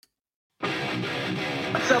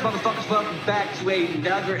What's up, motherfuckers? Welcome back to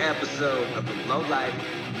another episode of the Low Life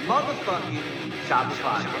Motherfucking Chopper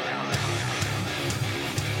Podcast.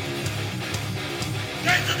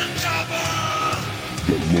 Get to the chopper!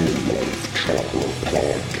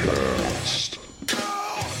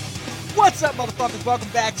 What's up, motherfuckers? Welcome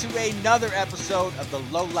back to another episode of the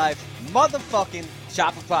Low Life Motherfucking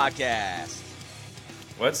Chopper Podcast.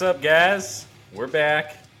 What's up, guys? We're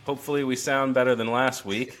back. Hopefully we sound better than last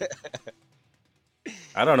week.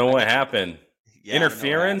 I don't know what happened. Yeah,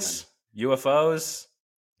 Interference, UFOs.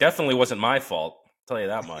 Definitely wasn't my fault. I'll tell you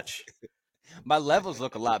that much. My levels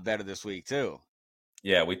look a lot better this week, too.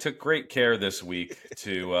 Yeah, we took great care this week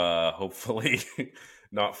to hopefully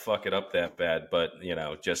not fuck it up that bad. But, you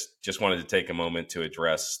know, just wanted to take a moment to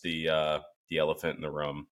address the elephant in the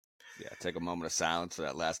room. Yeah, take a moment of silence for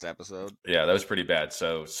that last episode. Yeah, that was pretty bad.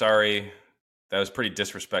 So sorry. That was pretty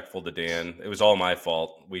disrespectful to Dan. It was all my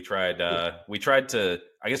fault. We tried to,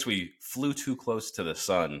 I guess we flew too close to the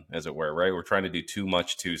sun, as it were, right? We're trying to do too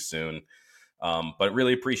much too soon. But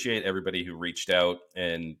really appreciate everybody who reached out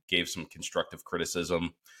and gave some constructive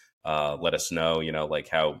criticism. Let us know, like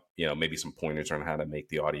how, maybe some pointers on how to make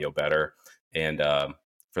the audio better. And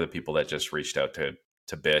for the people that just reached out to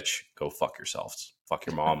bitch, go fuck yourselves. Fuck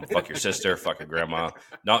your mom, fuck your sister, fuck your grandma.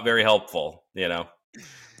 Not very helpful,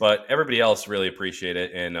 But everybody else really appreciate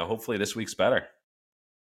it. And hopefully this week's better.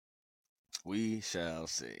 We shall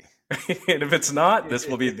see. And if it's not, this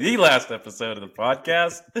will be the last episode of the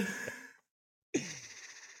podcast.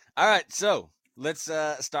 All right, so let's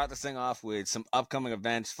start this thing off with some upcoming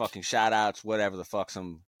events, fucking shout-outs, whatever the fuck,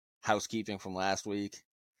 some housekeeping from last week.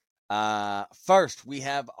 First, we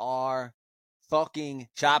have our fucking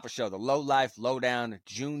Chopper Show, the Low Life Lowdown,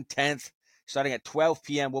 June 10th, starting at 12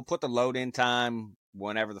 p.m. We'll put the load-in time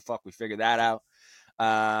whenever the fuck we figure that out.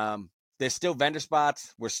 There's still vendor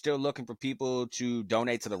spots. We're still looking for people to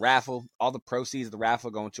donate to the raffle. All the proceeds of the raffle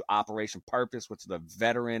are going to Operation Purpose, which is the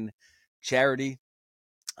veteran charity.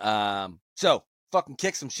 So fucking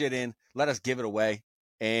kick some shit in. Let us give it away.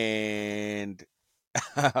 And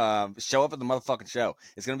show up at the motherfucking show.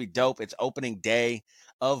 It's going to be dope. It's opening day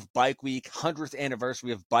of Bike Week, 100th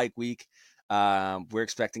anniversary of Bike Week. We're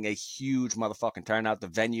expecting a huge motherfucking turnout. The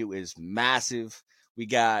venue is massive. We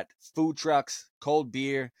got food trucks, cold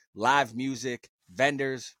beer, live music,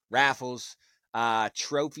 vendors, raffles,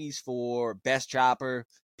 trophies for Best Chopper,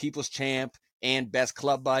 People's Champ, and Best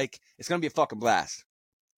Club Bike. It's going to be a fucking blast.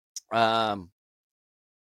 Yeah,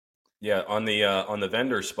 on the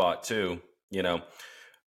vendor spot too, you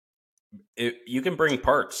can bring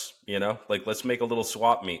parts, like let's make a little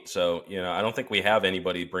swap meet. So, I don't think we have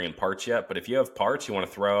anybody bringing parts yet, but if you have parts you want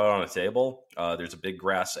to throw out on a table, there's a big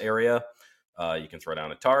grass area. You can throw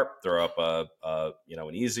down a tarp, throw up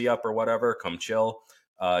an easy up or whatever, come chill.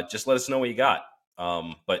 Just let us know what you got.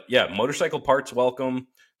 But yeah, motorcycle parts welcome,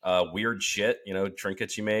 weird shit,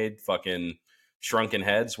 trinkets you made, fucking shrunken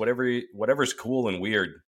heads, whatever's cool and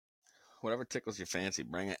weird. Whatever tickles your fancy,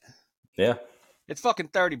 bring it. Yeah. It's fucking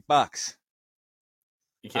 $30.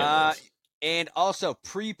 You can't lose. And also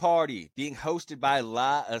pre-party being hosted by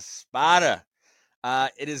La Espada.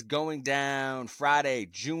 It is going down Friday,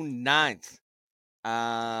 June 9th.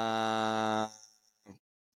 At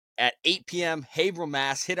 8 p.m. Haverhill,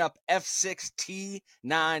 Mass. Hit up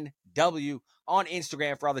F6T9W on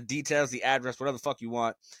Instagram for all the details, the address, whatever the fuck you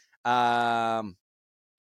want. And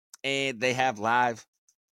they have live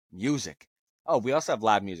music. Oh, we also have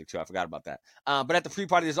live music too. I forgot about that. But at the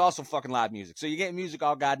pre-party, there's also fucking live music. So you're getting music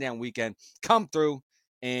all goddamn weekend. Come through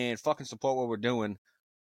and fucking support what we're doing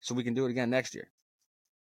so we can do it again next year.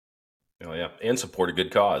 Oh yeah, and support a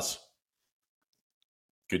good cause.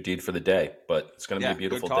 Good deed for the day, but it's going to be a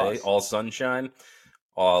beautiful day. All sunshine.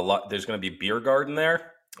 There's going to be beer garden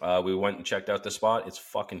there. We went and checked out the spot. It's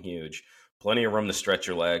fucking huge. Plenty of room to stretch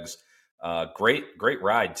your legs. Great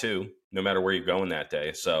ride too. No matter where you're going that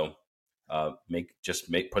day. So put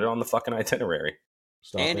it on the fucking itinerary.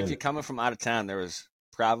 If you're coming from out of town, there is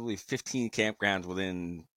probably 15 campgrounds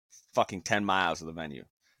within fucking 10 miles of the venue.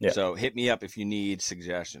 Yeah. So hit me up if you need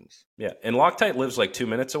suggestions. Yeah, and Loctite lives like 2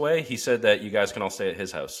 minutes away. He said that you guys can all stay at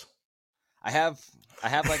his house. I have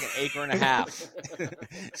like an acre and a half,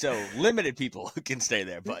 so limited people can stay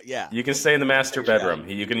there. But yeah, you can stay in the master bedroom.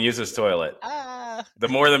 You can use his toilet. The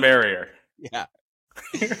more, the merrier. Yeah,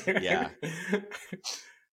 yeah,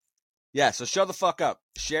 yeah. So show the fuck up.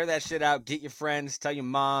 Share that shit out. Get your friends. Tell your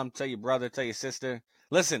mom. Tell your brother. Tell your sister.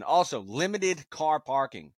 Listen. Also, limited car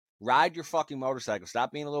parking. Ride your fucking motorcycle.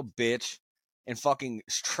 Stop being a little bitch and fucking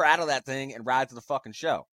straddle that thing and ride to the fucking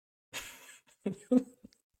show.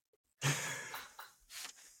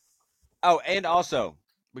 Oh, and also,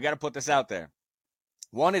 we got to put this out there.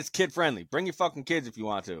 One is kid friendly. Bring your fucking kids if you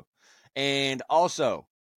want to. And also,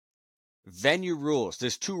 venue rules.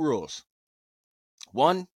 There's 2 rules.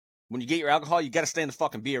 One, when you get your alcohol, you got to stay in the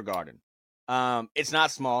fucking beer garden. It's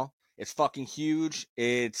not small. It's fucking huge.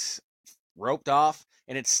 It's roped off,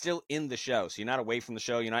 and it's still in the show. So you're not away from the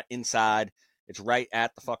show. You're not inside. It's right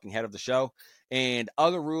at the fucking head of the show. And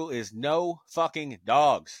other rule is no fucking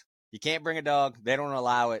dogs. You can't bring a dog. They don't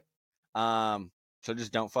allow it. So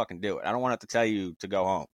just don't fucking do it. I don't want to have to tell you to go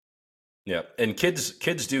home. Yeah, and kids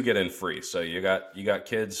do get in free. So you got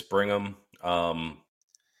kids, bring them.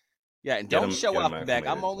 Yeah, and don't show up and beg.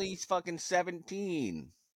 I'm only fucking 17.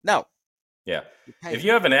 No. Yeah. If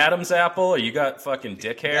you have an Adam's apple or you got fucking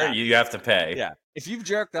dick hair, you have to pay. Yeah. If you've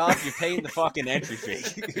jerked off, you're paying the fucking entry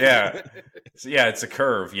fee. Yeah. So yeah, it's a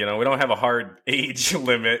curve. You know, we don't have a hard age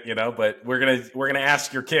limit. You know, but we're gonna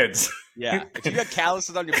ask your kids. Yeah. If you got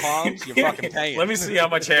calluses on your palms, you're fucking paying. Let me see how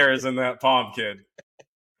much hair is in that palm, kid.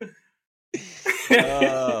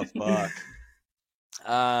 Oh fuck.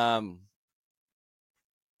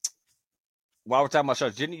 While we're talking about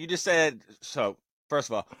shows, didn't you just said so? First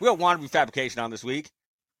of all, we got Wannabe Fabrication on this week.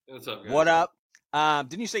 What's up, guys? What up?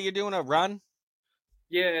 Didn't you say you're doing a run?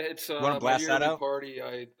 Yeah, it's wanna blast my that yearly out? party.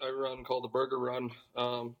 I run called the Burger Run.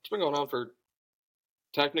 It's been going on for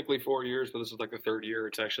technically 4 years, but this is like the 3rd year.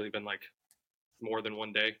 It's actually been like more than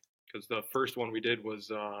one day because the first one we did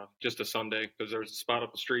was just a Sunday because there was a spot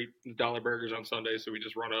up the street, Dollar Burgers on Sunday, so we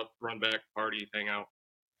just run up, run back, party, hang out.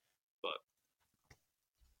 But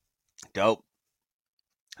Dope.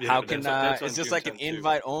 yeah, How but can that's on is this June like an 10th, too.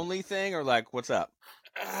 invite only thing or like what's up?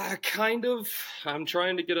 Kind of. I'm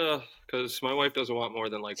trying to get because my wife doesn't want more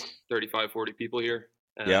than like 35, 40 people here.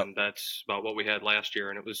 And Yep. that's about what we had last year.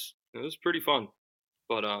 And it was pretty fun.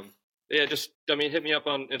 But, yeah, hit me up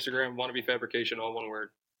on Instagram, Wannabe Fabrication, all one word.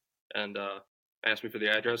 And, ask me for the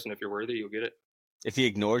address. And if you're worthy, you'll get it. If he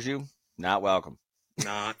ignores you, not welcome.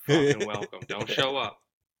 Not fucking welcome. Don't show up.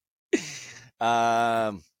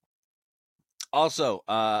 Also,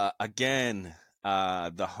 again,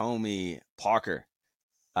 the homie Parker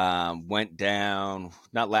went down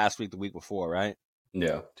not last week, the week before, right? Yeah,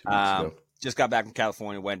 2 weeks ago. Just got back from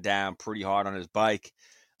California, went down pretty hard on his bike.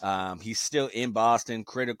 He's still in Boston,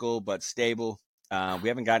 critical but stable. We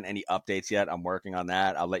haven't gotten any updates yet. I'm working on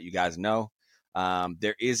that. I'll let you guys know.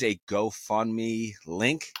 There is a GoFundMe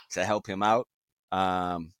link to help him out.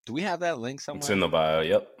 Do we have that link somewhere? It's in the bio.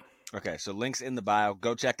 Yep. Okay, so links in the bio.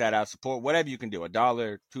 Go check that out. Support whatever you can do.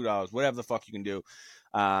 $1, $2, whatever the fuck you can do.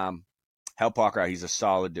 Help Parker out. He's a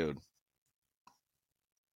solid dude.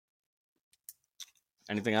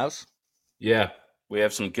 Anything else? Yeah, we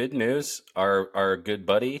have some good news. Our good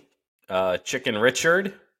buddy, Chicken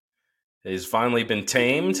Richard, has finally been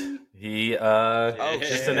tamed. He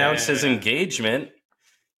just announced his engagement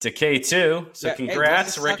to K2. So Yeah, hey,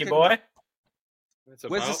 congrats, Ricky boy.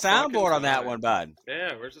 Where's the soundboard on that one, bud?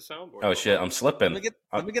 Yeah, where's the soundboard? Oh shit, I'm slipping.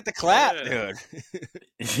 Let me get the clap, Yeah. dude.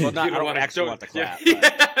 Well, I don't actually want the clap. Yeah.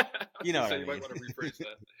 But you know what So I you mean. might want to rephrase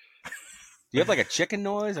that. Do you have like a chicken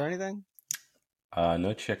noise or anything?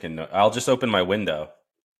 No chicken. No. I'll just open my window.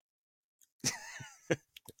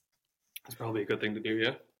 That's probably a good thing to do,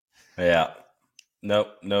 yeah. Yeah.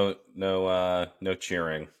 No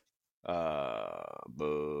cheering.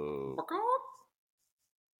 Boo.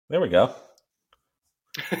 There we go.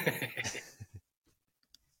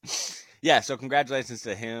 Yeah, so congratulations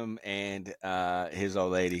to him and his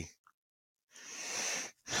old lady.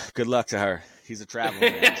 Good luck to her. He's a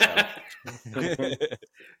traveling man. So.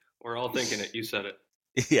 We're all thinking it. You said it.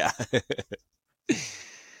 Yeah.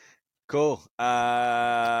 Cool.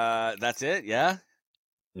 That's it, yeah?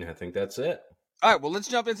 Yeah, I think that's it. All right, well, let's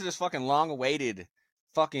jump into this fucking long-awaited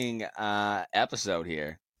fucking episode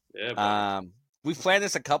here. Yeah. We've planned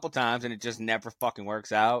this a couple times, and it just never fucking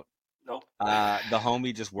works out. Nope. The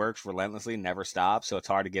homie just works relentlessly, never stops, so it's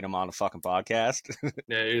hard to get him on a fucking podcast.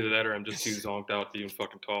 Yeah, either that or I'm just too zonked out to even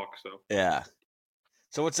fucking talk. So Yeah.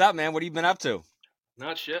 So what's up, man? What have you been up to?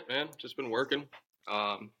 not shit, man. Just been working.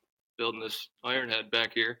 Building this iron head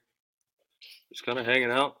back here. Just kind of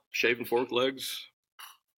hanging out, shaving fork legs.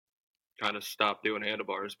 Kind of stopped doing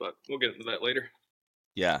handlebars, but we'll get into that later.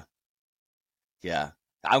 Yeah. Yeah.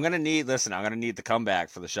 I'm gonna need the comeback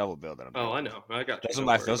for the shovel build that I'm doing. Oh, I know. I got you.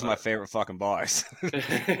 Those are my favorite fucking bars.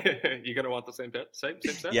 You gonna want the same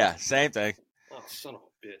set? Yeah, same thing. Oh, son of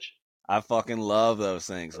a bitch. I fucking love those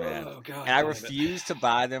things, man. Oh, God. And I refuse to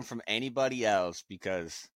buy them from anybody else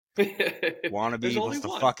because Wannabe was the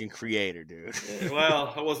fucking creator, dude. Yeah,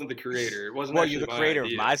 well, I wasn't the creator. It wasn't. Well, you're the actually creator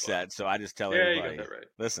idea, of my but- set, so I just tell Yeah, everybody, you got that right.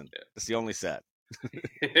 listen, Yeah. it's the only set.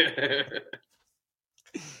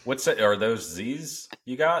 What's that? Are those Z's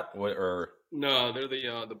you got? What or No, they're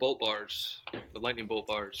the bolt bars, the lightning bolt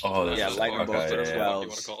bars. Oh, Not Yeah, those lightning bars, bolts okay, for whatever the yeah. fuck you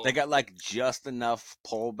want to 12s. call They them. got like just enough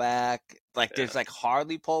pullback. Like there's Yeah, like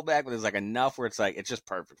hardly pullback, but there's like enough where it's like it's just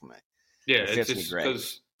perfect for me. yeah. It It's fits me just great.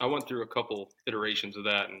 because I went through a couple iterations of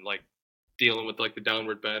that and like dealing with like the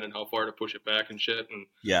downward bend and how far to push it back and shit. And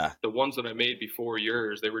Yeah, the ones that I made before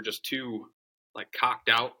yours, they were just too like cocked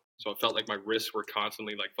out, so it felt like my wrists were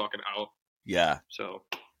constantly like fucking out. yeah, So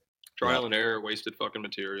yeah, trial and error, wasted fucking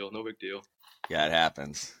material, no big deal. yeah. It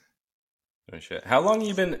happens. Oh, shit. How long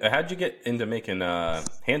you been? How'd you get into making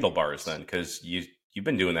handlebars then? Because you've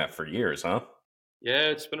been doing that for years, huh? Yeah,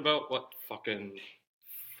 it's been about what fucking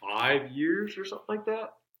 5 years or something like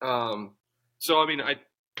that. So I mean,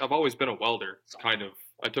 I've always been a welder, kind of.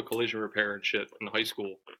 I took collision repair and shit in high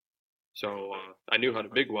school, so I knew how to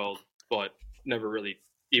MIG weld, but never really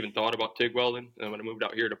even thought about TIG welding. And when I moved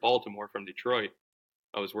out here to Baltimore from Detroit,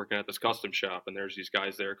 I was working at this custom shop, and there's these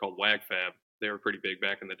guys there called Wag Fab. They were pretty big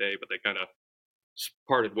back in the day, but they kind of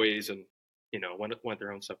parted ways and went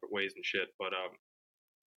their own separate ways and shit. But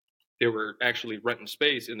they were actually renting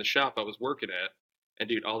space in the shop I was working at. And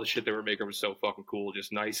dude, all the shit they were making was so fucking cool,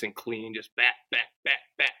 just nice and clean, just bat.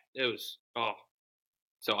 It was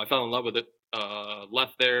So I fell in love with it.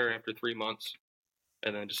 Left there after 3 months,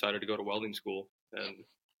 and then decided to go to welding school. And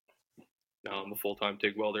now I'm a full-time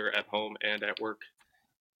TIG welder at home and at work.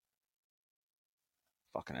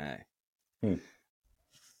 Fucking A.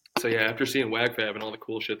 So yeah, after seeing WagFab and all the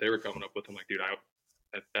cool shit they were coming up with, I'm like, dude,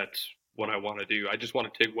 that's what I want to do. I just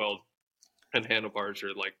want to TIG weld, and handlebars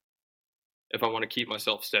are like, if I want to keep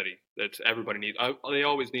myself steady, that's everybody needs. They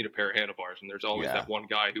always need a pair of handlebars, and there's always Yeah. that one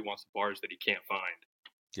guy who wants the bars that he can't find.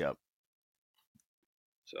 Yep.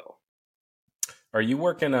 So Are you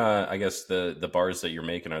working? I guess the bars that you're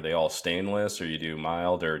making, are they all stainless, or you do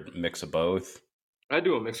mild, or mix of both? I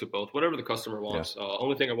do a mix of both, whatever the customer wants.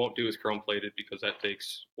 Only thing I won't do is chrome plated because that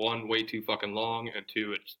takes one, way too fucking long, and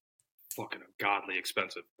two, it's fucking ungodly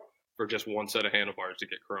expensive for just one set of handlebars to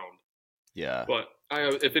get chromed. Yeah. But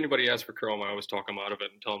if anybody asks for chrome, I always talk them out of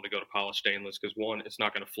it and tell them to go to polished stainless because one, it's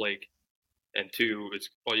not going to flake, and two, it's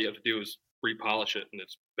all you have to do is repolish it and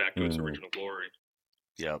it's back to its original glory.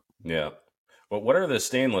 Yep. Yeah. Well, what are the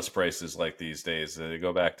stainless prices like these days? Do they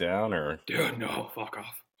go back down, or Dude, no, fuck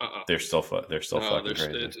off. they're still fucking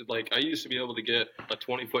crazy? It's like I used to be able to get a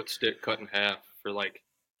 20-foot stick cut in half for like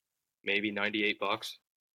maybe $98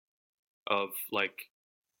 of like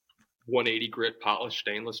 180 grit polished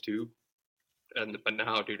stainless tube. But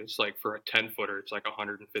now, dude, it's like for a 10-footer, it's like $156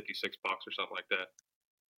 or something like that.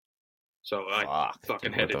 So I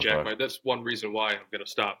fucking had to jack my. That's one reason why I'm gonna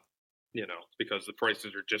stop. Because the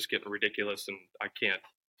prices are just getting ridiculous, and I can't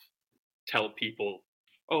tell people,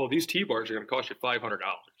 oh, these T-bars are gonna cost you $500.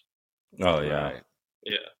 Oh yeah. Right.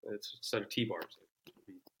 Yeah, it's instead of T-bars, it'd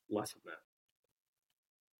be less than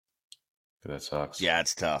that. That sucks. Yeah,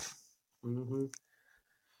 it's tough. Mm-hmm.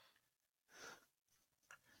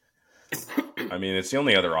 I mean, it's the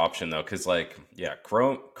only other option though, because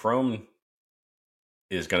chrome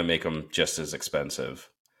is going to make them just as expensive,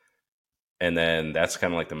 and then that's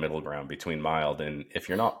kind of like the middle ground between mild and if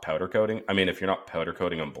you're not powder coating. I mean, if you're not powder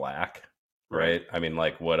coating them black, right? I mean,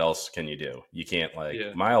 like, what else can you do? You can't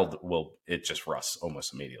mild it just rusts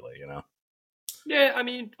almost immediately, Yeah, I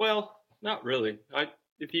mean, well, not really.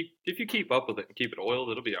 If you keep up with it and keep it oiled,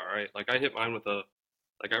 it'll be all right. Like I hit mine with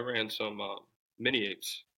I ran some mini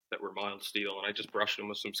apes that were mild steel, and I just brushed them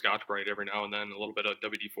with some Scotch Brite every now and then, a little bit of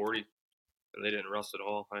WD-40, and they didn't rust at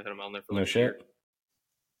all. I had them on there for like a year.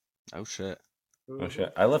 Oh shit. Oh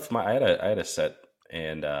shit! I left I had a set,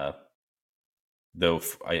 and though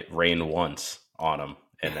I rained once on them,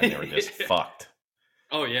 and then they were just fucked.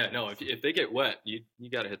 Oh yeah, no. If they get wet, you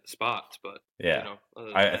got to hit the spots. But yeah,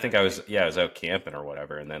 I think I was out camping or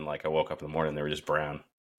whatever, and then like I woke up in the morning, they were just brown.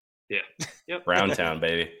 Yeah, yep. Brown town,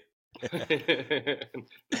 baby. Not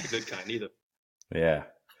a good kind either. Yeah.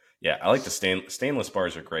 I like the stainless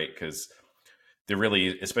bars are great because they're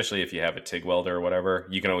really, especially if you have a TIG welder or whatever,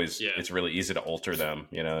 you can always. It's really easy to alter them,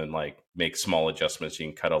 and like make small adjustments. You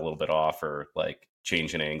can cut a little bit off or like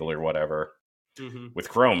change an angle or whatever. Mm-hmm. With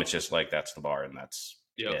chrome, it's just like that's the bar and that's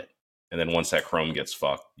it. And then once that chrome gets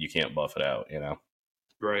fucked, you can't buff it out.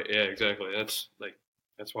 Right? Yeah, exactly. That's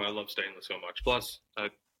why I love stainless so much. Plus,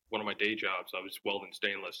 one of my day jobs, I was welding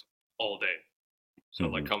stainless all day. So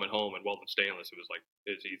like coming home and welding stainless, it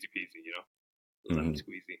was easy peasy, lemon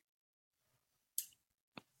squeezy.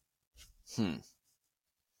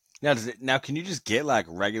 Now can you just get like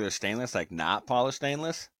regular stainless, like not polished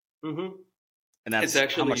stainless? Mm-hmm. And that's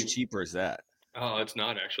how much cheaper is that? Oh, it's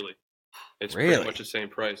not actually. It's Really? pretty much the same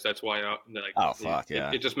price. That's why Oh, fuck,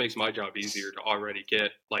 yeah. It just makes my job easier to already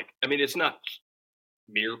get I mean, it's not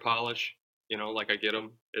mirror polish, like I get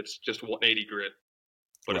them. It's just 180 grit,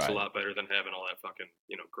 but it's a Right. lot better than having all that fucking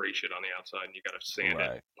gray shit on the outside, and you got to sand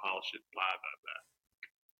Right. it, polish it, blah blah blah.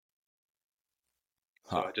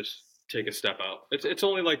 Huh. So I just take a step out. It's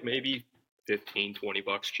only like maybe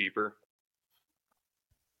 $15-$20 cheaper.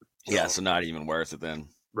 Yeah, so not even worth it then.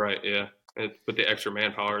 Right, yeah. With the extra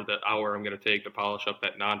manpower, the hour I'm going to take to polish up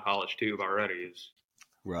that non-polished tube already is,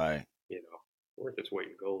 Right. worth its weight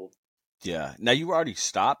in gold. Yeah. Now, you already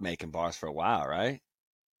stopped making bars for a while, right?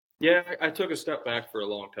 Yeah, I took a step back for a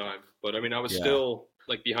long time. But, I mean, I was Yeah. still,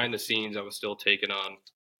 behind the scenes, I was still taking on,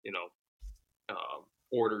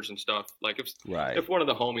 orders and stuff. Like, Right. if one of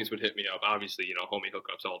the homies would hit me up, obviously, homie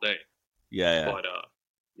hookups all day. Yeah. But,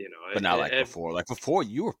 But not like before. Like before,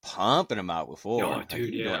 you were pumping them out before. Oh, Like,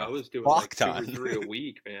 dude, you were doing I a was doing fuck like 2 or ton. 3 a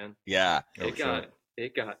week, man. Yeah.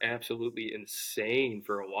 It got absolutely insane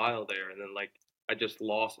for a while there, and then I just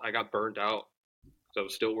I got burned out. So I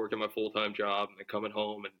was still working my full-time job and then coming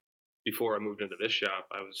home, and before I moved into this shop,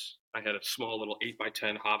 I had a small little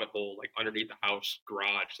 8x10 hobbit hole underneath the house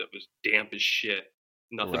garage that was damp as shit.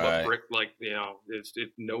 Nothing but Right. brick, it's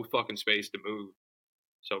no fucking space to move.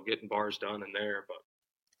 So getting bars done in there, but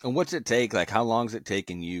And what's it take? Like, how long is it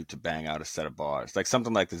taking you to bang out a set of bars? Like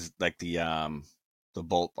something like this, like the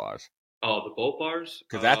bolt bars. oh, the bolt bars?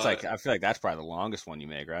 Because that's I feel like that's probably the longest one you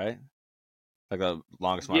make, right? Like the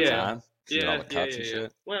longest amount of Yeah. time. To get all the cuts and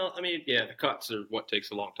shit. Well, I mean, yeah, the cuts are what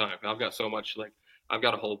takes a long time. I've got so much I've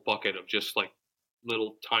got a whole bucket of just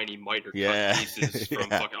little tiny miter Yeah. cut pieces from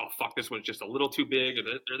Yeah. fucking, oh fuck, this one's just a little too big,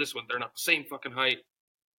 or this one, they're not the same fucking height.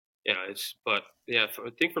 Yeah, but yeah,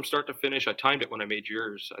 I think from start to finish, I timed it when I made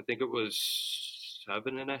yours. I think it was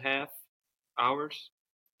 7.5 hours.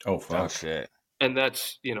 Oh Oh fuck! shit. And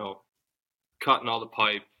that's, cutting all the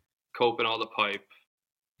pipe, coping all the pipe,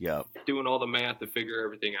 Yep. doing all the math to figure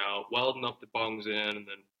everything out, welding up the bungs in, and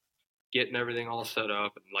then getting everything all set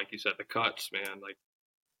up. And like you said, the cuts, man,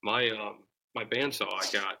 my bandsaw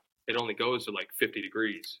I got, it only goes to 50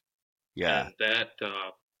 degrees. Yeah. And that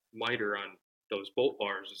miter on those bolt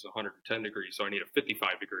bars is 110 degrees, so I need a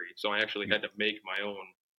 55 degree. So I actually had to make my own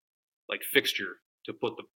fixture to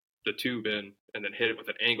put the tube in, and then hit it with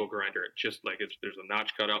an angle grinder. It just there's a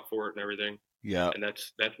notch cut out for it and everything. Yeah. And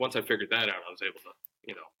that's once I figured that out, I was able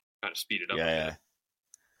to kind of speed it up. Yeah.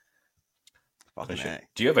 So Fucking A.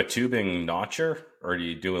 do you have a tubing notcher, or do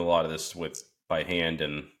you do a lot of this by hand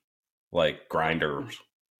and grinders?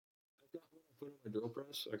 I got one I put on my drill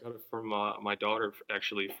press. I got it from my daughter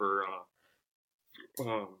actually for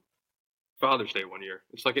Father's Day one year.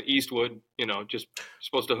 It's like an Eastwood, just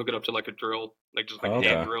supposed to hook it up to a drill, just Okay.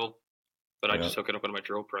 hand drill. But I Yeah. just hook it up on my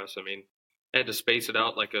drill press. I mean, I had to space it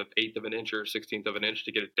out like 1/8 of an inch or 1/16 of an inch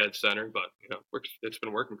to get it dead center, but it's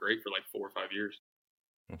been working great for 4 or 5 years.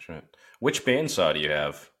 That's right. Which bandsaw do you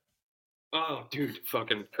have? Oh, dude,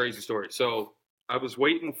 fucking crazy story. So I was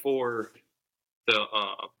waiting for the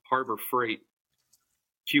Harbor Freight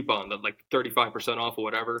coupon, that 35% off or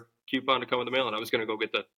whatever coupon to come in the mail, and I was gonna go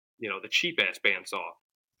get the the cheap ass bandsaw.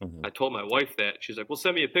 Mhm. I told my wife that. She's like, "Well,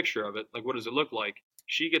 send me a picture of it. What does it look like?"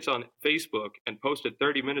 She gets on Facebook and posted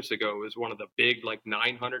 30 minutes ago is one of the big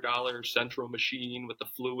 $900 central machine with the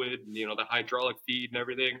fluid and the hydraulic feed and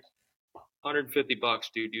everything.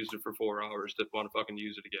 $150, dude. Used it for 4 hours. Didn't want to fucking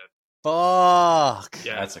use it again. Fuck.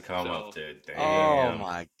 Yeah, That's a come up, dude. Damn. Oh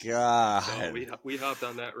my god. So we hopped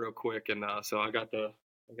on that real quick, and so I got a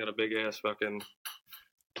big ass fucking.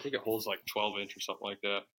 I think it holds 12-inch or something like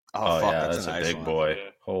that. Oh, Oh, fuck, yeah, that's that's a a nice big one. boy. Yeah.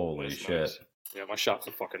 Holy That's shit. nice. Yeah, my shop's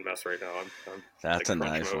a fucking mess right now. I'm That's a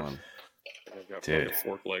crunch nice mode. one. I've got Dude. fucking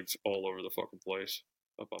fork legs all over the fucking place.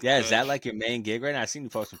 Up on Yeah, the is that bench. your main gig right now? I seen you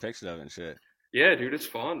posting pictures of it and shit. Yeah, dude, it's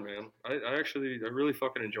fun, man. I really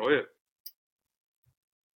fucking enjoy it.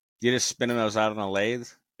 You just spinning those out on a lathe?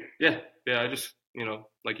 Yeah, I just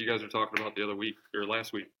like you guys were talking about the other week or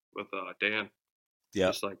last week with Dan. Yeah.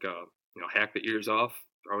 Just hack the ears off,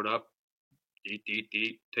 throw it up,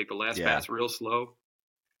 deet, take the last Yeah. pass real slow,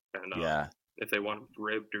 and Yeah. if they want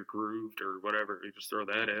ribbed or grooved or whatever, you just throw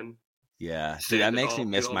that in. Yeah. Dude, Sand that it makes me all,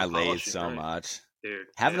 miss get all my the lathe polishing so right. much. Dude,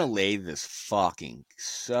 Having yeah. a lathe is fucking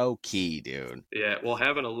so key, dude. Yeah, well,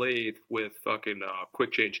 having a lathe with fucking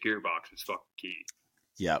quick change gearbox is fucking key.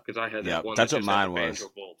 Yep. Because I had that Yep. one That's that what just had mine the was.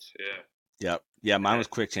 banjo bolts. Yeah. Yep. Yeah, mine was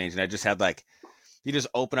quick change, and I just had you just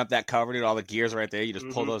open up that cover, dude, all the gears right there. You just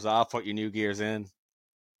pull Mhm. those off, put your new gears in.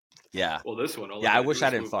 Yeah. Well, this one, all Yeah, I gotta wish do I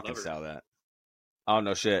is didn't move a fucking lever. sell that. Oh,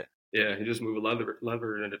 no shit. Yeah, you just move a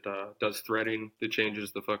lever and it does threading. It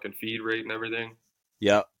changes the fucking feed rate and everything.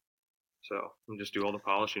 Yep. So I'm just do all the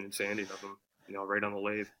polishing and sanding of them, right on the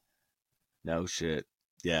lathe. No shit.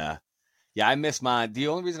 Yeah. Yeah, I miss mine. The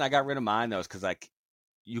only reason I got rid of mine though is because like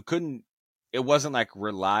you couldn't. It wasn't like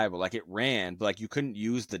reliable. Like it ran, but like you couldn't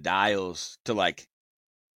use the dials to like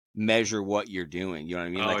measure what you're doing. You know what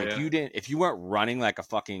I mean? Oh, Like yeah. if you weren't running like a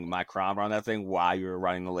fucking micrometer on that thing while you were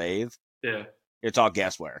running the lathe, Yeah. it's all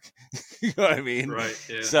guesswork. You know what I mean? Right.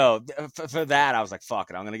 Yeah. So for that, I was like, fuck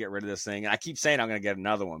it, I'm gonna get rid of this thing. And I keep saying I'm gonna get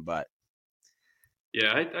another one, but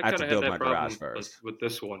Yeah, I I have kind to of had build that my garage problem first. with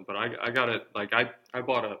this one, but I got it. Like I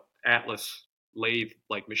bought a Atlas lathe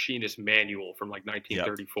like machinist manual from like Yep.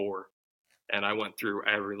 1934, and I went through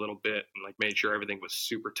every little bit and like made sure everything was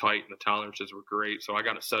super tight and the tolerances were great. So I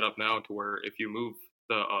got it set up now to where if you move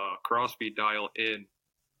the crossfeed dial in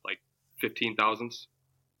like 15 thousandths,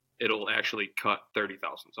 it'll actually cut 30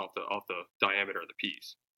 thousandths off the diameter of the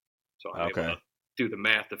piece. So I'm able Okay. to do the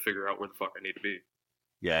math to figure out where the fuck I need to be.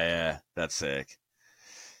 Yeah, that's sick.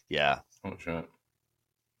 Yeah. Oh shit.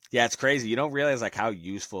 Yeah, it's crazy. You don't realize like how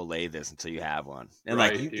useful a lathe is until you have one. And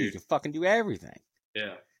like Right, you dude. can fucking do everything.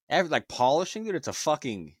 Yeah. Like polishing, dude, They're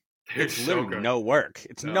it's so literally good. no work.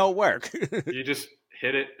 It's No. no work. You just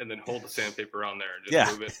hit it and then hold the sandpaper on there and just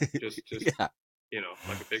Yeah. move it. Just Yeah.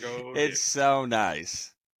 like a big old dick. It's so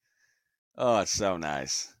nice. Oh, it's so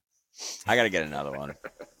nice. I gotta get another one.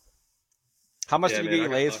 How much Yeah, did you man, get I your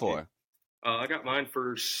got lathe lucky. for? I got mine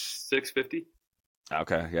for $650,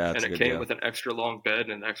 Okay, yeah, that's and a it good came deal. with an extra long bed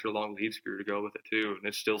and an extra long lead screw to go with it too. And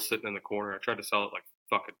it's still sitting in the corner. I tried to sell it like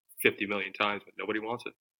fucking 50 million times, but nobody wants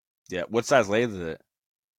it. Yeah, what size lathe is it?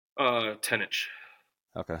 10-inch.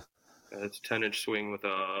 Okay. It's 10-inch swing with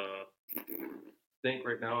a. I think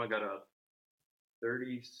right now I got a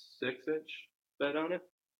 36-inch bed on it,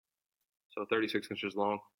 so 36 inches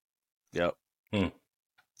long. Yep. Hmm.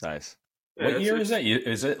 Nice. Yeah, What year is that?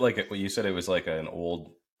 Is it like what you said? It was like an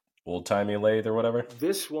old timey lathe or whatever.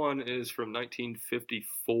 This one is from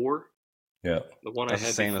 1954. Yeah. The one That's I the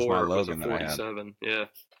had same as my before was a Logan that I had. 47. Yeah.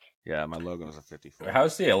 Yeah, my Logan was a 54.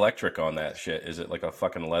 How's the electric on that shit? Is it like a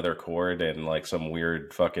fucking leather cord and like some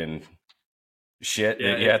weird fucking shit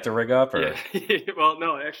Yeah, that you have to rig up? Or Yeah. Well,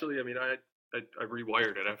 no, actually, I mean, I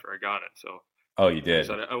rewired it after I got it. So oh, you did.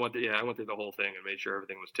 I went through the whole thing and made sure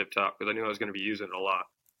everything was tip top because I knew I was going to be using it a lot.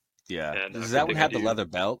 Yeah. And Does good that one thing have I the do. leather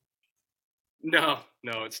belt? No,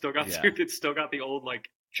 it's still got Yeah. it's still got the old like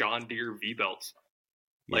John Deere V belts.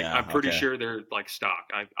 Like Yeah. I'm pretty okay. sure they're like stock.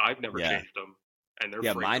 I've never Yeah. changed them, and they're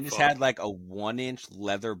Yeah, free mine to just fuck. had like a 1-inch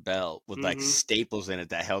leather belt with like Mhm. staples in it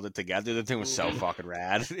that held it together. The thing was so Mhm. fucking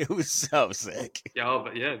rad. It was so sick. Yeah,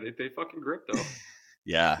 but yeah, they fucking grip though.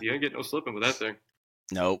 Yeah. You ain't get no slipping with that thing.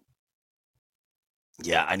 Nope.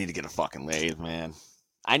 Yeah, I need to get a fucking lathe, man.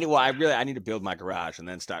 I need to build my garage and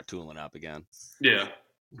then start tooling up again. Yeah.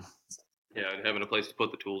 Yeah, and having a place to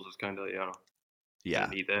put the tools is kind of, Yeah.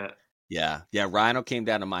 need that. Yeah. Yeah. Rhino came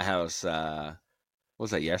down to my house. What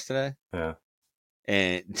was that, yesterday? Yeah.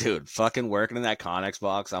 And dude, fucking working in that Connex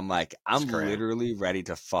box, I'm like, I'm It's great. literally ready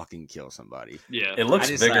to fucking kill somebody. Yeah. It looks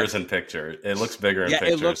I just, bigger like- in pictures. It looks bigger in Yeah,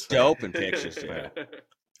 pictures. it looks dope in pictures, dude. Yeah.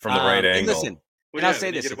 From the right And angle. listen, Well, and I'll yeah, say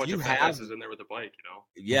then this: you get a if bunch you of fat have, asses in there with a bike,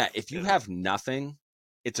 yeah, if you Yeah. have nothing,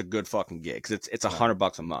 it's a good fucking gig because it's Yeah.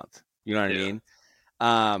 $100 a month. You know what Yeah.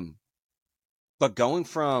 I mean? But going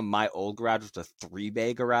from my old garage, which was a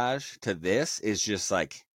 3-bay garage, to this is just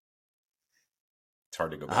like, It's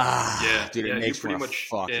hard to go back. dude, yeah, it you makes me pretty want to much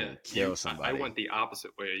fucking kill I somebody. went the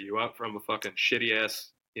opposite way. You went from a fucking shitty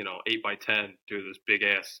ass, 8x10 to this big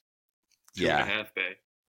ass 2.5 bay.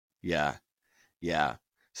 Yeah.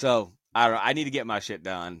 So I don't know. I need to get my shit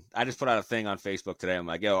done. I just put out a thing on Facebook today. I'm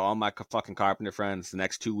like, yo, all my fucking carpenter friends, the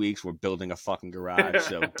next 2 weeks, we're building a fucking garage.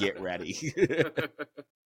 So get ready.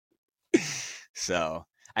 So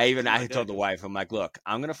I told the wife, I'm like, look,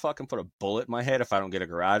 I'm going to fucking put a bullet in my head if I don't get a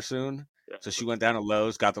garage soon. Yeah. So she went down to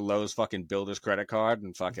Lowe's, got the Lowe's fucking builder's credit card,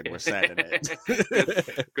 and fucking we're sending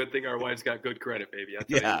it. Good thing our wife's got good credit, baby. I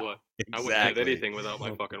tell you what, I wouldn't have exactly. anything without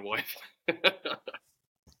my fucking wife.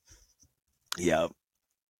 Yep.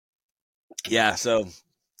 Yeah. So,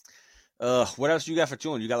 what else you got for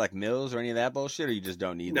tooling? You got like mills or any of that bullshit, or you just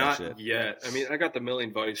don't need that shit? Not yet. I mean, I got the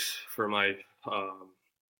milling vise for my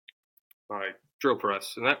my drill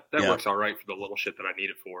press, and that Yeah. works all right for the little shit that I need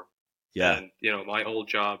it for. Yeah. And my old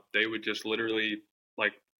job, they would just literally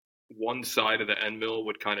like one side of the end mill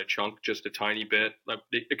would kind of chunk just a tiny bit. Like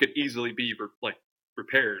it could easily be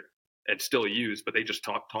repaired and still used, but they just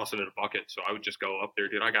toss it in a bucket. So I would just go up there,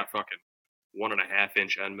 dude. I got fucking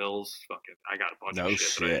 1.5-inch end mills. Fucking, I got a bunch No of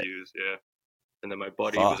shit that I shit. use. Yeah. And then my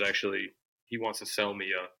buddy Fuck. was actually, he wants to sell me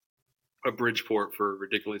a Bridgeport for a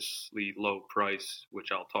ridiculously low price,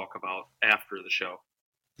 which I'll talk about after the show.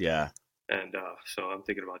 Yeah. And so I'm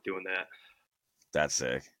thinking about doing that. That's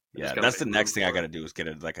sick. I Yeah, just gotta that's the make next room thing I for got to it. do is get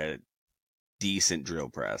a decent drill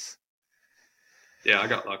press. Yeah, I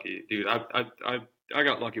got lucky, dude. I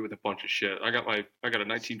got lucky with a bunch of shit. I got a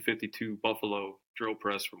 1952 Buffalo drill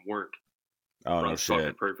press from work. Oh, no Runs fucking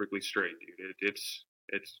shit. perfectly straight, dude. It's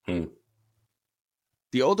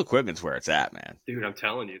The old equipment's where it's at, man. dude. I'm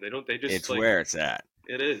telling you, they just It's like where it's at.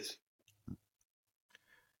 it is.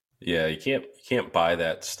 Yeah, you can't buy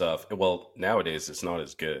that stuff. Well, nowadays it's not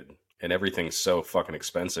as good, and everything's so fucking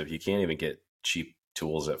expensive. You can't even get cheap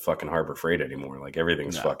tools at fucking Harbor Freight anymore. Like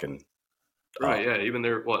everything's No. fucking Right, up. yeah. Even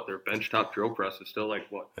their benchtop drill press is still like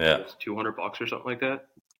what? Yeah. It's $200 or something like that.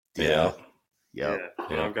 Yeah. Yeah. Yep.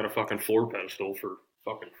 And I've got a fucking floor pedestal for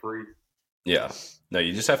fucking free. Yeah. No,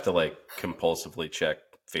 you just have to like compulsively check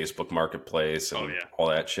Facebook Marketplace and all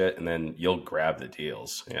that shit, and then you'll grab the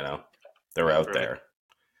deals. You know, they're out Right. there.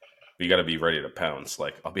 But you got to be ready to pounce.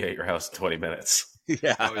 Like, I'll be at your house in 20 minutes.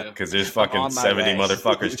 Yeah. Oh yeah. Because there's I'm fucking on my 70 way.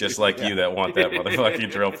 motherfuckers just like Yeah. you that want that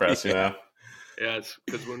motherfucking drill press, you know? Yeah, it's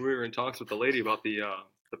because when we were in talks with the lady about the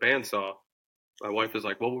bandsaw, my wife is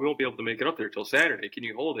like, "Well, we won't be able to make it up there till Saturday. Can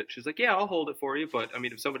you hold it?" She's like, "Yeah, I'll hold it for you, but I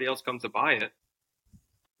mean, if somebody else comes to buy it,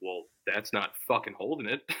 well, that's not fucking holding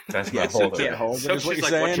it." That's Yeah, not so you holding can't it. hold it, So is what she's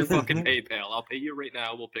you're like, "What's your saying? fucking PayPal? I'll pay you right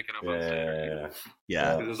now. We'll pick it up on Saturday."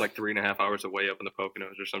 Yeah. It was like 3.5 hours away up in the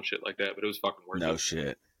Poconos or some shit like that, but it was fucking worth No it.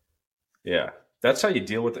 shit. Yeah. That's how you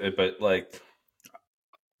deal with it. But like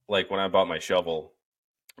when I bought my shovel,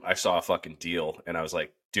 I saw a fucking deal and I was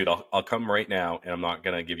like, dude, I'll come right now and I'm not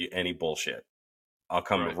going to give you any bullshit. I'll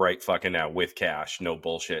come right fucking now with cash, no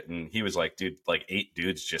bullshit. And he was like, dude, like 8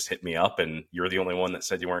 dudes just hit me up and you're the only one that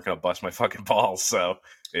said you weren't going to bust my fucking balls. So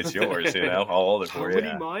it's yours, you know? I'll hold it How for you.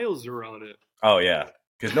 many miles are on it? Oh, yeah.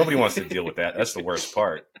 Because nobody wants to deal with that. That's the worst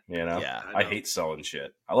part, you know? Yeah. I hate selling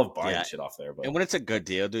shit. I love buying Yeah. shit off there. But And when it's a good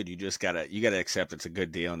deal, dude, you gotta accept it's a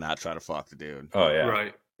good deal and not try to fuck the dude. oh, yeah.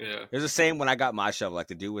 Right. Yeah. It was the same when I got my shovel. Like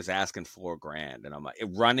the dude was asking $4,000, and I'm like,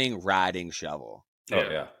 riding shovel. Oh,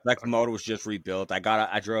 yeah. Like the motor was just rebuilt. I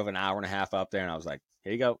drove an hour and a half up there, and I was like,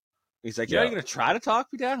 here you go. He's like, you're not gonna try to talk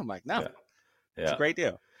me down? I'm like, no. Yeah. It's a great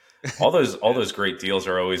deal. all those great deals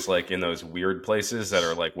are always like in those weird places that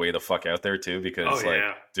are like way the fuck out there too, because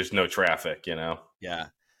there's no traffic, you know. Yeah.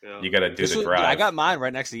 You got to do the drive. I got mine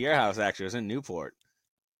right next to your house. Actually, it was in Newport.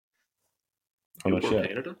 Newport,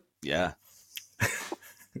 Canada. Yeah.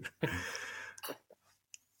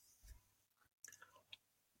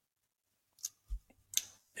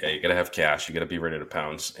 Yeah, you got to have cash. You got to be ready to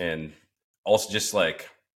pounce, and also just like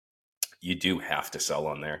you do have to sell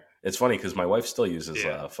on there. It's funny because my wife still uses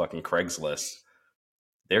fucking Craigslist.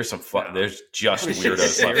 There's some there's just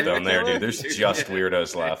weirdos left down there, dude. There's just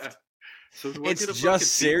weirdos left. So it's just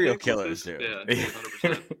serial killers, dude. Yeah,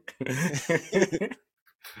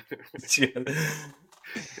 100%.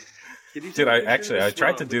 Dude, I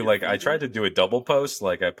tried to do a double post.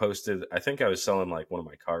 Like I posted, I think I was selling like one of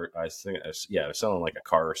my car. I was selling like a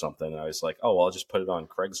car or something. And I was like, oh, well, I'll just put it on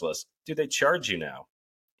Craigslist. Dude, they charge you now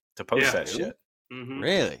to post that shit. Mm-hmm.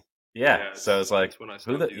 Really? Yeah. So it's like,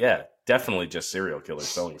 who definitely just serial killers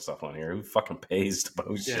selling stuff on here. Who fucking pays to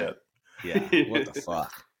post shit? Yeah. What the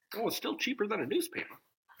fuck? Oh, it's still cheaper than a newspaper.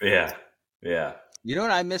 Yeah. Yeah. You know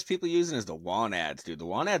what I miss people using is the want ads, dude. The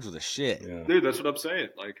want ads were the shit. Yeah. Dude, that's what I'm saying.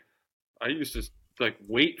 Like, I used to like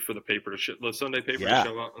wait for the Sunday paper to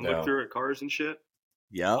show up and look through at cars and shit.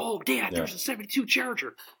 Yeah. Oh, Dad, there's a 72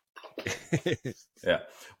 Charger. Yeah.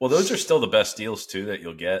 Well, those are still the best deals too that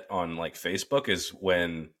you'll get on like Facebook is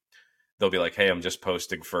when they'll be like, hey, I'm just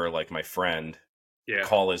posting for like my friend. Yeah.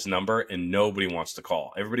 Call his number, and nobody wants to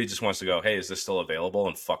call. Everybody just wants to go, hey, is this still available,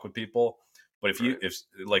 and fuck with people. But if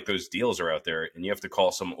like those deals are out there and you have to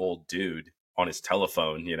call some old dude on his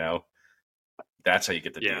telephone, you know, that's how you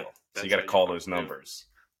get the deal. So you got to call those numbers.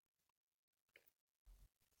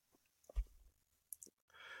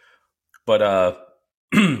 But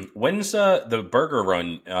when's the burger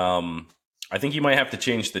run? I think you might have to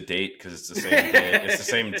change the date because it's the same day. It's the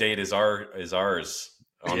same date as ours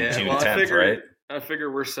on June 10th, right? I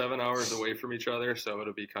figure we're 7 hours away from each other, so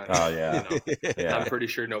it'll be kind of. Oh yeah. Yeah. I'm pretty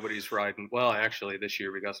sure nobody's riding. Well, actually, this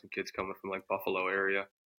year we got some kids coming from like Buffalo area.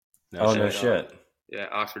 No shit. Yeah,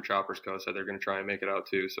 Oxford Choppers Co. said they're going to try and make it out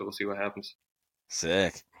too, so we'll see what happens.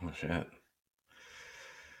 Sick. Oh shit.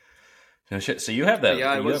 No shit. So you have that. You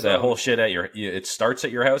have that whole shit at your. It starts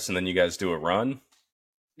at your house, and then you guys do a run.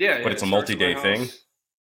 Yeah, but it's a multi-day thing.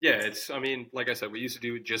 Yeah, it's. I mean, like I said, we used to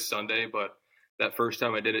do it just Sunday, but that first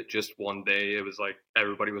time I did it just one day, it was like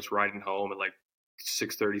everybody was riding home at like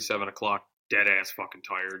 6:30, 7 o'clock, dead ass fucking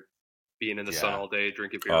tired, being in the sun all day,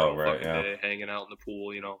 drinking beer all fucking day, hanging out in the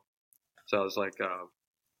pool, you know. So I was like,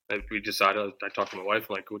 we decided. I talked to my wife.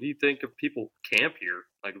 Like, what do you think if people camp here?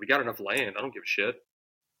 Like, we got enough land. I don't give a shit.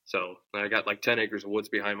 So I got like 10 acres of woods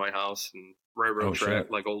behind my house and railroad track,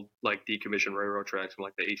 shit. like old like decommissioned railroad tracks from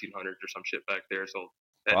like the 1800s or some shit back there. So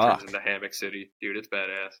that Fuck. turns into Hammock City, dude. It's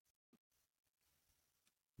badass.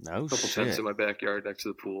 No Couple shit. tents in my backyard next to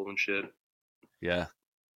the pool and shit. Yeah.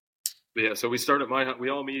 But yeah, so we start at my house. We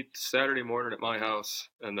all meet Saturday morning at my house,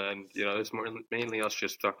 and then it's mainly us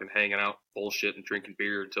just fucking hanging out, bullshit, and drinking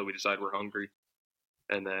beer until we decide we're hungry,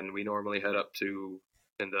 and then we normally head up to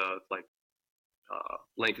in the like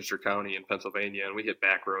Lancaster County in Pennsylvania, and we hit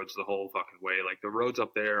back roads the whole fucking way. Like the roads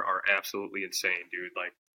up there are absolutely insane, dude.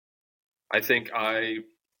 Like I think I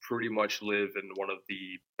pretty much live in one of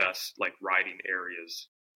the best like riding areas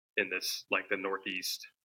in this like the Northeast.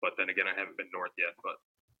 But then again, I haven't been north yet. But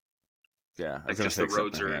Yeah, I like was gonna just say the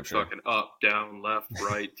roads New are Hampshire. fucking up, down, left,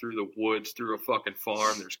 right, through the woods, through a fucking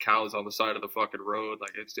farm. There's cows on the side of the fucking road.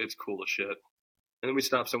 Like it's cool as shit. And then we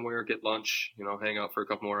stop somewhere, get lunch, hang out for a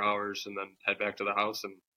couple more hours, and then head back to the house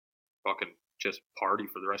and fucking just party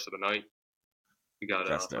for the rest of the night. We got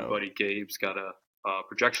That's my dope. buddy Gabe's got a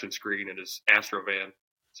projection screen in his Astro van.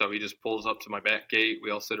 So he just pulls up to my back gate.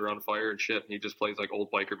 We all sit around a fire and shit, and he just plays like old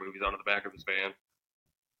biker movies out of the back of his van.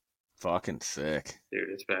 Fucking sick. Dude,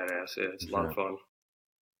 it's badass. Yeah, it's a lot of fun.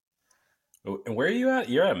 And where are you at?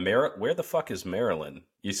 You're at Maryland. Where the fuck is Maryland?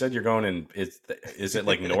 You said you're going in. Is it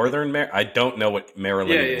like northern Maryland? I don't know what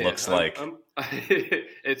Maryland looks like.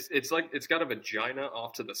 It's like it's got a vagina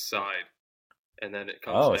off to the side, and then it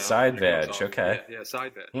comes. Oh, down, a side vag. vag. Okay. Yeah,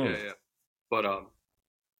 side vag. Yeah. But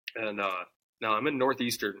no, I'm in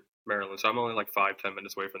northeastern Maryland, so I'm only like 5-10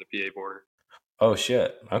 minutes away from the PA border. Oh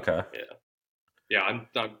shit. Okay. Yeah. I'm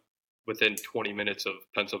within 20 minutes of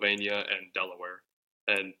Pennsylvania and Delaware,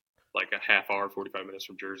 and like a half hour, 45 minutes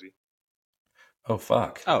from Jersey. Oh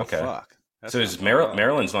fuck. Oh okay. fuck. So is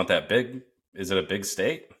Maryland's not that big? Is it a big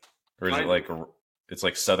state, or is it like it's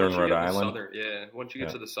like southern Rhode Island? Once you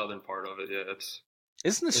get to the southern part of it,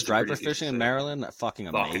 Isn't the striper fishing in Maryland fucking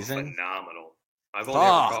amazing? Phenomenal. I've only ever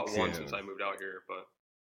caught one since I moved out here,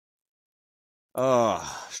 but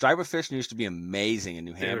striper fishing used to be amazing in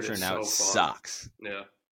New Hampshire. Now it sucks.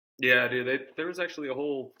 Yeah, dude. There was actually a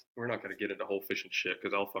whole. We're not going to get into whole fishing shit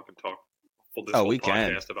because I'll fucking talk. We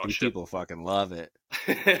can. These people fucking love it,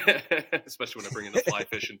 especially when I bring in the fly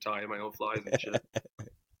fishing, tie my own flies and shit.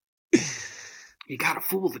 You gotta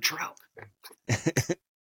fool the trout.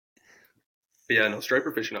 Yeah, no,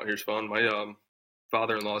 striper fishing out here is fun. My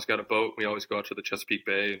father-in-law's got a boat. We always go out to the Chesapeake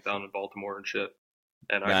Bay and down in Baltimore and shit.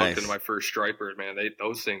 And I hooked into my first striper. Man,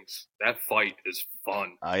 those things. That fight is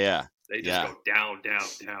fun. Oh yeah. They just go down.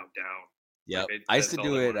 Yep. Like I used to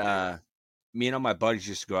do it. Me and all my buddies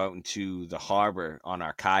used to go out into the harbor on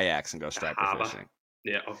our kayaks and go striper fishing.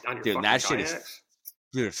 Yeah, on your dude, that kayaks? shit is,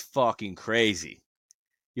 dude, it's fucking crazy.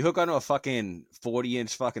 You hook onto a fucking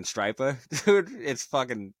 40-inch fucking striper, dude. It's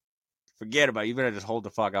fucking forget about it. You better just hold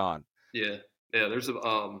the fuck on. Yeah. There's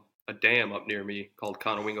a dam up near me called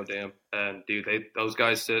Conowingo Dam, and dude, those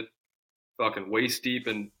guys sit fucking waist deep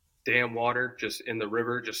in dam water, just in the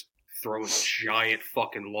river, just throwing giant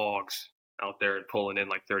fucking logs out there and pulling in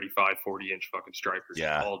like 35, 40-inch fucking stripers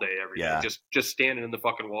all day, every day. Just standing in the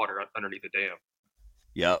fucking water underneath the dam.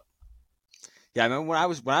 Yep. Yeah, I remember when I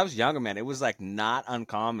was younger, man, it was like not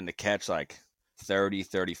uncommon to catch like 30,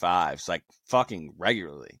 35s, like fucking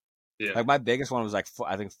regularly. Yeah. Like my biggest one was like,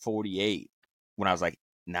 I think 48 when I was like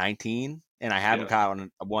 19, and I haven't caught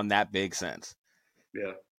one that big since.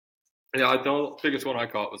 Yeah. Yeah, the biggest one I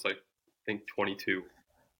caught was like, I think 22.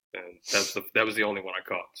 And that was the only one I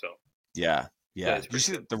caught, so. Yeah. You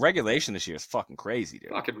see, the regulation this year is fucking crazy, dude.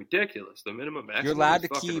 Fucking ridiculous. The minimum maximum. You're allowed to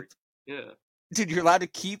keep. Dude, you're allowed to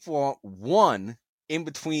keep one in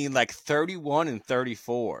between like 31 and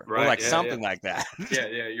 34, right? Or like something like that.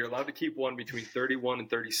 Yeah. You're allowed to keep one between 31 and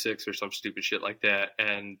 36, or some stupid shit like that,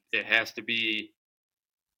 and it has to be.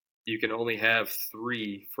 You can only have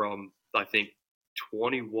 3 from I think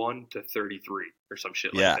 21 to 33, or some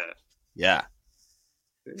shit like that. Yeah.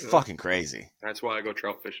 It's fucking crazy. That's why I go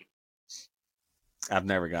trout fishing. I've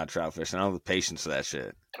never got trout fishing. I don't have the patience for that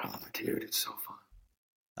shit. Oh, dude, it's so fun.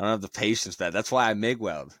 I don't have the patience for that. That's why I MIG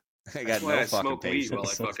weld. I got no fucking patience. Weed while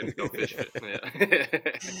I fucking go fishing. Yeah.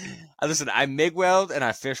 Listen, I MIG weld and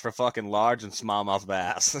I fish for fucking large and smallmouth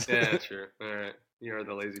bass. Yeah, sure. All right. You are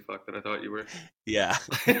the lazy fuck that I thought you were. Yeah.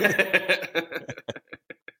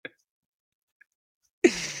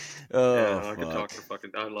 I could talk to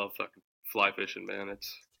fucking. I love fucking fly fishing, man.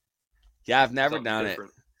 I've never done it.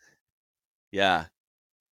 Yeah,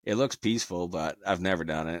 it looks peaceful, but I've never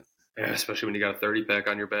done it. Yeah, especially when you got a 30-pack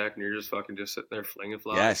on your back and you're just fucking just sitting there flinging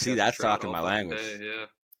flies. Yeah, see, that's talking my language. Yeah.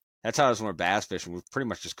 That's how I was when we're bass fishing. We're pretty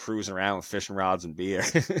much just cruising around with fishing rods and beer.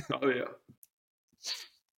 Oh yeah.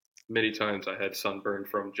 Many times I had sunburn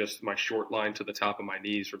from just my short line to the top of my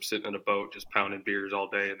knees from sitting in a boat, just pounding beers all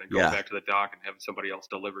day, and then going back to the dock and having somebody else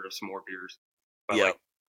deliver us some more beers by like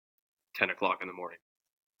 10 o'clock in the morning.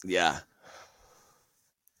 Yeah.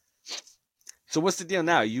 So what's the deal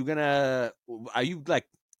now? Are you like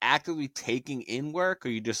actively taking in work, or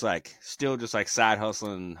are you just like still just like side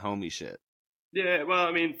hustling homie shit? Yeah, well,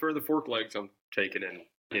 I mean, for the fork legs, I'm taking in,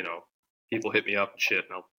 people hit me up and shit,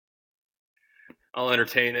 and I'll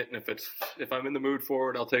entertain it, and if I'm in the mood for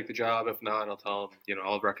it, I'll take the job. If not, I'll tell them,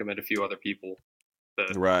 I'll recommend a few other people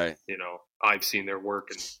that, Right. I've seen their work,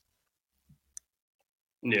 and,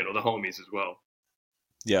 the homies as well.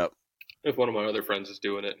 Yep. If one of my other friends is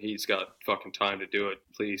doing it, he's got fucking time to do it,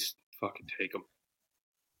 please fucking take him.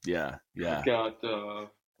 Yeah. I've got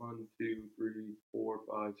 1, 2, 3, 4,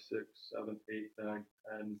 5, 6, 7, 8, 9,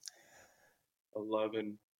 10,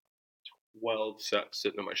 11, 12 sets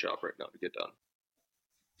sitting in my shop right now to get done.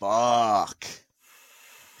 Fuck.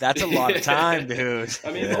 That's a lot of time, dude.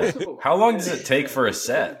 I mean, most of them, how long does it take for a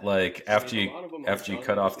set? Like after you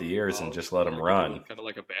cut off the ears and just let them run? Kind of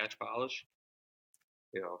like a batch polish.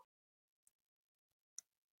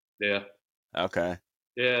 Yeah. Okay.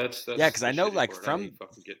 Yeah, that's because I know like from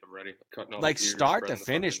fucking getting them ready, cutting all like the ears, start to spreading the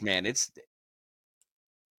finish, fucking... man. It's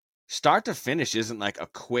start to finish isn't like a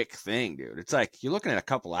quick thing, dude. It's like you're looking at a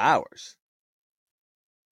couple hours.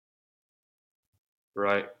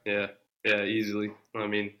 Right. Yeah. Yeah. Easily. I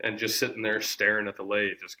mean, and just sitting there staring at the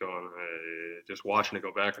lathe, just going, just watching it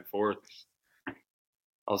go back and forth.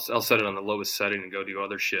 I'll set it on the lowest setting and go do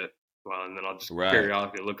other shit. Well, and then I'll just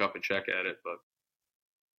periodically look up and check at it. But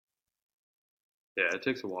yeah, it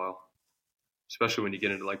takes a while, especially when you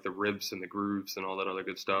get into like the ribs and the grooves and all that other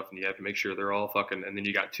good stuff, and you have to make sure they're all fucking. And then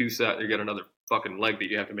you got 2 set, you got another fucking leg that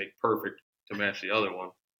you have to make perfect to match the other one.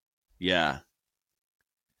 Yeah.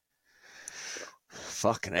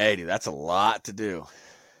 Fucking 80. That's a lot to do.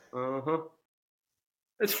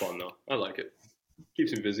 It's fun though. I like it.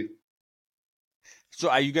 Keeps me busy. So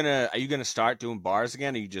are you gonna start doing bars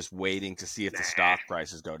again? Or are you just waiting to see if the stock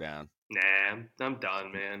prices go down? Nah, I'm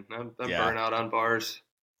done, man. I'm burnt out on bars.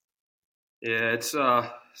 Yeah, it's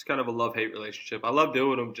kind of a love-hate relationship. I love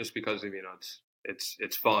doing them just because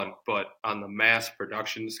it's fun, but on the mass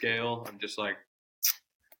production scale, I'm just like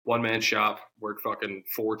one-man shop, work fucking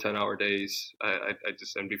 4 10-hour days. I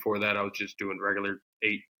just, and before that I was just doing regular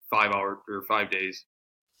 5 days.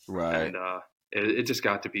 Right. And it just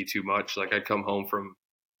got to be too much. Like I'd come home from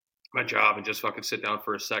my job and just fucking sit down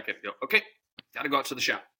for a second and go, okay, gotta go out to the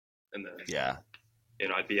shop. And then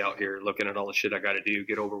I'd be out here looking at all the shit I got to do,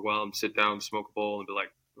 get overwhelmed, sit down, smoke a bowl, and be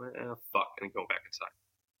like, fuck, and go back inside.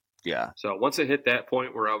 Yeah. So once I hit that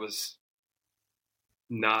point where I was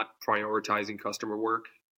not prioritizing customer work,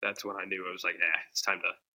 that's when I knew I was like, it's time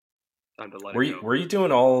to let it go. Were you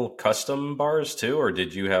doing all custom bars too, or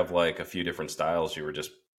did you have like a few different styles you were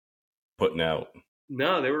just putting out?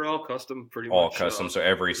 No, they were all custom, pretty much. All custom, so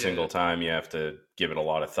every single time you have to give it a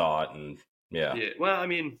lot of thought, and yeah. Well, I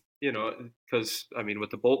mean, because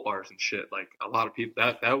with the bolt bars and shit, like a lot of people,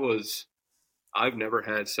 that was, I've never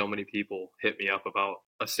had so many people hit me up about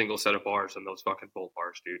a single set of bars and those fucking bolt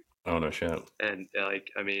bars, dude. Oh no shit. And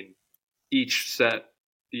each set,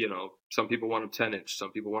 some people want them 10-inch,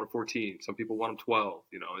 some people want them 14, some people want them 12.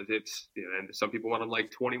 And some people want them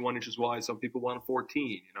like 21 inches wide, some people want them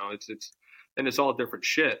 14. It's all different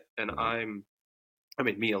shit. And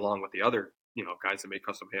me along with the other guys that make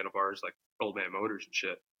custom handlebars like Old Man Motors and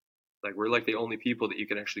shit. Like we're like the only people that you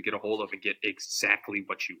can actually get a hold of and get exactly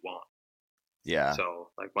what you want. Yeah. So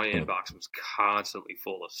like my inbox was constantly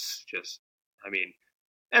full of just,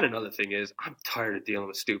 and another thing is I'm tired of dealing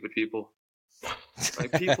with stupid people.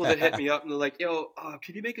 Like people that hit me up and they're like, yo,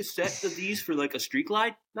 can you make a set of these for like a street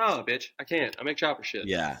glide? No, bitch, I can't. I make chopper shit.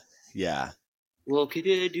 Yeah. Yeah. Well, could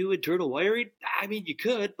you do internal wiring? You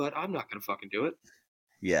could, but I'm not going to fucking do it.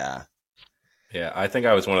 Yeah. Yeah, I think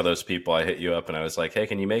I was one of those people. I hit you up and I was like, hey,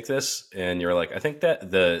 can you make this? And you're like, I think that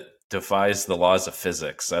defies the laws of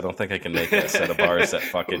physics. I don't think I can make a set of bars that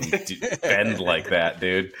fucking bend like that,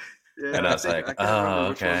 dude. Yeah, and I was like, oh,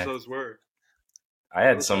 okay. Which ones those were. I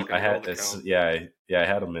had I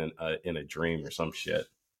had them in a dream or some shit.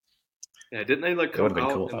 Yeah, didn't they like come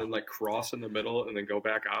out cool, and then like cross in the middle and then go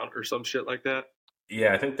back out or some shit like that?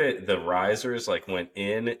 Yeah, I think that the risers like went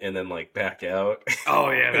in and then like back out. Oh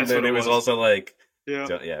yeah, that's and then what it was also like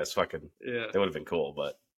it's fucking it would have been cool,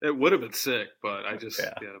 but it would have been sick, but I just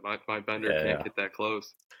my bender can't get that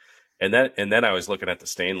close. And then I was looking at the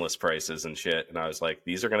stainless prices and shit, and I was like,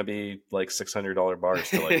 these are going to be like $600 bars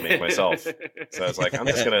to like make myself. So I was like, I'm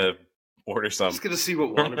just going to order some. Just gonna see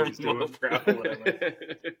what Wannabe's doing.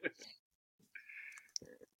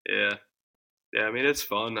 Yeah. Yeah, I mean, it's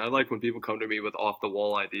fun. I like when people come to me with off the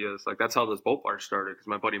wall ideas. Like, that's how this boat bar started. Because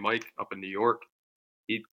my buddy Mike up in New York,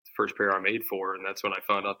 he the first pair I made for, and that's when I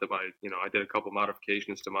found out that I did a couple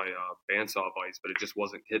modifications to my bandsaw vise, but it just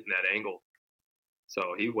wasn't hitting that angle.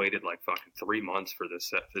 So he waited like fucking 3 months for this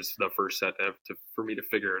set, the first set for me to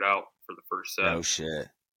figure it out for the first set. No shit.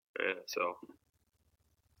 Yeah, so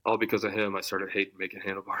all because of him, I started hating making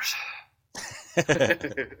handlebars.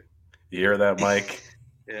 You hear that, Mike?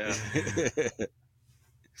 Yeah.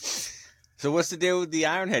 So what's the deal with the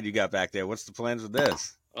Ironhead you got back there? What's the plans with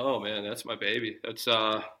this? Oh man, that's my baby. That's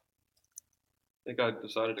I think I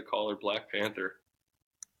decided to call her Black Panther.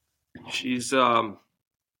 She's got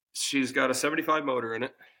a 75 motor in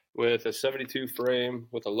it with a 72 frame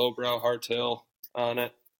with a lowbrow hardtail on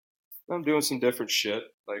it. I'm doing some different shit.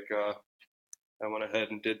 Like I went ahead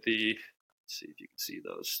and did let's see if you can see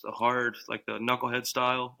those, the hard, like the knucklehead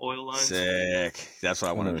style oil lines. Sick. That's what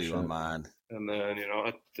I want to do on mine. And then,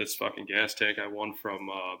 this fucking gas tank I won from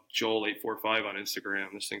Joel845 on Instagram.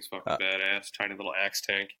 This thing's fucking badass. Tiny little axe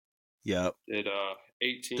tank. Yep. Did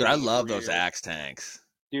 18. Dude, I love those axe tanks.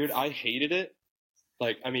 Dude, I hated it.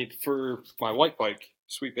 Like, I mean, for my white bike,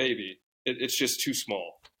 Sweet Baby, it's just too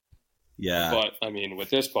small. Yeah. But, I mean, with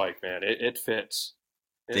this bike, man, it fits.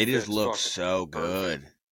 They just look so good.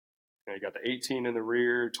 You got the 18 in the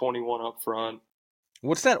rear, 21 up front.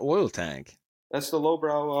 What's that oil tank? That's the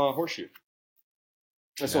lowbrow horseshoe.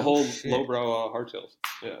 That's the whole lowbrow hardtails.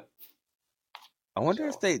 Yeah. I wonder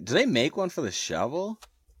if do they make one for the shovel?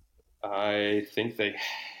 I think they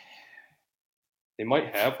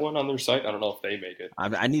might have one on their site. I don't know if they make it.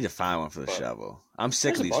 I need to find one for the shovel. I'm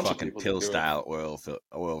sick of these fucking pill style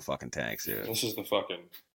oil fucking tanks, dude. This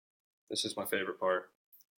is my favorite part.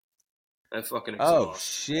 That fucking exhaust. Oh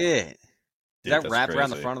shit! Does that wrap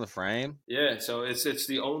around the front of the frame? Yeah, so it's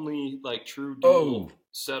the only like true dual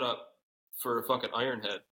setup for a fucking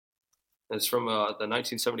Ironhead. It's from the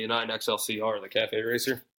 1979 XLCR, the Cafe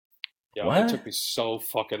Racer. Yeah, what? It took me so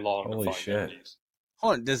fucking long to find these.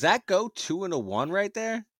 Hold on, does that go 2 into 1 right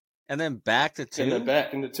there, and then back to 2? And then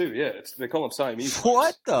back into 2. Yeah, they call them Siamese.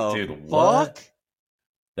 What the dude? Fuck? What?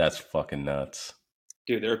 That's fucking nuts.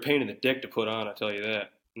 Dude, they're a pain in the dick to put on. I tell you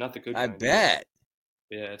that. Not the good kind. I bet.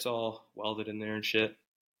 Yeah, it's all welded in there and shit.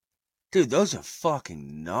 Dude, those are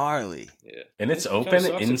fucking gnarly. Yeah. And it's open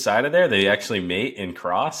inside of there? They actually mate and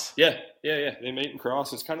cross? Yeah. They mate and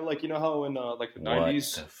cross. It's kind of like, how in like the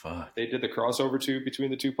 90s, the fuck? they did the crossover tube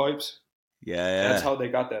between the two pipes? Yeah. That's how they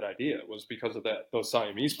got that idea, was because of those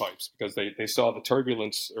Siamese pipes, because they saw the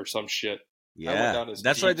turbulence or some shit. Yeah.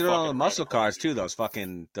 That's what I did on the muscle cars, too, those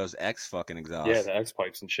X fucking exhausts. Yeah, the X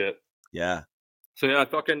pipes and shit. Yeah. So yeah, I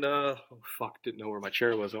fucking didn't know where my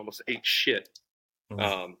chair was. I almost ate shit.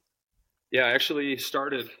 Yeah, I actually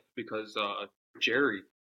started because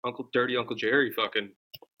Uncle Jerry fucking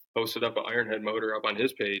posted up an Ironhead motor up on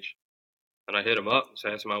his page, and I hit him up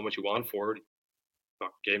and asked him how much he wanted for it.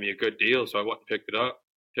 He gave me a good deal, so I went and picked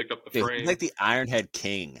up the frame. He's like the Ironhead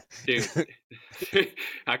king. Dude,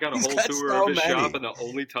 I got a whole tour of his shop, and the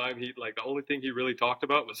only thing he really talked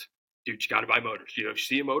about was, dude, you gotta buy motors. If you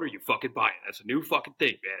see a motor, you fucking buy it. That's a new fucking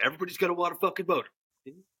thing, man. Everybody's gonna want a fucking motor.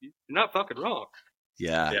 You're not fucking wrong.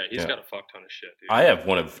 Yeah. Yeah, he's got a fuck ton of shit, dude. I have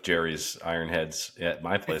one of Jerry's Ironheads at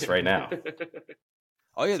my place right now.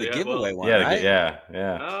 Oh, yeah, the giveaway one, yeah, right?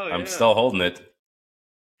 Yeah. Oh, I'm still holding it.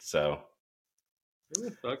 So.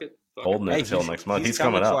 Fuck it. Holding it until next month. He's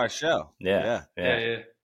coming to up. our show. Yeah.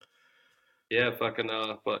 Yeah, fucking,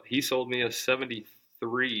 but he sold me a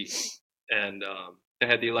 73, and it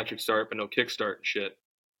had the electric start, but no kickstart and shit.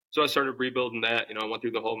 So I started rebuilding that. I went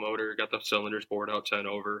through the whole motor, got the cylinders bored out, sent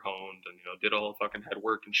over, honed, and did all the fucking head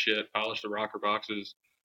work and shit, polished the rocker boxes,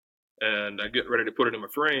 and I get ready to put it in my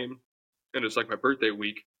frame. And it's like my birthday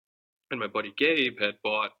week, and my buddy Gabe had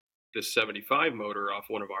bought this 75 motor off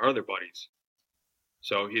one of our other buddies.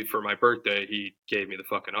 So for my birthday, he gave me the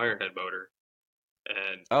fucking Ironhead motor.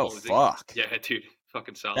 And fuck. Yeah, dude,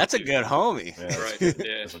 fucking solid. That's a good homie. Yeah, right.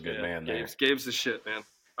 Yeah, that's a good man there. Gabe's the shit, man.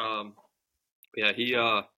 Yeah, he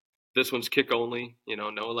this one's kick only,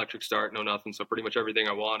 no electric start, no nothing, so pretty much everything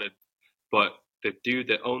I wanted. But the dude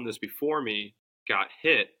that owned this before me got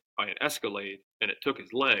hit by an Escalade, and it took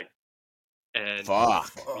his leg. And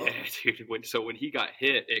fuck. Yeah, dude. When he got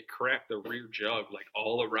hit, it cracked the rear jug like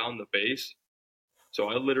all around the base. So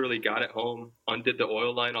I literally got it home, undid the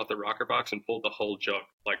oil line off the rocker box, and pulled the whole jug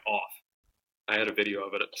like off. I had a video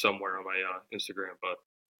of it somewhere on my Instagram, but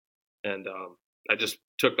and I just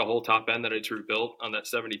took the whole top end that I just rebuilt on that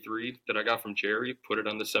 73 that I got from Jerry, put it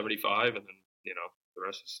on the 75, and then the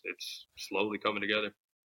rest it's slowly coming together.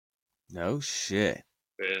 No shit.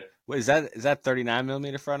 Yeah. Wait, is that 39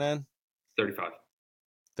 millimeter front end? 35.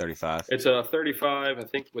 35. It's a 35, I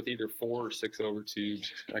think, with either 4 or 6 over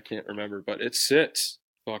tubes. I can't remember, but it sits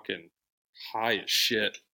fucking high as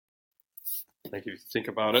shit. Like, if you think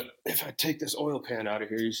about it, if I take this oil pan out of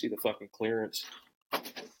here, you see the fucking clearance.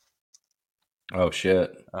 Oh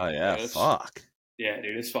shit! Oh yeah, fuck. Yeah,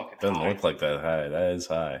 dude, it's fucking Doesn't high. look like that high. That is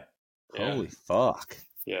high. Yeah. Holy fuck.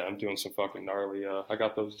 Yeah, I'm doing some fucking gnarly. I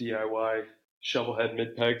got those DIY shovel head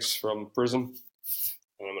mid pegs from Prism,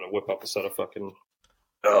 and I'm gonna whip up a set of fucking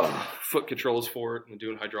foot controls for it, and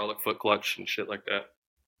doing hydraulic foot clutch and shit like that.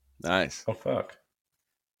 Nice. Oh fuck.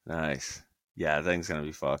 Nice. Yeah, that thing's gonna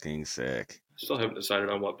be fucking sick. Still haven't decided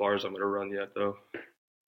on what bars I'm gonna run yet, though.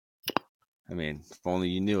 I mean, if only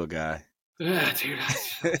you knew a guy. Yeah, dude,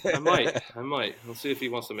 I might. We'll see if he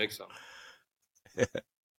wants to make some. I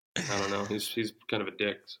don't know. He's kind of a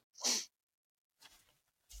dick.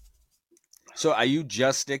 So are you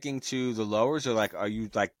just sticking to the lowers, or like are you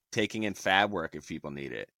like taking in fab work if people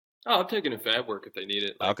need it? Oh, I'm taking in fab work if they need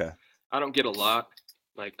it. Like, Okay. I don't get a lot.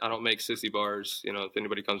 Like, I don't make sissy bars. If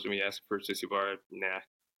anybody comes to me asking for a sissy bar, nah.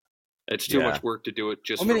 It's too much work to do it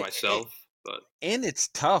just for myself. But it's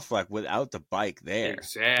tough, like without the bike there.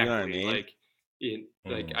 Exactly. You know what I mean?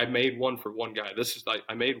 Like I made one for one guy. This is like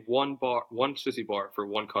I made one sissy bar for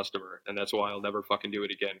one customer, and that's why I'll never fucking do it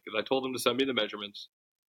again. Because I told him to send me the measurements.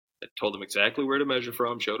 I told him exactly where to measure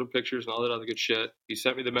from, showed him pictures and all that other good shit. He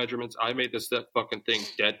sent me the measurements. I made that fucking thing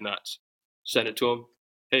dead nuts. Sent it to him.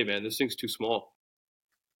 Hey man, this thing's too small.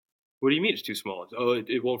 What do you mean it's too small?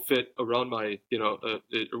 It won't fit around my,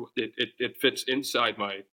 it fits inside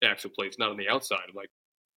my axle plates, not on the outside. I'm like,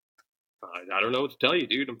 I don't know what to tell you,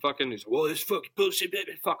 dude. I'm fucking, he's like, well, this fucking bullshit,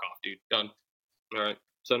 baby. Fuck off, dude. Done. All right.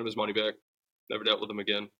 Send him his money back. Never dealt with him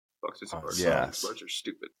again. Fuck sissy bars. Yeah. Bars are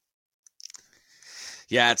stupid.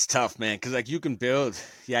 Yeah, it's tough, man. Because like you could build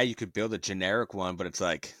a generic one, but it's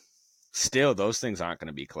like, still those things aren't going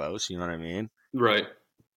to be close. You know what I mean? Right.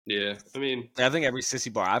 Yeah, I mean, I think every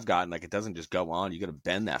sissy bar I've gotten, like, it doesn't just go on. You got to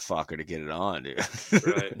bend that fucker to get it on, dude.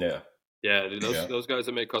 Right. Yeah, dude. Those guys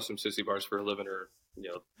that make custom sissy bars for a living are,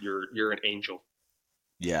 you're an angel.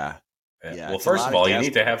 Yeah. Well, first of all, you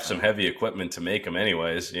need to have some heavy equipment to make them,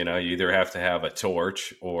 anyways. You either have to have a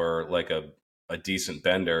torch or like a decent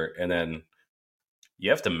bender, and then you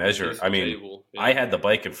have to measure. I mean, I had the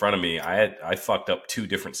bike in front of me. I fucked up 2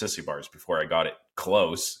 different sissy bars before I got it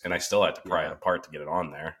close, and I still had to pry it apart to get it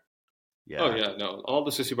on there. Yeah. Oh yeah, no. All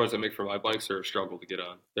the sissy bars I make for my bikes are a struggle to get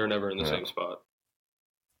on. They're never in the same spot.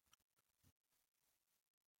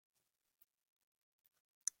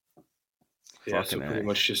 Yeah, so pretty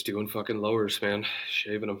much just doing fucking lowers, man.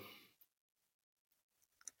 Shaving them.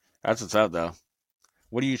 That's what's up, though.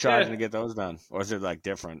 What are you charging to get those done? Or is it like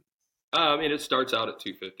different? I mean, it starts out at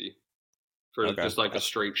 $250 for just like a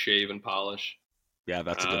straight shave and polish. Yeah,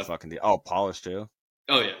 that's a good fucking deal. Oh, polish too?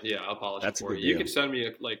 Oh yeah, I'll polish that's it for you. You can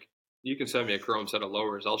send me a chrome set of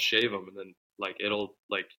lowers. I'll shave them, and then it'll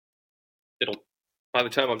by the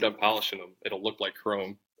time I'm done polishing them, it'll look like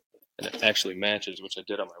chrome, and it actually matches, which I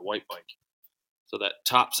did on my white bike. So that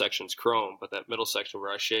top section's chrome, but that middle section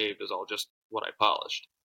where I shaved is all just what I polished.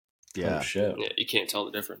 Yeah. Oh, shit. Yeah, you can't tell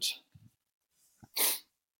the difference.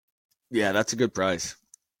 Yeah, that's a good price.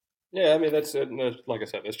 Yeah, I mean, that's it. Like I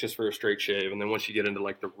said, that's just for a straight shave. And then once you get into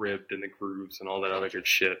like the ribbed and the grooves and all that other good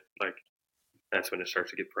shit, like that's when it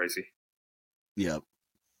starts to get pricey. Yep.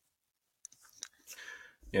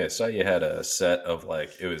 Yeah, I saw you had a set of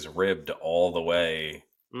like, it was ribbed all the way,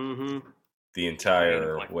 the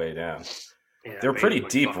entire way down. Yeah, they're pretty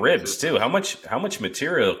deep ribs too. How much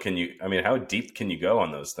material can you? I mean, how deep can you go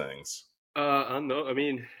on those things? I don't know. I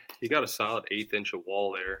mean, you got a solid 1/8 inch of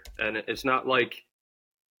wall there, and it's not like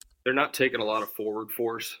they're not taking a lot of forward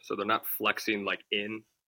force, so they're not flexing like in.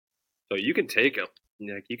 So you can take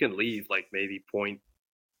you can leave like maybe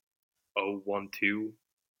 0.012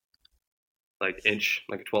 inch,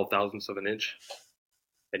 like a 12,000th of an inch,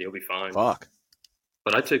 and you'll be fine. Fuck.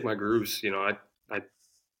 But I take my grooves, I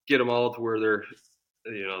get them all to where they're,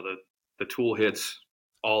 the tool hits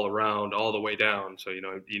all around, all the way down. So, you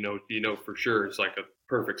know for sure it's like a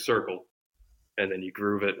perfect circle. And then you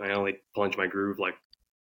groove it. And I only plunge my groove like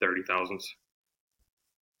 30,000ths.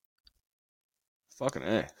 Fucking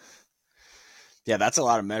A. Yeah, that's a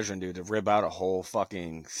lot of measuring, dude, to rib out a whole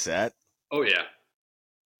fucking set. Oh, yeah.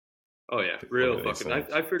 Real fucking.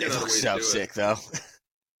 I figured out a way to do it. They look so sick, though.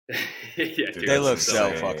 Yeah, dude. They look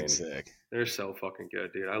so fucking sick. They're so fucking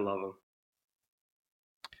good, dude. I love them.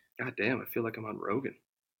 God damn, I feel like I'm on Rogan.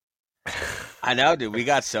 I know, dude. We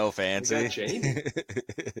got so We fancy. got Jamie.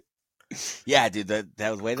 Yeah, dude.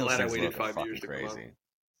 That was way those Glad I things waited look are 5 years fucking to come crazy.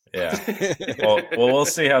 Yeah. Well, we'll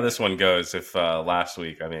see how this one goes. If last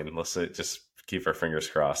week, I mean, let's just keep our fingers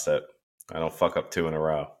crossed that I don't fuck up 2 in a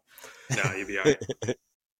row. Nah, you'll be all right.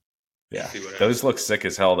 Yeah, See what happens. those look sick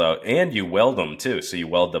as hell though, and you weld them too. So you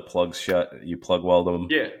weld the plugs shut, you plug weld them,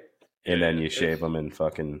 Yeah. and then yeah, you it's- shave them and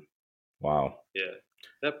fucking wow. Yeah,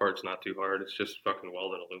 that part's not too hard. It's just fucking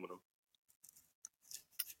welded aluminum.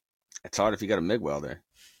 It's hard if you got a MIG welder.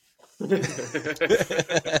 Yeah,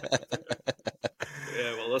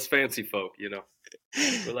 well, us fancy folk, we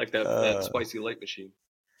like that spicy light machine.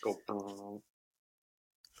 Go.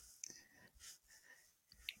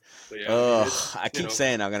 But yeah, I keep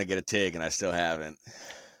saying I'm gonna get a TIG, and I still haven't.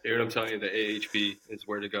 Dude, I'm telling you, the AHB is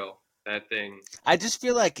where to go. That thing. I just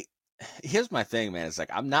feel like here's my thing, man. It's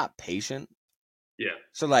like I'm not patient. Yeah.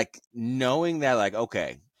 So like knowing that, like,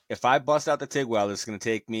 okay, if I bust out the TIG weld, it's gonna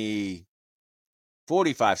take me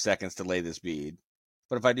 45 seconds to lay this bead.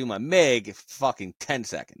 But if I do my MIG, fucking 10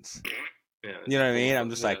 seconds. Yeah. You know what I mean? I'm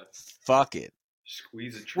just like, fuck it.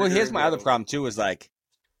 Squeeze it. Well, here's my other problem too. Is like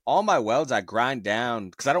all my welds I grind down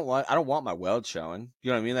because I don't want my weld showing. You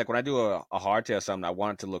know what I mean? Like when I do a hardtail or something, I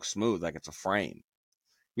want it to look smooth, like it's a frame.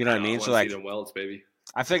 You know what I mean? So like, see them welds, baby.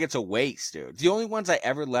 I feel like it's a waste, dude. The only ones I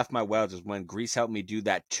ever left my welds is when Grease helped me do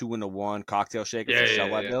that 2-in-1 cocktail shaker for the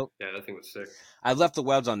shovel I built. Yeah, that thing was sick. I left the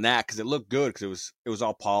welds on that because it looked good because it was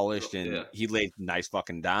all polished and Yeah. he laid nice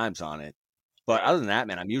fucking dimes on it. But other than that,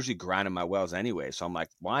 man, I'm usually grinding my welds anyway. So I'm like,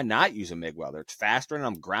 why not use a MIG welder? It's faster and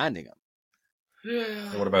I'm grinding them.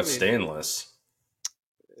 Yeah. What about stainless?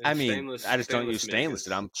 I mean, I just don't use stainless,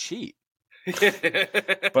 dude. I'm cheap.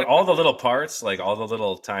 But all the little parts, like all the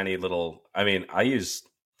little tiny little, I mean, I use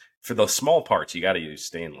for the small parts, you got to use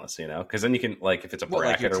stainless, because then you can, like, if it's a What,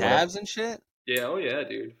 bracket like your or tabs whatever. and shit? Yeah, oh yeah,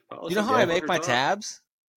 dude. You know how I make my tabs?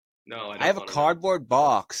 No, I don't. I have a wanna know. cardboard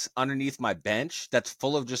box underneath my bench that's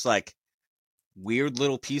full of just like weird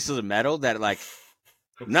little pieces of metal that like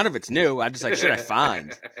none of it's new. I just like shit I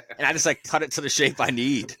find, and I just like cut it to the shape I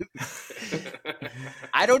need.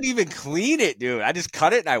 I don't even clean it, dude. I just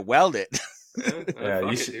cut it and I weld it. Yeah, fuck you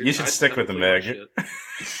it, should dude. stick with the clean my MIG. shit.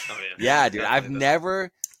 Oh yeah. Yeah, dude. I've Definitely.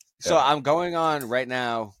 never. So Yeah. I'm going on right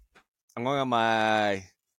now. I'm going on my.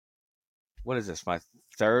 What is this? My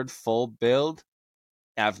third full build.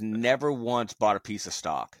 I've never once bought a piece of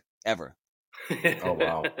stock ever. Oh,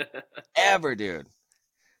 wow. Ever, dude.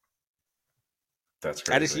 That's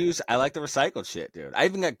crazy. I like the recycled shit, dude. I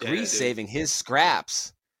even got Grease dude. saving his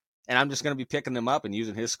scraps, and I'm just gonna be picking them up and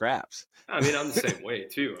using his scraps. I mean, I'm the same way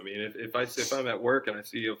too. I mean, if I'm at work and I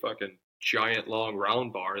see a fucking giant long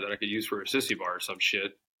round bar that I could use for a sissy bar or some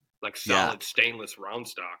shit, like solid stainless round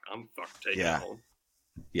stock, I'm fucking taking it home.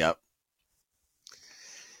 Yep.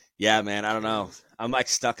 Yeah, man. I don't know. I'm like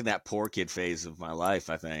stuck in that poor kid phase of my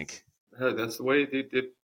life, I think. That's the way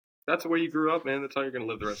that's the way you grew up, man. That's how you're gonna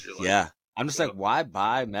live the rest of your life. Yeah. I'm just like, why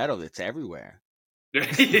buy metal? It's everywhere.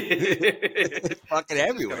 It's fucking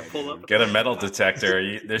everywhere. Pull up. Get a metal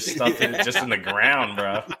detector. There's stuff just in the ground,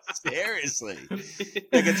 bro. Seriously.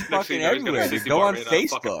 Like it's fucking everywhere. Dude, go on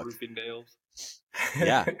Facebook.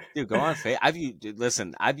 Yeah. Dude, go on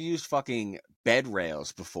Facebook. I've used fucking bed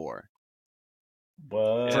rails before.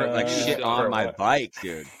 What? For like shit on my bike,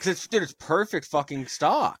 dude. Because it's perfect fucking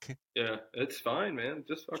stock. Yeah, it's fine, man.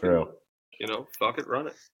 Just fucking, True. Fuck it, run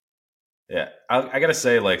it. Yeah, I gotta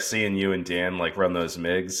say, like, seeing you and Dan like run those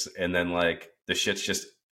MIGs, and then like the shit's just,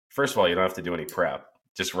 first of all, you don't have to do any prep,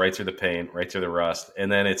 just right through the paint, right through the rust, and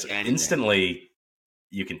then it's instantly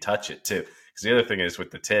you can touch it too. Because the other thing is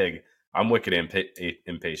with the TIG, I'm wicked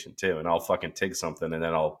impatient too, and I'll fucking TIG something, and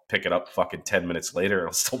then I'll pick it up fucking 10 minutes later, and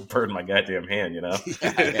I'll still burn my goddamn hand,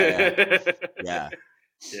 Yeah.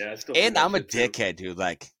 Yeah. And I'm a dickhead, dude.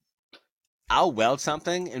 Like, I'll weld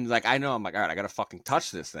something, and like I'm like, all right, I gotta fucking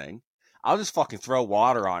touch this thing. I'll just fucking throw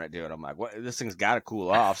water on it, dude. I'm like, what? This thing's got to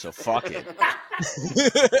cool off, so fuck it.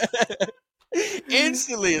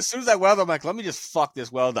 Instantly, as soon as I weld, I'm like, let me just fuck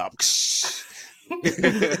this weld up. See,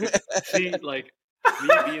 like, me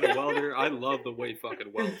being a welder, I love the way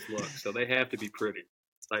fucking welds look, so they have to be pretty.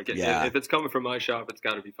 Like, if it's coming from my shop, it's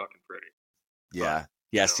got to be fucking pretty. Yeah.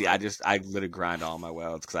 Yeah, see, I literally grind all my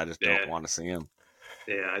welds because I just don't want to see them.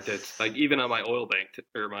 Yeah, I did. Like, even on my oil bag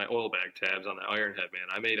tabs on the iron head, man,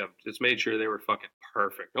 I made sure they were fucking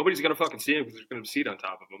perfect. Nobody's gonna fucking see them because there's gonna be seat on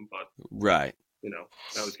top of them, but right.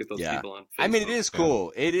 I always get those people on Facebook. I mean, it is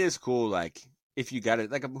cool. It is cool. Like, if you got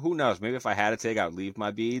it, like, who knows? Maybe if I had a TIG, I'd leave my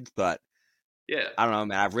beads, but yeah, I don't know,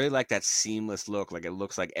 man. I really like that seamless look. Like, it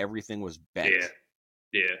looks like everything was bent.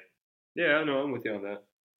 Yeah. I know. I'm with you on that.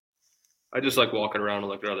 I just like walking around and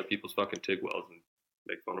looking at other people's fucking TIG welds and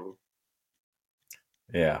make fun of them.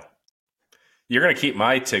 Yeah. You're going to keep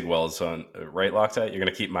my TIG welds on, right, Loctite? You're going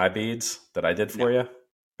to keep my beads that I did for you?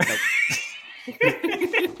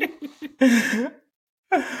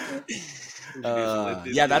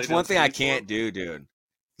 Yeah, that's one thing I can't do, dude.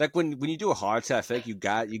 Like when you do a hardtail, I think you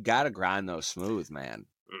got to grind those smooth, man.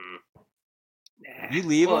 Nah. You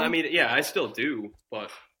leave them? I mean, yeah, I still do, but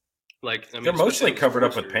like, I mean, they're mostly covered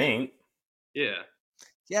up with paint. Yeah.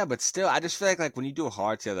 Yeah, but still, I just feel like when you do a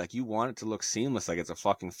hardtail, like you want it to look seamless, like it's a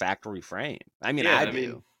fucking factory frame. I mean, I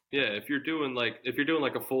do. If you're doing like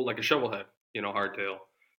a full like a shovel head, hardtail,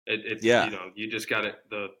 it's you just got it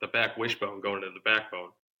the back wishbone going into the backbone,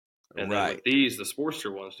 and then with these the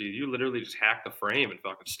Sportster ones, dude, you literally just hack the frame and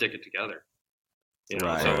fucking stick it together.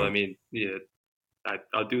 Right. So I mean, yeah,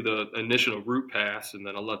 I'll do the initial root pass, and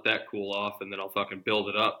then I'll let that cool off, and then I'll fucking build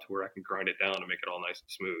it up to where I can grind it down and make it all nice and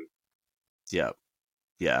smooth. Yep.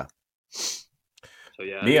 Yeah. So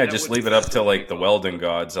yeah. I just leave it up to like the welding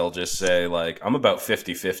gods. I'll just say like I'm about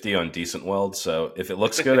 50-50 on decent welds. So if it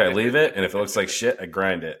looks good, I leave it, and if it looks like shit, I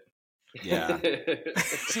grind it. Yeah.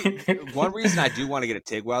 See, one reason I do want to get a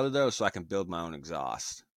TIG welder though, is so I can build my own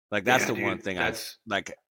exhaust. Like that's one thing that's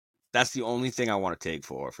the only thing I want to TIG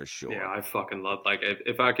for sure. Yeah, I fucking love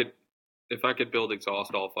if I could build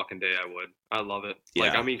exhaust all fucking day, I would. I love it. Yeah.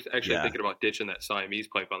 Like I'm actually thinking about ditching that Siamese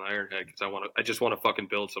pipe on the Ironhead because I just want to fucking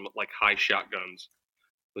build some like high shotguns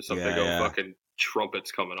with some big old fucking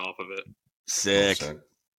trumpets coming off of it. Sick.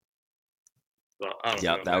 Well, I don't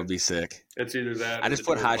know, that would be sick. It's either that. I just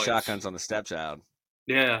put high shotguns on the stepchild.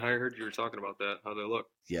 Yeah, I heard you were talking about that. How they look?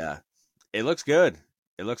 Yeah, it looks good.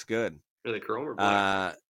 It looks good. Are they chrome or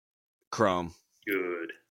black? Chrome.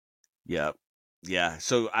 Good. Yep. Yeah.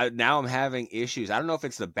 So now I'm having issues. I don't know if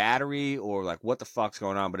it's the battery or like what the fuck's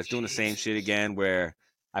going on, but it's doing the same shit again where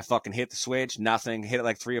I fucking hit the switch, nothing, hit it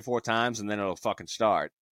like 3 or 4 times, and then it'll fucking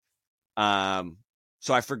start. So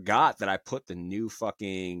I forgot that I put the new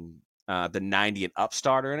fucking the 90 and up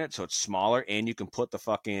starter in it, so it's smaller, and you can put the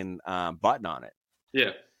fucking button on it.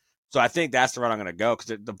 Yeah. So I think that's the route I'm gonna go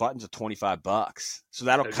because the buttons are $25, so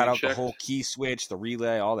that'll cut out the whole key switch, the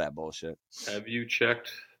relay, all that bullshit. Have you checked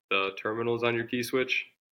the terminals on your key switch?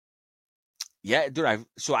 Yeah, dude.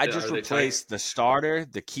 I just replaced the starter,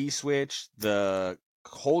 the key switch, the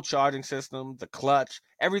whole charging system, the clutch.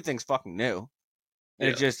 Everything's fucking new, and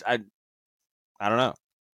it just I don't know.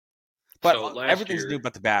 But so everything's new,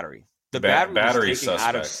 but the battery. The battery was taken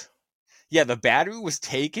out of. Yeah, the battery was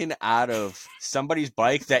taken out of somebody's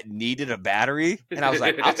bike that needed a battery, and I was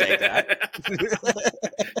like, I'll take that.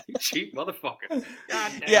 You cheap motherfucker.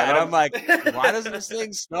 Yeah, and I'm like, why doesn't this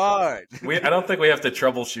thing start? I don't think we have to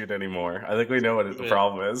troubleshoot anymore. I think we know what the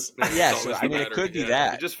problem is. Yeah, so I mean, it could be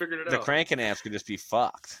that. You just figured it out. The cranking amps could just be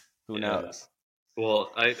fucked. Who knows?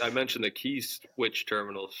 Well, I mentioned the key switch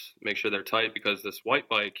terminals. Make sure they're tight because this white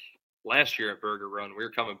bike last year at Burger Run, we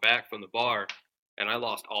were coming back from the bar, and I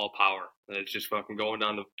lost all power. And it's just fucking going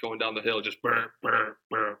down the hill, just burr, burr,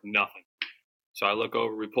 burr, nothing. So I look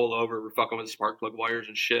over, we pull over, we're fucking with spark plug wires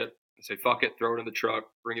and shit. I say, fuck it, throw it in the truck,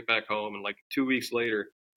 bring it back home. And like 2 weeks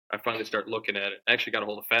later, I finally start looking at it. I actually got a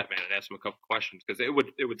hold of Fat Man and asked him a couple questions because it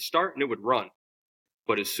would start and it would run.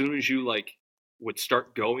 But as soon as you like would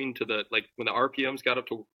start going to the, like when the RPMs got up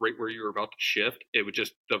to right where you were about to shift, it would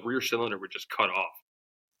just, the rear cylinder would just cut off.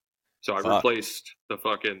 So I replaced the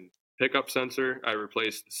fucking pickup sensor. I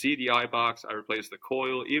replaced the CDI box. I replaced the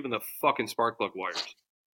coil, even the fucking spark plug wires.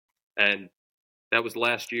 And that was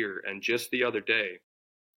last year. And just the other day,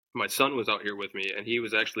 my son was out here with me, and he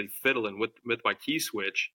was actually fiddling with my key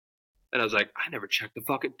switch. And I was like, I never checked the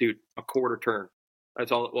fucking, dude, a quarter turn.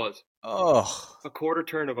 That's all it was. Oh. A quarter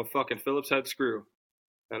turn of a fucking Phillips head screw.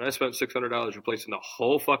 And I spent $600 replacing the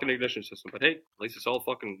whole fucking ignition system. But hey, at least it's all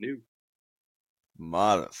fucking new.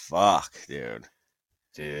 Motherfuck, dude.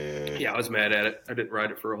 Yeah, I was mad at it. I didn't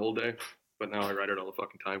ride it for a whole day. But now I ride it all the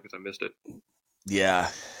fucking time because I missed it. Yeah.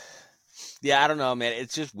 Yeah, I don't know, man.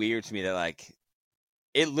 It's just weird to me that, like,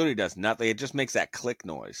 it literally does nothing. It just makes that click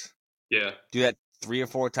noise. Yeah. Do that 3 or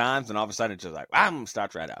 4 times, and all of a sudden it's just like,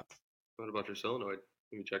 starts right up. What about your solenoid?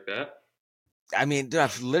 Can you check that? I mean,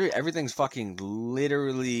 dude, everything's fucking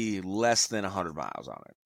literally less than 100 miles on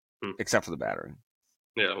it, except for the battery.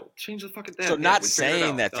 Yeah, well, change the fucking damn. So not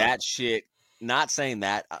saying that shit, not saying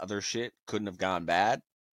that other shit couldn't have gone bad,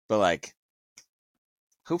 but like,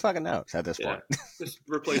 who fucking knows at this point? Just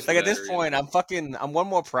replace like at this point, I'm one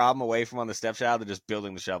more problem away from on the stepchild than just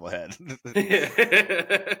building the shovel head.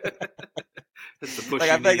 Like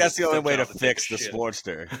I think that's the only way to fix the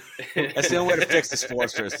Sportster. That's the only way to fix the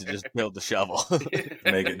Sportster is to just build the shovel.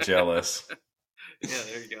 Make it jealous. Yeah,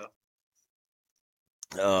 there you go.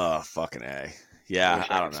 Oh, fucking A. I Yeah, wish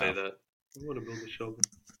I I don't could say know. that. I want to build a shovel.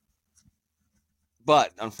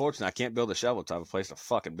 But unfortunately, I can't build a shovel to have a place to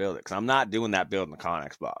fucking build it because I'm not doing that building the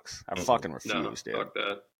Connex box. I fucking No, refuse, dude. fuck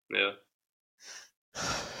that. Yeah.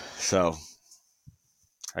 So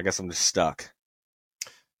I guess I'm just stuck.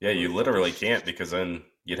 Yeah, you literally can't because then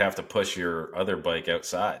you'd have to push your other bike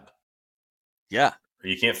outside. Yeah. Or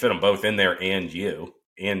you can't fit them both in there and you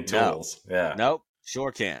and No. tools. Yeah. Nope.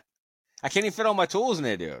 Sure can't. I can't even fit all my tools in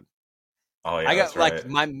there, dude. Oh yeah, I that's got like right.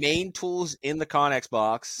 my main tools in the Connex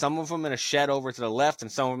box, some of them in a shed over to the left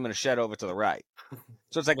and some of them in a shed over to the right.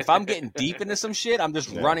 So it's like if I'm getting deep into some shit, I'm just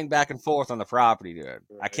Yeah. running back and forth on the property, dude. I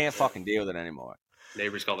Right, can't yeah. fucking deal with it anymore.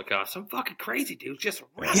 Neighbors call the cops. Some fucking crazy dude just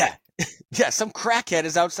ran. Yeah. Yeah, some crackhead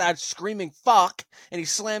is outside screaming fuck and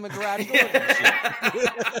he's slamming garage doors and shit.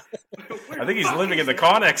 I think he's living in the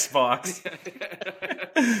Connex box.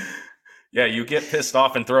 Yeah, you get pissed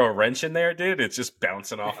off and throw a wrench in there, dude. It's just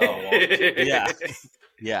bouncing off the wall. Yeah.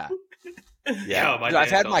 Yeah. Yeah, my Dude, I've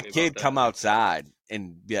dad had told my me about kid that. come outside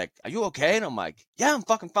and be like, "Are you okay?" And I'm like, "Yeah, I'm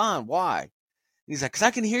fucking fine. Why?" And he's like, "'Cause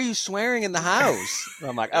I can hear you swearing in the house." And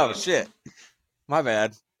I'm like, "Oh Yeah. shit, my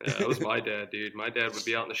bad." Yeah, that was my dad, dude. My dad would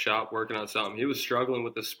be out in the shop working on something. He was struggling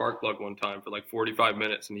with the spark plug one time for like 45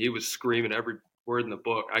 minutes, and he was screaming every word in the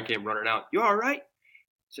book. I came running out. You all right?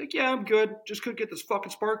 He's like, yeah, I'm good. Just couldn't get this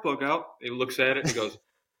fucking spark plug out. He looks at it and he goes,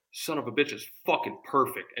 son of a bitch is fucking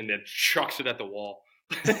perfect, and then chucks it at the wall.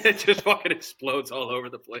 It just fucking explodes all over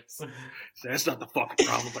the place. So that's not the fucking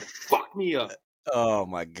problem, but it fucked me up. Oh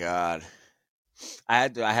my god, I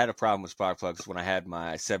had a problem with spark plugs when I had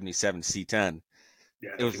my '77 C10. Yeah,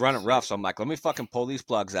 It was running rough, so I'm like, let me fucking pull these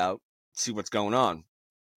plugs out, see what's going on.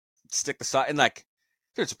 Stick the socket, and like,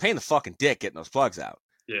 dude, it's a pain in the fucking dick getting those plugs out.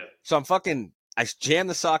 Yeah. So I jam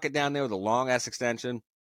the socket down there with a long ass extension,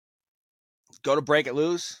 go to break it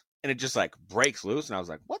loose, and it just like breaks loose. And I was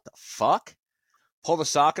like, what the fuck? Pull the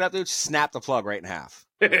socket up, dude, snap the plug right in half.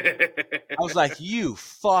 I was like, you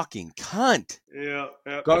fucking cunt. Yeah.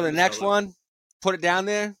 Go to the next one, put it down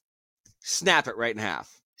there, snap it right in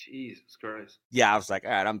half. Jesus Christ. Yeah, I was like,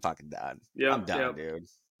 all right, I'm fucking done. Yeah, I'm done,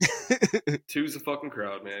 dude. Two's the fucking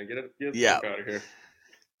crowd, man. Get the Yeah. fuck out of here.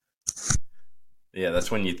 Yeah,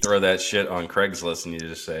 that's when you throw that shit on Craigslist and you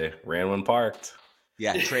just say, ran when parked.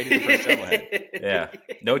 Yeah, traded it for a shovelhead. Yeah.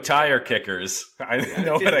 No tire kickers. I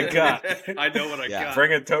know what I got. I know what I Yeah. got.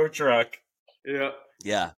 Bring a tow truck. Yeah.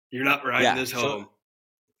 Yeah. You're not riding this home.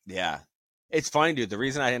 Yeah. It's funny, dude. The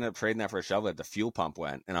reason I ended up trading that for a shovelhead, the fuel pump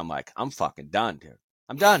went, and I'm like, I'm fucking done, dude.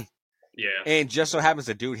 I'm done. Yeah. And just so happens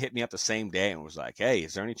the dude hit me up the same day and was like, hey,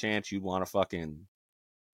 is there any chance you'd want to fucking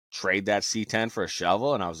trade that C10 for a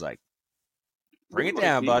shovel? And I was like, bring it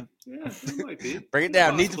down, bud. Yeah, it might be. Bring it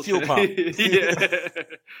down. Need the fuel pump.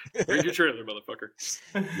 Yeah. Bring your trailer, motherfucker.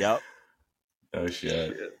 Yep. Oh,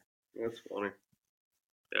 shit. That's funny.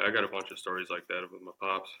 Yeah, I got a bunch of stories like that with my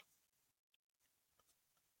pops.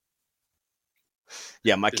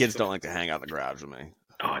 Yeah, my kids don't like to hang out in the garage with me.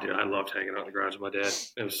 Oh, dude, I loved hanging out in the garage with my dad.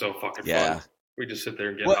 It was so fucking Yeah. fun. We just sit there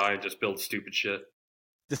and get What- high and just build stupid shit.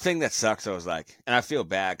 The thing that sucks, though, is like, and I feel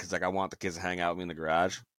bad because like I want the kids to hang out with me in the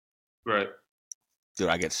garage. Right. Dude,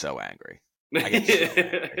 I get so angry. I get so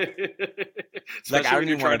angry. Especially I don't when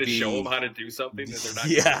you're even trying wanna to show be- them how to do something and they're not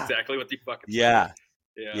Yeah. doing exactly what you fucking Yeah. say.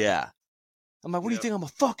 Yeah. Yeah. I'm like, what do you Yep. think? I'm a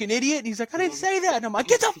fucking idiot? And he's like, I didn't say that. And I'm like,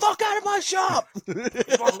 get the fuck out of my shop.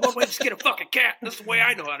 There's only one way to skin a fucking cat. This is the way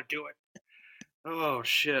I know how to do it. Oh,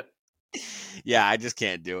 shit. Yeah, I just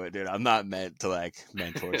can't do it, dude. I'm not meant to like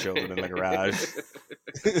mentor children in the garage.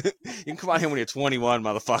 You can come out here when you're 21,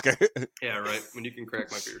 motherfucker. Yeah, right. When you can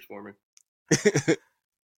crack my beers for me.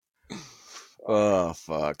 Oh,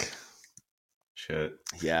 fuck. Shit.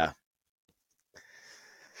 Yeah.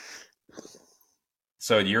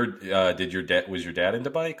 So was your dad into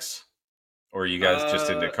bikes? Or are you guys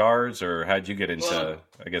just into cars? Or how'd you get into,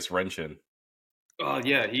 I guess, wrenching? Oh,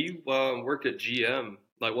 yeah. He worked at GM.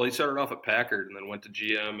 He started off at Packard and then went to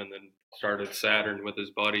GM and then started Saturn with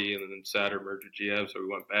his buddy, and then Saturn merged with GM, so we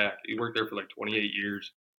went back. He worked there for like 28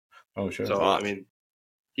 years. Oh, sure. So, Fuck. I mean,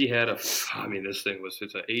 he had it's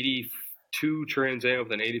an 82 Trans Am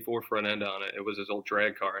with an 84 front end on it. It was his old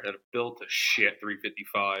drag car. It had a built to shit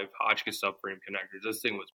 355 Hotchkiss subframe connectors. This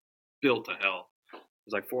thing was built to hell. It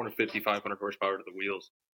was like 450, 500 horsepower to the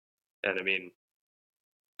wheels. And I mean,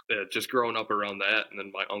 just growing up around that, and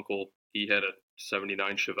then my uncle, he had a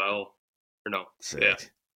 79 Chevelle, or no, Sick. yeah,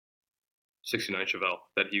 69 Chevelle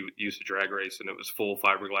that he used to drag race, and it was full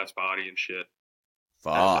fiberglass body and shit.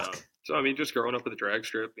 Fuck. And, so, I mean, just growing up with a drag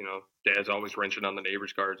strip, dad's always wrenching on the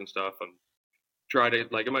neighbors' cars and stuff. And tried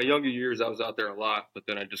it, in my younger years, I was out there a lot, but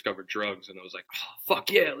then I discovered drugs, and I was like, oh,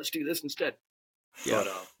 fuck yeah, let's do this instead. Yeah.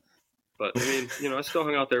 But I mean, I still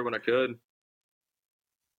hung out there when I could.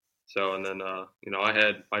 So, and then, I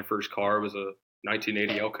had my first car was a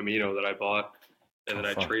 1980 El Camino that I bought, and then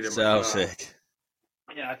I traded my So mom. sick.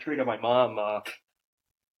 Yeah, I traded my mom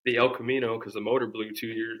the El Camino because the motor blew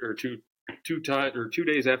 2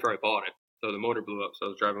 days after I bought it. So the motor blew up. So I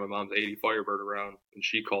was driving my mom's 80 Firebird around, and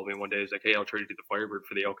she called me one day. She's like, "Hey, I'll trade you the Firebird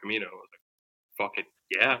for the El Camino." I was like, "Fuck it,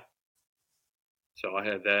 yeah." So I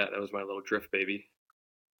had that. That was my little drift baby.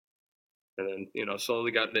 And then,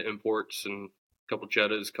 slowly got into imports and a couple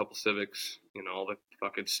Jettas, a couple Civics, all the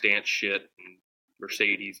fucking stance shit and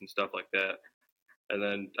Mercedes and stuff like that. And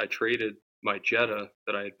then I traded my Jetta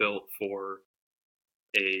that I had built for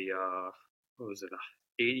a, what was it,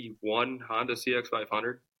 a 81 Honda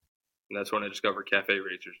CX500. And that's when I discovered cafe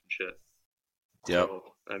racers and shit. Yep. So,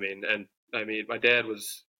 I mean, my dad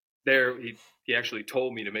was there. He actually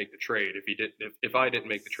told me to make the trade. If I didn't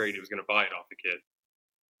make the trade, he was going to buy it off the kid.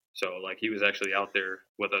 So like he was actually out there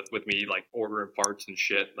with me, like ordering parts and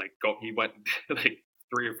shit. Like he went like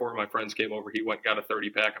 3 or 4 of my friends came over. He went got a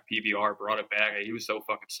 30-pack of PBR, brought it back. He was so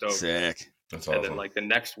fucking stoked. Sick. That's awesome. And then like the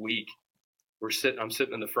next week, I'm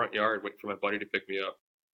sitting in the front yard waiting for my buddy to pick me up,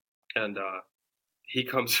 and he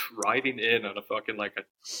comes riding in on a fucking I think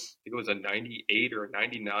it was a 98 or a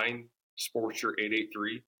 99 Sportster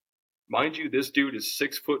 883. Mind you, this dude is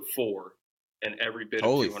 6'4" and every bit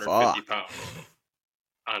Holy of 250 fuck. pounds.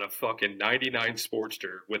 On a fucking 99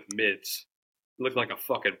 Sportster with mids. Looked like a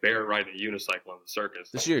fucking bear riding a unicycle on the circus.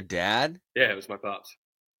 This is your dad? Yeah, it was my pops.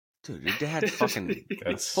 Dude, your dad's fucking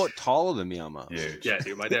That's a foot taller than me almost. huge. Yeah,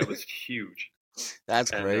 dude, my dad was huge.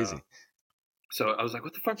 That's crazy. So I was like,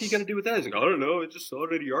 "What the fuck are you gonna do with that?" He's like, "I don't know. I just saw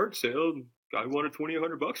it at a yard sale. And guy wanted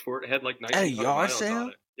 $2,100 for it. It had like 1900 yard miles sale? on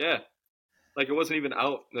it. Yeah, like it wasn't even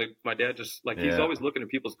out. Like my dad just he's always looking at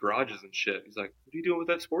people's garages and shit. He's like, "What are you doing with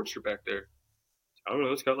that Sportster back there?" I don't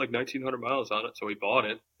know. It's got like 1900 miles on it, so he bought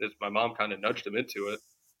it. My mom kind of nudged him into it,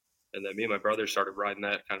 and then me and my brother started riding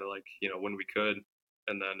that kind of like when we could.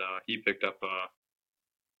 And then he picked up, I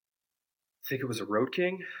think it was a Road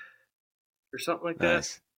King or something like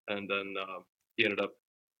Nice. that. And then he ended up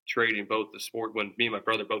trading both the sport. When me and my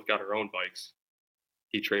brother both got our own bikes,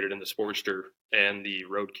 he traded in the Sportster and the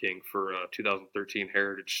Road King for a 2013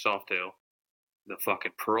 Heritage Softail. The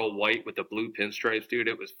fucking pearl white with the blue pinstripes, dude.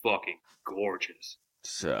 It was fucking gorgeous.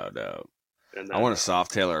 So dope. And then, I want a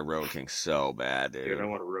Softail or a Road King so bad, dude. Dude, I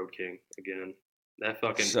want a Road King again. That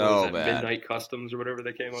fucking So what was that, bad. Midnight Customs or whatever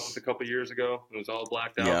they came up with a couple years ago. It was all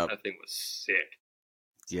blacked out. Yep. That thing was sick.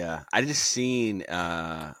 Yeah. I just seen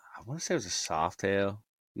I want to say it was a Softail.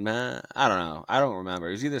 Nah, I don't know. I don't remember.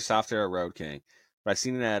 It was either Softail or Road King. But I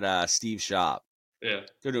seen it at Steve's shop. Yeah.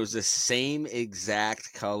 Dude, it was the same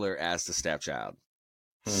exact color as the stepchild.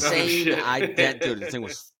 Oh, Same shit. identical. Dude, the thing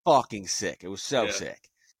was fucking sick. It was so Yeah. sick.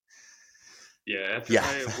 Yeah, after Yeah,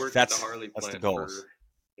 I worked at the that's Harley the plant goals.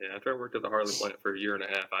 after I worked at the Harley plant for a year and a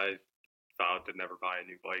half, I vowed to never buy a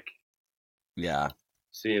new bike. Yeah.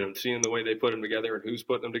 Seeing the way they put them together and who's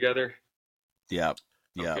putting them together. Yep.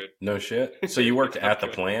 I'm Yep. good. No shit. So you worked at the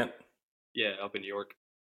Good. plant? Yeah, up in New York.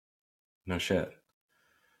 No shit.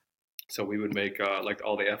 So we would make like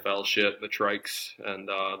all the FL shit, the trikes, and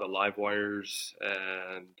the live wires,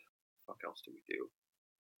 and what else do we do?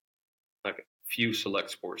 Like a few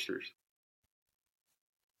select Sportsters.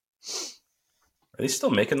 Are they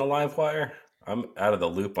still making the live wire? I'm out of the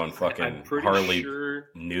loop on fucking I'm pretty Harley sure.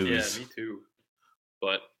 news. Yeah, me too.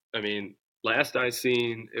 But I mean, last I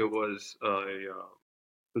seen, it was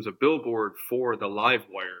a billboard for the live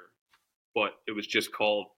wire, but it was just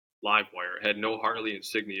called live wire. It had no Harley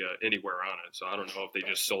insignia anywhere on it, so I don't know if they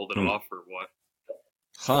just sold it off or what.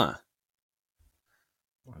 Huh.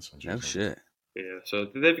 That's No interesting. shit. Yeah, so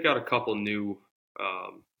they've got a couple new.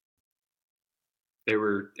 They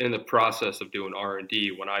were in the process of doing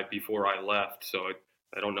R&D before I left, so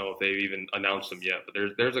I don't know if they've even announced them yet. But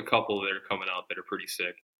there's a couple that are coming out that are pretty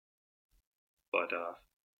sick. But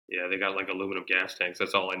yeah, they got like aluminum gas tanks.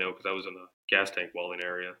 That's all I know because I was in the gas tank welding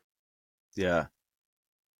area. Yeah.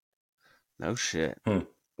 No shit.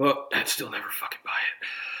 But I'd still never fucking buy it.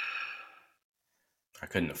 I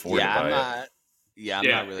couldn't afford to buy I'm it. not. Yeah, I'm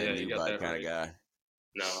Yeah, not really yeah, a you new got bike that kind of guy.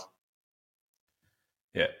 No.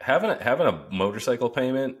 Yeah, having a motorcycle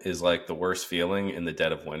payment is like the worst feeling in the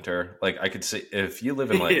dead of winter. Like I could see if you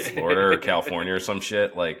live in like Florida or California or some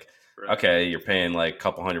shit, like Right. okay, you're paying like a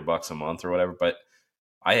couple $100 a month or whatever. But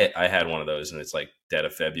I had one of those, and it's like dead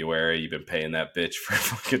of February. You've been paying that bitch for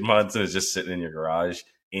fucking months, and it's just sitting in your garage,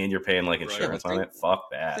 and you're paying like Right. insurance Yeah, on it.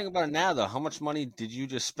 Fuck that. Think about it now, though. How much money did you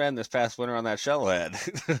just spend this past winter on that shovelhead?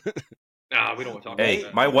 Nah, we don't want to talk Hey, about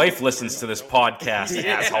that. my wife listens to this podcast,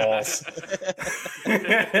 assholes.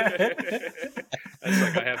 That's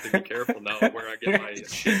like I have to be careful now where I get my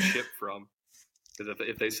shit shipped from. Because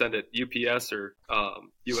if they send it UPS or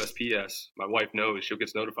USPS, my wife knows, she'll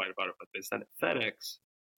get notified about it. But if they send it FedEx,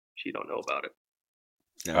 she don't know about it.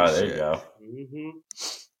 No There you shit. go. Mm-hmm.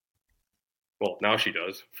 Well, now she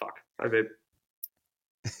does. Fuck. Hi, babe.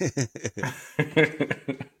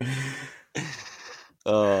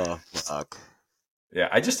 Oh fuck. Yeah,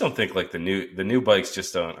 I just don't think like the new bikes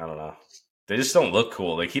just don't. I don't know. They just don't look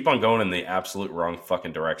cool. They keep on going in the absolute wrong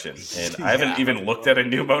fucking direction. And I haven't even looked at a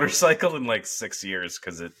new motorcycle in like 6 years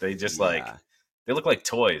because they just like they look like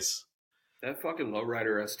toys. That fucking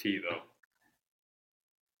lowrider ST though.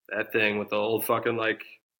 That thing with the old fucking like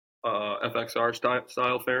FXR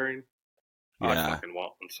style fairing. I fucking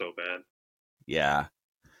want one so bad. Yeah.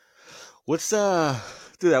 What's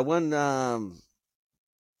dude, that one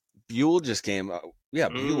Buell just came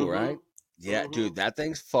Buell, right? Yeah, dude, that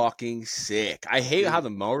thing's fucking sick. I hate how the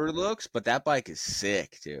motor looks, but that bike is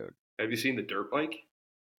sick, dude. Have you seen the dirt bike?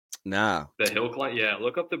 No. The hill climb? Yeah,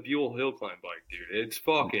 look up the Buell hill climb bike, dude. It's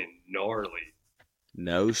fucking gnarly.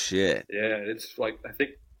 No shit. Yeah, it's like I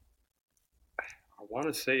want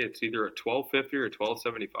to say it's either a 1250 or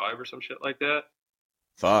 1275 or some shit like that.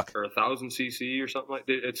 Fuck. Or 1000cc or something like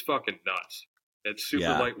that. It's fucking nuts. It's super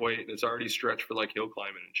lightweight and it's already stretched for like hill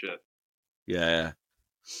climbing and shit. Yeah.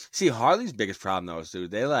 See, Harley's biggest problem though is,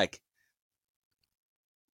 dude, they're like,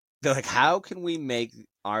 how can we make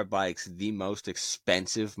our bikes the most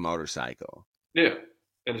expensive motorcycle? Yeah,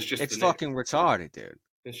 and it's fucking retarded, dude.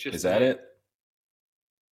 It's just is that it?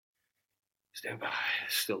 Stand by.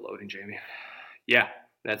 It's still loading, Jamie. Yeah,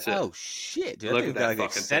 that's it. Oh shit, dude! Look at that like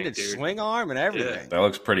fucking extended thing, dude. swing arm and everything. Yeah. That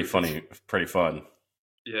looks pretty funny, pretty fun.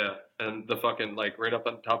 Yeah, and the fucking like right up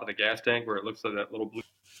on top of the gas tank where it looks like that little blue.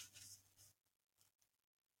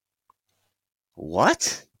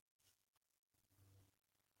 What?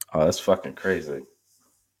 Oh, that's fucking crazy.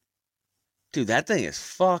 Dude, that thing is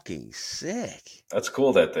fucking sick. That's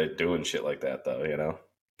cool that they're doing shit like that, though, you know?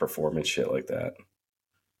 Performance shit like that.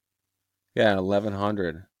 Yeah,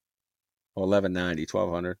 1100 or 1190,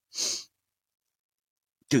 1200.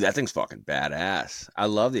 Dude, that thing's fucking badass. I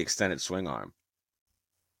love the extended swing arm.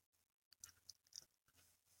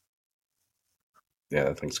 Yeah,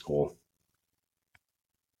 that thing's cool.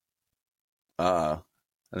 I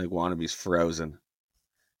think Wannabe's frozen.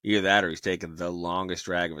 Either that or he's taking the longest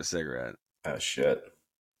drag of a cigarette. Oh, shit.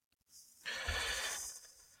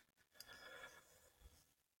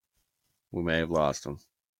 We may have lost him.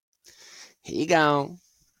 He gone.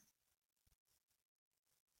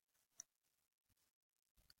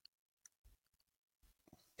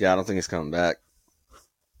 Yeah, I don't think he's coming back.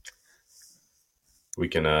 We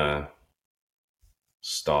can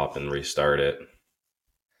stop and restart it.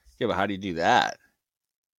 Yeah, but how do you do that?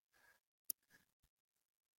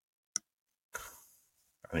 I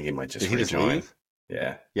think he might just Did he rejoin. Just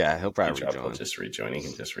yeah. Yeah, he'll probably rejoin. He'll just rejoin. He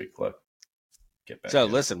can just reclick. Get back So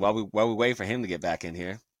in. listen, while we wait for him to get back in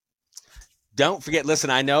here, don't forget,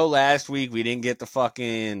 listen, I know last week we didn't get the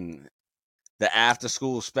after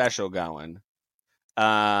school special going. We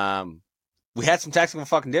had some technical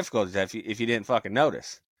fucking difficulties if you didn't fucking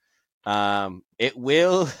notice. It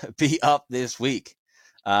will be up this week.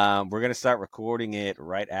 We're going to start recording it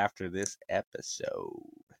right after this episode.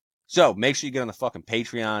 So make sure you get on the fucking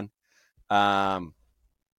Patreon. How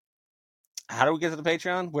do we get to the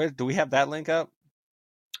Patreon? Where do we have that link up?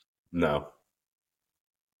 No.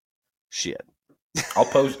 Shit. I'll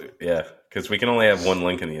post it. Yeah, because we can only have one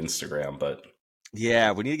link in the Instagram, but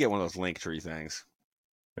yeah, we need to get one of those link tree things.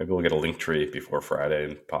 Maybe we'll get a link tree before Friday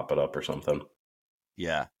and pop it up or something.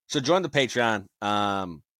 Yeah. So join the Patreon.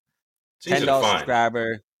 It's easy $10 to find.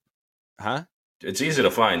 subscriber. Huh? It's easy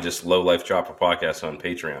to find just Low Life Dropper Podcast on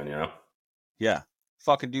Patreon, you know? Yeah.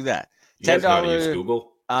 Fucking do that. You guys know how to use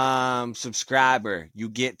Google? Subscriber. You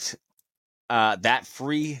get that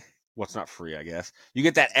free. What's not free, I guess. You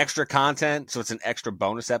get that extra content, so it's an extra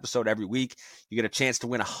bonus episode every week. You get a chance to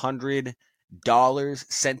win $100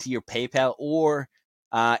 sent to your PayPal, or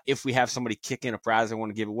if we have somebody kick in a prize I want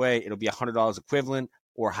to give away, it'll be $100 equivalent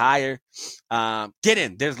or higher. Get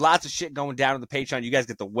in. There's lots of shit going down on the Patreon. You guys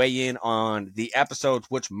get to weigh in on the episodes,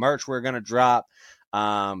 which merch we're going to drop.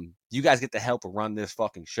 You guys get to help run this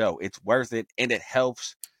fucking show. It's worth it, and it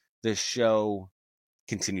helps the show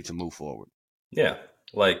continue to move forward. Yeah.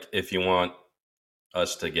 Like, if you want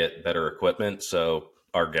us to get better equipment so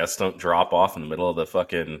our guests don't drop off in the middle of the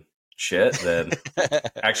fucking shit, then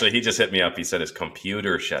actually he just hit me up. He said his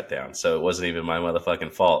computer shut down, so it wasn't even my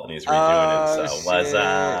motherfucking fault, and he's redoing it. So what's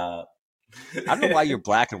up? I don't know why you're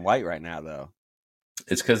black and white right now, though.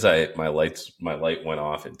 It's because my light went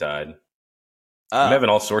off. It died. I'm having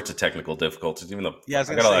all sorts of technical difficulties. Even though I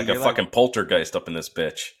got a fucking poltergeist up in this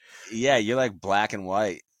bitch. Yeah, you're like black and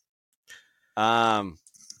white. What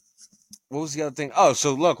was the other thing? Oh,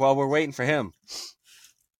 so look, while we're waiting for him,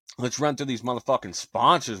 let's run through these motherfucking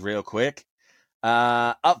sponsors real quick.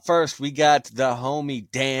 Up first, we got the homie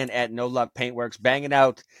Dan at No Luck Paintworks banging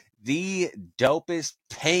out the dopest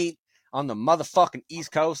paint on the motherfucking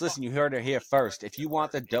East Coast. Listen, you heard it here first. If you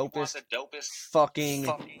want the dopest fucking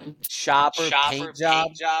chopper paint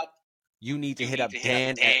job, you need to hit up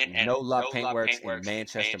Dan at No Luck Paintworks in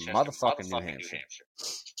Manchester, motherfucking New Hampshire.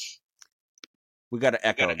 We got to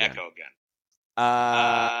echo again.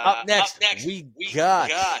 Up next, we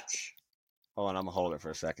got. Hold on, I'm gonna hold it for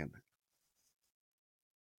a second.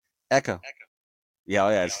 Echo.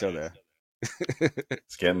 Yeah, it's still there.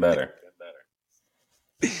 It's getting better.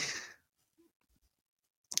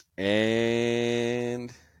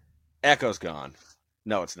 And Echo's gone.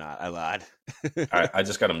 No, it's not. I lied. I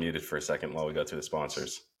just got him muted for a second while we go through the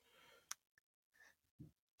sponsors.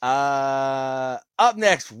 Up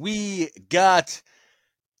next, we got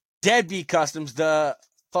Deadbeat Customs, the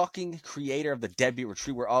fucking creator of the Deadbeat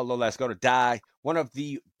Retreat, where all lowlifes go to die. One of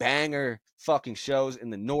the banger fucking shows in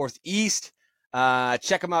the Northeast.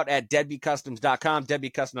 Check them out at deadbeatcustoms.com,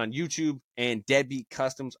 Deadbeat Customs on YouTube, and Deadbeat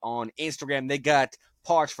Customs on Instagram. They got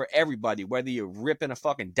parts for everybody, whether you're ripping a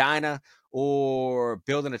fucking Dyna or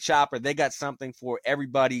building a chopper. They got something for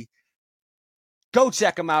everybody. Go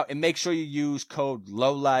check them out and make sure you use code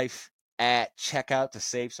LOWLIFE at checkout to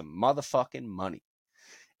save some motherfucking money.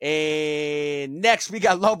 And next, we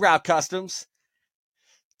got Lowbrow Customs.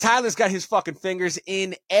 Tyler's got his fucking fingers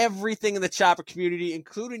in everything in the chopper community,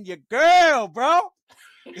 including your girl, bro.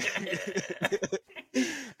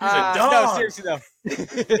 No, seriously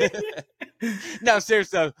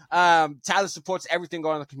though. Tyler supports everything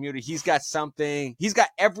going on in the community. He's got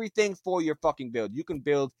everything for your fucking build. You can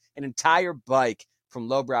build an entire bike from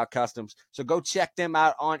Lowbrow Customs. So go check them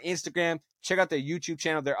out on Instagram. Check out their YouTube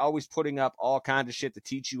channel. They're always putting up all kinds of shit to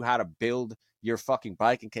teach you how to build your fucking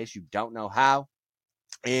bike in case you don't know how.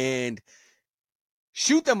 And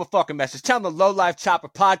shoot them a fucking message. Tell them the Low Life Chopper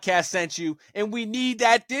podcast sent you, and we need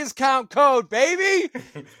that discount code, baby.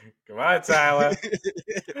 Come on, Tyler.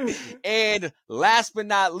 And last but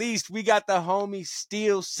not least, we got the homie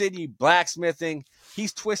Steel City Blacksmithing.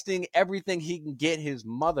 He's twisting everything he can get his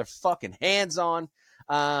motherfucking hands on.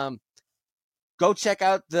 Go check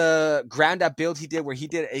out the ground up build he did where he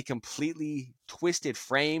did a completely twisted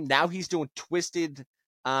frame. Now he's doing twisted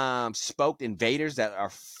spoked invaders that are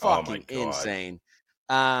fucking insane.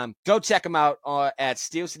 Go check him out at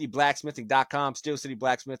steelcityblacksmithing.com, Steel City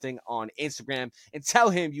Blacksmithing on Instagram, and tell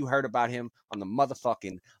him you heard about him on the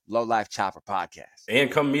motherfucking Low Life Chopper podcast.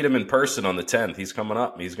 And come meet him in person on the 10th. He's coming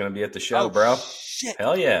up. He's going to be at the show, bro. Shit.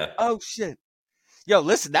 Hell yeah. Oh, shit. Yo,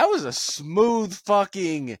 listen, that was a smooth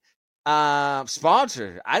fucking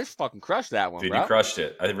sponsor. I just fucking crushed that one, dude, bro. You crushed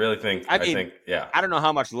it. I really think, I think, yeah. I don't know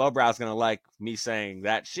how much Lowbrow's going to like me saying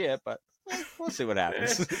that shit, but we'll see what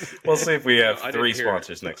happens. We'll see if we have 3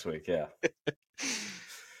 sponsors next week. Yeah.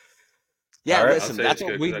 Yeah, right. Listen, that's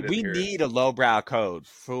what we need a Lowbrow code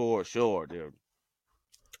for sure, dude.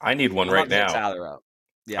 I need one right now. Tyler up.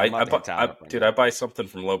 Yeah, I buy something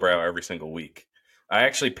from Lowbrow every single week. I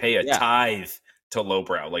actually pay a tithe to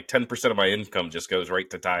Lowbrow. Like 10% of my income just goes right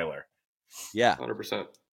to Tyler. Yeah. 100%.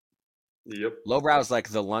 Yep. Lowbrow is like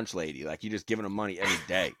the lunch lady. Like, you're just giving them money every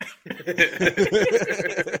day.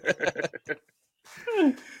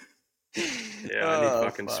 Yeah, I need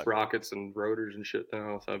fucking sprockets and rotors and shit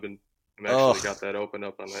now. So I'm actually got that open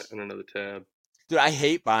up on another tab. Dude, I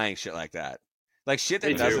hate buying shit like that. Like, shit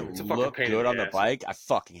that doesn't look good on the bike, I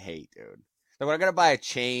fucking hate, dude. Like, when I gotta buy a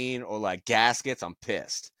chain or, like, gaskets, I'm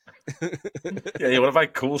pissed. Yeah, what if I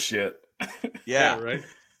cool shit? Yeah, right?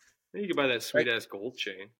 You can buy that sweet-ass gold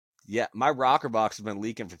chain. Yeah, my rocker box has been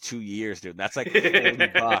leaking for 2 years, dude. That's like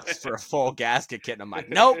 $40 for a full gasket kit. And I'm like,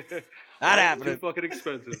 nope, not happening. Too fucking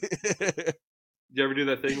expensive. Did you ever do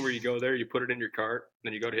that thing where you go there, you put it in your cart,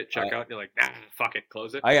 then you go to hit checkout, and you're like, nah, fuck it,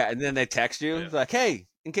 close it? Oh, yeah, and then they text you, like, hey,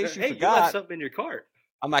 in case you forgot. You left something in your cart.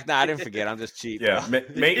 I'm like, nah, I didn't forget. I'm just cheap. Yeah,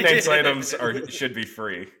 maintenance items should be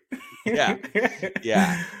free. Yeah,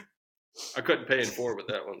 yeah. I couldn't pay in 4 with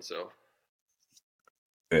that one, so.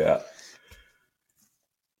 Yeah.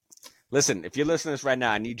 Listen, if you're listening to this right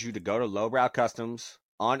now, I need you to go to Lowbrow Customs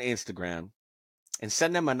on Instagram and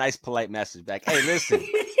send them a nice, polite message back. Hey, listen,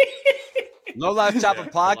 Low Life Chopper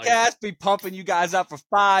Podcast be pumping you guys up for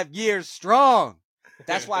 5 years strong.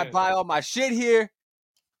 That's why I buy all my shit here.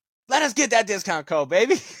 Let us get that discount code,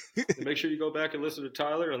 baby. And make sure you go back and listen to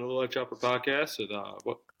Tyler on the Low Life Chopper podcast. And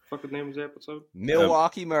what fucking name was the episode?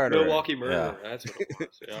 Milwaukee Murder. Milwaukee Murder. Yeah. That's what it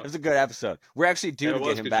was. Yeah. It was a good episode. We're actually due to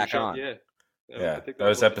get him back on. Yeah. Yeah. I think That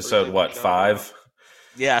was the episode, first what, 5?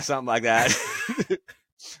 Yeah, something like that.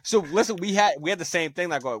 So listen, we had the same thing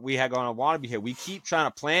like what we had going on Wannabe here. We keep trying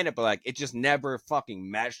to plan it, but like it just never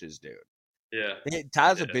fucking meshes, dude. Yeah.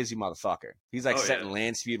 Tyler's a busy motherfucker. He's like setting yeah.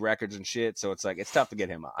 land speed records and shit, so it's like it's tough to get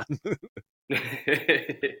him on.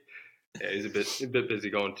 Yeah, he's a bit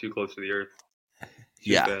busy going too close to the earth.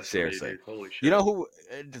 Yeah, seriously. Holy shit. You know who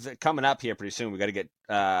coming up here pretty soon? We got to get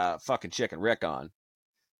fucking Chicken Rick on,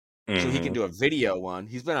 so he can do a video one.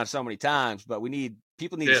 He's been on so many times, but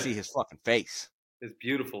people need to see his fucking face. It's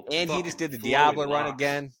beautiful. And he just did the Diablo run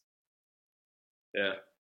again. Yeah.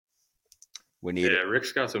 We need it.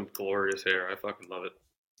 Rick's got some glorious hair. I fucking love it.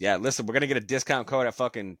 Yeah, listen, we're going to get a discount code at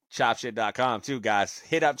fucking chopshit.com too, guys.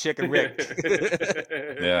 Hit up Chicken Rick.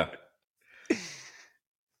 Yeah.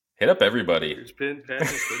 Hit up everybody.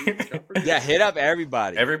 Yeah, hit up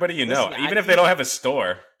everybody. Everybody you know. Even if they don't have a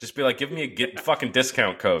store, just be like, give me a fucking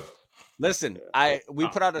discount code. Listen, we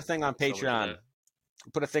put out a thing on Patreon.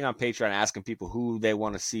 Put a thing on Patreon asking people who they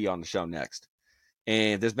want to see on the show next.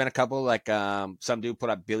 And there's been a couple, like some dude put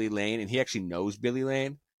up Billy Lane, and he actually knows Billy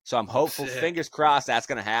Lane. So I'm hopeful, fingers crossed, that's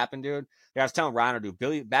going to happen, dude. Like I was telling Ryan,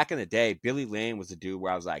 dude, back in the day, Billy Lane was the dude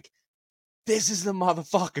where I was like, this is the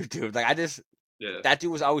motherfucker, dude. Like that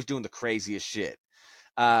dude was always doing the craziest shit.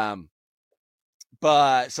 But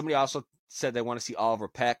somebody also said they want to see Oliver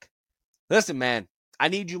Peck. Listen, man, I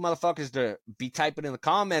need you motherfuckers to be typing in the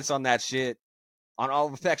comments on that shit. On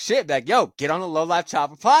Oliver Peck's shit, like, yo, get on the Low Life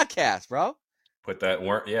Chopper podcast, bro. Put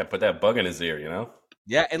that bug in his ear, you know?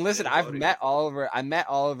 Yeah, and listen, I met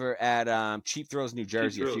Oliver at Cheap Thrills, New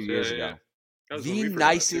Jersey a few years ago. The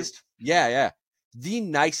nicest, the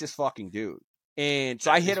nicest fucking dude. And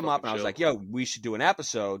so I hit him up and I was like, yo, we should do an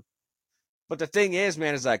episode. But the thing is,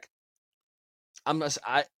 man, is like,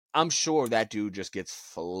 I'm sure that dude just gets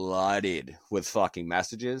flooded with fucking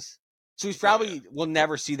messages. So he's probably will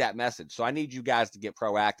never see that message. So I need you guys to get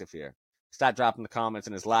proactive here. Start dropping the comments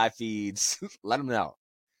in his live feeds. Let him know.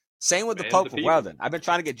 Same with the Pope for Weldon. I've been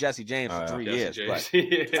trying to get Jesse James for 3 years. But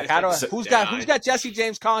like, who's got Jesse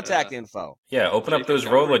James contact info? Yeah, open up those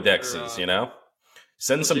Rolodexes, you know?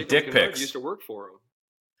 Send some dick pics. Used to work for him.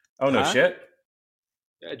 Oh, no shit?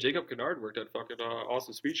 Yeah, Jacob Kennard worked at fucking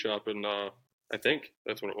Austin Speed Shop, and I think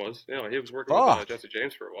that's what it was. Yeah, he was working with Jesse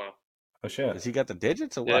James for a while. Oh shit! Has he got the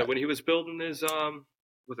digits or what? Yeah, when he was building his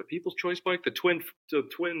was it People's Choice bike, the twin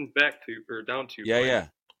back tube or down tube. Yeah.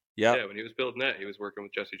 Yeah, when he was building that, he was working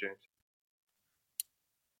with Jesse James,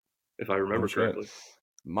 if I remember correctly.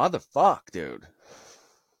 Motherfuck, dude.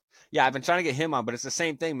 Yeah, I've been trying to get him on, but it's the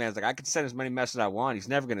same thing, man. It's like I can send as many messages as I want. He's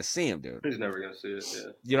never gonna see him, dude. He's never gonna see it.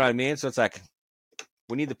 Yeah. You know what I mean? So it's like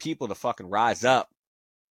we need the people to fucking rise up,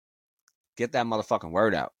 get that motherfucking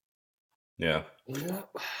word out. Yeah.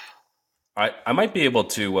 I might be able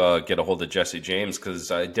to get a hold of Jesse James because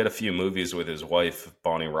I did a few movies with his wife,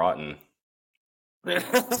 Bonnie Rotten. I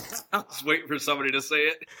was waiting for somebody to say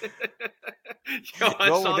it.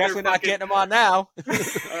 We're definitely not getting him on now.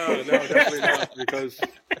 Oh, no, definitely not. Because,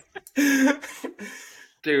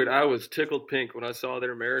 dude, I was tickled pink when I saw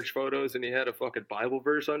their marriage photos and he had a fucking Bible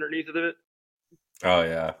verse underneath of it. Oh,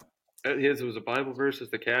 yeah. His was a Bible verse as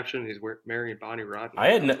the caption. He's marrying Bonnie Rotten.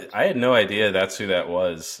 I had no idea that's who that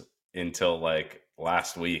was until like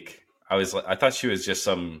last week. I thought she was just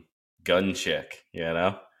some gun chick, you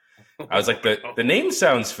know? I was like, the name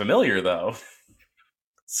sounds familiar though.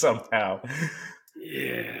 Somehow.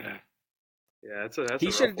 Yeah. Yeah, he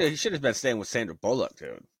should have been staying with Sandra Bullock,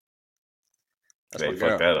 dude. They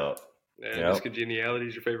fucked that up. Yeah, Discongeniality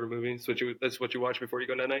is your favorite movie. That's what you watch before you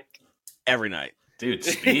go night? Every night. Dude,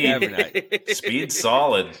 Speed. Every night. Speed's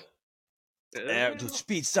solid. Yeah, dude,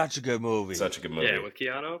 Speed's such a good movie. Such a good movie. Yeah, with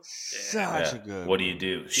Keanu. Such a good What do you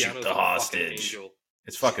do? Shoot the hostage.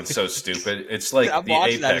 It's fucking so stupid. It's like the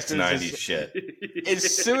Apex 90s shit.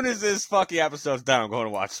 As soon as this fucking episode's done, I'm going to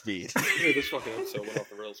watch Speed. Dude, this fucking episode went off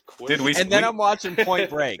the rails quick. Then I'm watching Point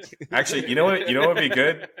Break. Actually, you know what would be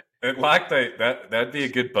good? That'd be a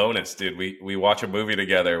good bonus, dude. We watch a movie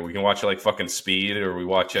together. We can watch like fucking Speed, or we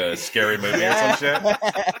watch a scary movie or some shit.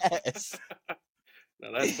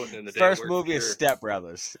 Now that's putting in the first movie is Step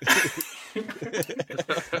Brothers.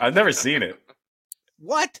 I've never seen it.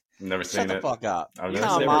 What? Never seen it. Shut the fuck up.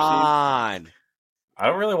 Come on. I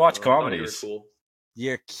don't really watch comedies. Cool.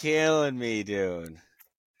 You're killing me, dude.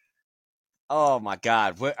 Oh my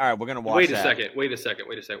god. All right, we're gonna watch. Wait a second.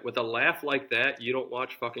 With a laugh like that, you don't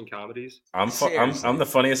watch fucking comedies? I'm the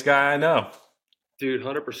funniest guy I know. Dude,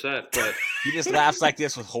 100%. But He just laughs like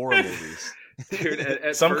this with horror movies. dude,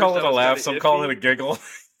 at Some first call it I a was laugh, kinda some call it a iffy. giggle.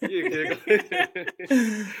 You giggle.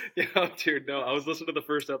 Yeah, dude, no. I was listening to the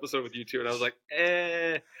first episode with you two, and I was like,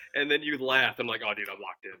 eh. And then you laughed. I'm like, oh, dude, I'm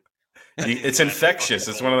locked in. It's infectious.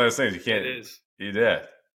 It's one of those things you can't. It is. Yeah.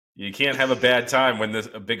 You can't have a bad time when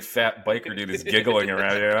a big fat biker dude is giggling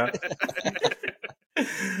around you. Know?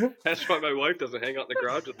 That's why my wife doesn't hang out in the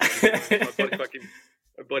garage with me.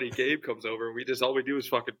 My buddy Gabe comes over, and all we do is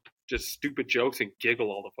fucking just stupid jokes and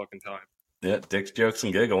giggle all the fucking time. Yeah, dick's jokes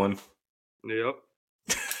and giggling. Yep.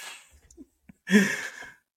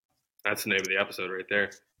 That's the name of the episode right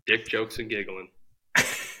there. Dick jokes and giggling.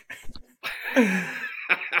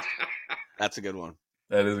 That's a good one.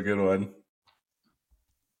 That is a good one.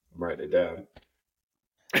 I'm writing it down.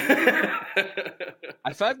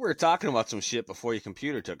 I feel like we were talking about some shit before your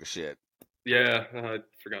computer took a shit. Yeah, I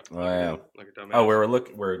forgot. Oh, yeah. Like a dumbass. Oh,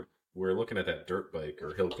 we're looking at that dirt bike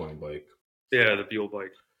or hill climb bike. Yeah, the Buell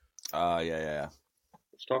bike. Yeah.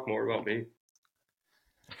 Let's talk more about me.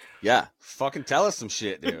 Yeah, fucking tell us some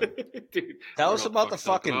shit, dude. Dude, Tell what us the about the fuck's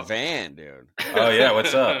up fucking about? van, dude. Oh yeah,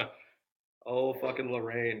 what's up? Oh, fucking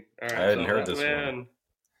Lorraine. All right, I hadn't so heard that this one.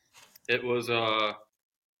 It was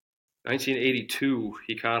 1982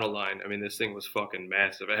 Econoline. I mean, this thing was fucking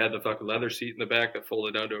massive. It had the fucking leather seat in the back that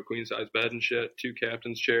folded down to a queen size bed and shit. 2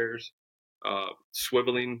 captain's chairs,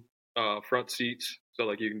 swiveling front seats. So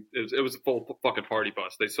like it was a full fucking party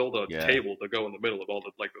bus. They sold a table to go in the middle of all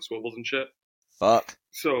the like the swivels and shit. Fuck.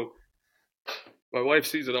 So my wife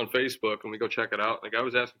sees it on Facebook and we go check it out. The guy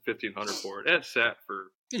was asking $1,500 for it. It sat for.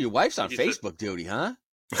 Dude, your wife's on He said- Facebook duty, huh?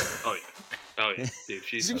 Oh yeah, dude.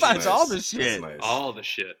 She She's finds all the That's shit. nice. all the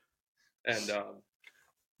shit. And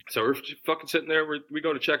so we're fucking sitting there. We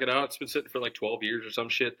go to check it out. It's been sitting for like 12 years or some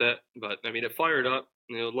shit. But I mean, it fired up.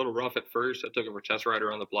 You know, a little rough at first. I took it for a test ride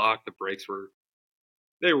around the block. The brakes were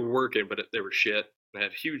working, but they were shit. I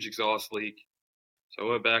had a huge exhaust leak. So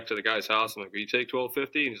I went back to the guy's house. I'm like, "Will you take $1,250?"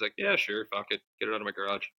 And he's like, "Yeah, sure. Fuck it. Get it out of my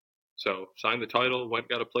garage." So signed the title. Went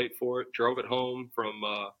got a plate for it. Drove it home from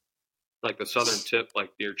like the southern tip,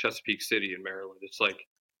 like near Chesapeake City in Maryland. It's like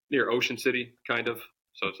near Ocean City, kind of.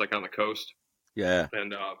 So it's like on the coast. Yeah.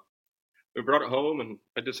 And we brought it home, and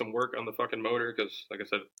I did some work on the fucking motor because, like I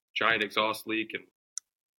said, giant exhaust leak, and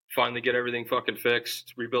finally get everything fucking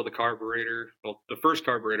fixed. Rebuild the carburetor. Well, the first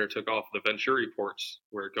carburetor took off the Venturi ports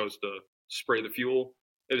where it goes to spray the fuel.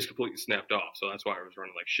 It was completely snapped off, so that's why I was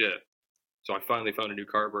running like shit. So I finally found a new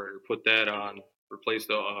carburetor, put that on,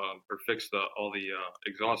 replaced fixed all the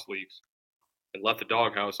exhaust leaks, and left the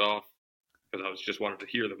doghouse off because I was just wanted to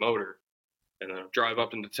hear the motor. And then I drive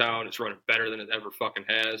up into town. It's running better than it ever fucking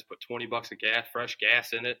has. Put $20 of gas, fresh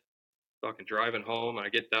gas in it. Fucking driving home. And I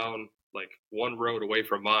get down like one road away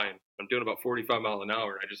from mine. I'm doing about 45 miles an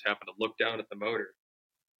hour. And I just happen to look down at the motor.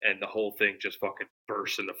 And the whole thing just fucking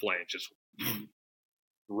bursts into flames. Just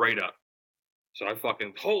right up. So I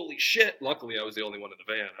fucking, holy shit. Luckily, I was the only one in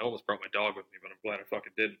the van. I almost brought my dog with me, but I'm glad I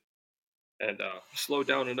fucking didn't. And slowed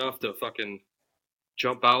down enough to fucking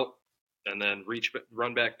jump out and then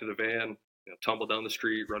run back to the van. You know, tumble down the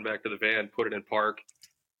street, run back to the van, put it in park,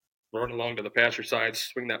 run along to the passenger side,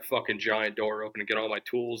 swing that fucking giant door open and get all my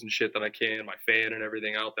tools and shit that I can, my fan and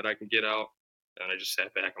everything out that I can get out. And I just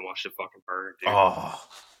sat back and watched it fucking burn, dude. Oh,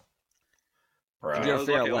 bro. Did you I ever was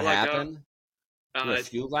figure out lucky. what All I got- happened? Did the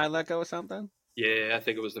fuel line let go or something? Yeah, I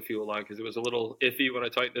think it was the fuel line because it was a little iffy when I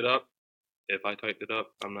tightened it up. If I tightened it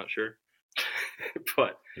up, I'm not sure.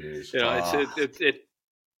 But, Jeez. you know, it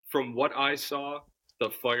from what I saw, the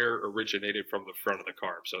fire originated from the front of the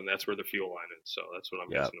carb, so that's where the fuel line is. So that's what I'm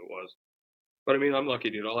guessing it was. But I mean, I'm lucky,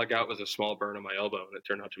 dude. All I got was a small burn on my elbow, and it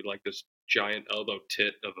turned out to be like this giant elbow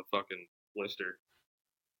tit of a fucking blister.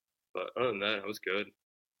 But other than that, I was good.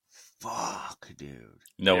 Fuck, dude.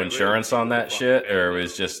 No Yeah, insurance really, on that fuck, shit, man. or it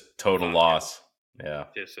was just total Fuck, loss? Yeah.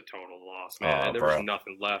 Just a total loss, man. Oh, And there bro. was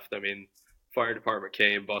nothing left. I mean, fire department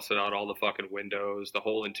came, busted out all the fucking windows, the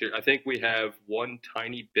whole interior. I think we have one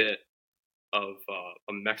tiny bit of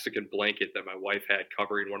a Mexican blanket that my wife had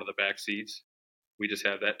covering one of the back seats. We just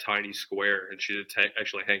have that tiny square, and she did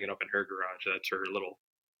actually hanging up in her garage. That's her little,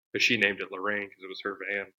 because she named it Lorraine because it was her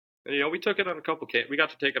van. And you know, we took it on a couple. We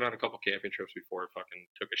got to take it on a couple camping trips before it fucking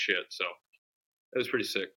took a shit. So it was pretty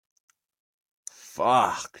sick.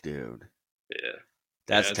 Fuck, dude. Yeah,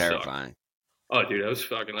 That's Yeah, it terrifying. Oh, dude, I was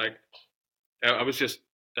fucking like, I was just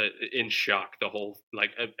in shock. The whole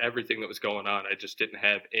like everything that was going on. I just didn't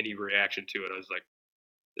have any reaction to it. I was like,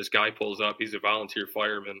 this guy pulls up. He's a volunteer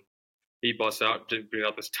fireman. He busts out, bring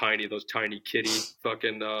out those tiny kitty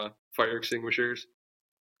fucking fire extinguishers.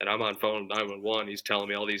 And I'm on phone 911. He's telling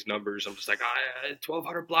me all these numbers. I'm just like,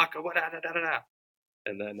 $1,200 block. What? Da, da, da, da.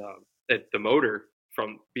 and then the motor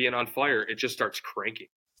from being on fire, it just starts cranking,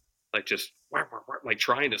 like just like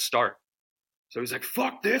trying to start. So he's like,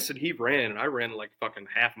 "Fuck this!" and he ran, and I ran like fucking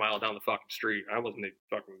half mile down the fucking street. I wasn't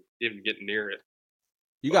even getting near it.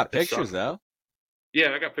 You But got it pictures sucked. though.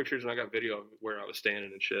 Yeah, I got pictures and I got video of where I was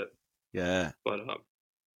standing and shit. Yeah. But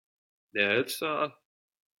yeah,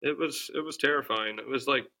 it was terrifying. It was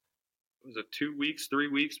like, was it 2 weeks, 3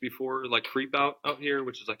 weeks before like Creep out here,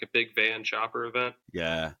 which is like a big van chopper event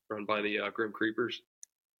Yeah. run by the Grim Creepers,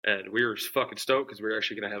 and we were fucking stoked because we were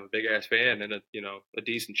actually gonna have a big ass van and a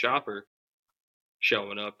decent chopper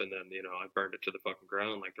showing up, and then I burned it to the fucking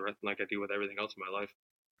ground like I do with everything else in my life.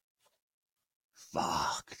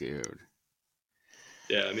 Fuck, dude.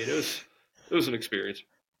 Yeah, I mean it was an experience.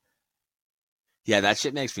 Yeah, that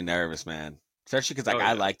shit makes me nervous, man. Especially because I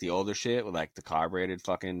Yeah. like the older shit with like the carbureted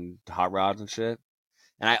fucking hot rods and shit.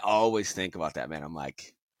 And I always think about that, man. I'm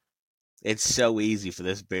like, it's so easy for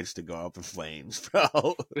this bitch to go up in flames, bro.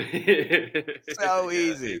 So Yeah,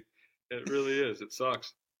 easy. It really is. It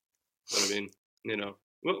sucks. But I mean,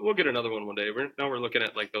 we'll get another one day. We're looking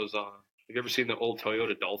at like those. Have you ever seen the old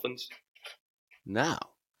Toyota Dolphins? No.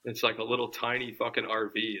 It's like a little tiny fucking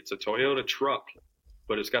RV. It's a Toyota truck,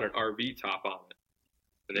 but it's got an RV top on it.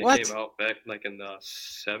 And they What? came out back like in the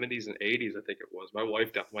 70s and 80s, I think it was. My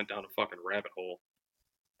wife went down a fucking rabbit hole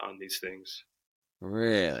on these things.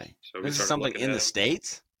 Really? So we This is started something looking in at the them.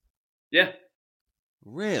 States? Yeah.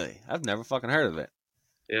 Really? I've never fucking heard of it.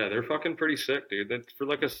 Yeah, they're fucking pretty sick, dude. For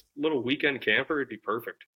like a little weekend camper, it'd be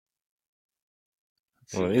perfect.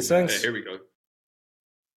 One of these Hey, things? here we go.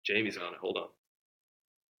 Jamie's on it. Hold on.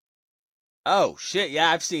 Oh, shit. Yeah,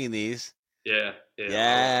 I've seen these. Yeah.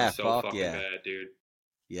 Yeah, So fuck fucking yeah. bad, dude.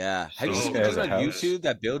 Yeah. Have you So seen This guy those has a on house? YouTube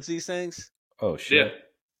that builds these things? Oh Yeah. shit,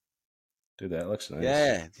 dude, that looks nice.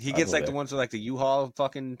 Yeah. He I'll gets go like the there. ones with like the U-Haul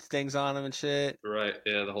fucking things on them and shit. Right.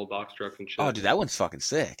 Yeah, the whole box truck and shit. Oh, dude, that one's fucking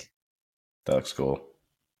sick. That looks cool.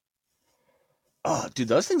 Oh, dude,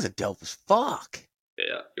 those things are dope as fuck.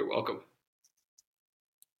 Yeah, you're welcome.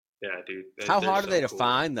 Yeah, dude. How they're hard are so they to cool.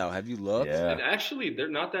 find, though? Have you looked? Yeah. And actually, they're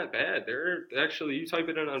not that bad. They're actually, you type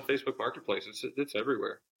it in on Facebook Marketplace, it's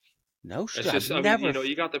everywhere. No shit. It's just, I've I never. mean,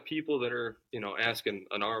 you got the people that are, asking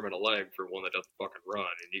an arm and a leg for one that doesn't fucking run,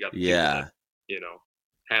 and you got the Yeah. people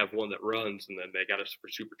that, have one that runs, and then they got it for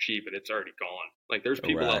super cheap, and it's already gone. Like, there's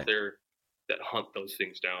people Right. out there that hunt those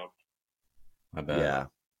things down. I bet. Yeah.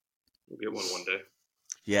 We'll get one day.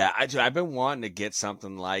 Yeah, I've been wanting to get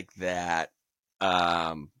something like that.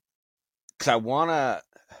 Because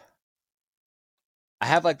I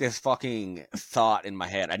have like this fucking thought in my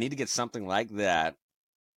head. I need to get something like that,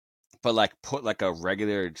 but like put like a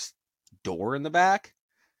regular door in the back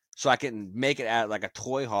so I can make it at like a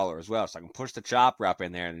toy hauler as well. So I can push the chopper up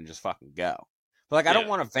in there and then just fucking go. But like, I don't Yeah.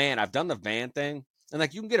 want a van. I've done the van thing. And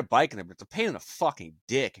like, you can get a bike in there, but it's a pain in the fucking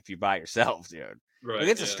dick if you're by yourself, dude. Right. Like,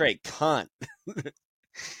 it's a yeah. straight cunt.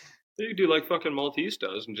 You could do like fucking Maltese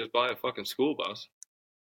does and just buy a fucking school bus.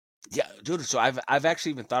 Yeah, dude. So I've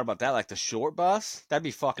actually even thought about that, like the short bus. That'd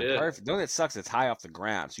be fucking Yeah. perfect. The only that sucks, it's high off the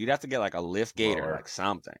ground, so you'd have to get like a lift gate or Lower. like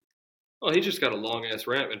something. Well, he just got a long ass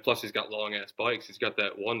ramp, and plus he's got long ass bikes. He's got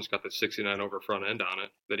that one that's got the 69 over front end on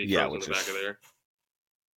it that he Yeah, throws in which the back is- of there.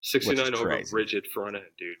 69 over crazy. rigid front end,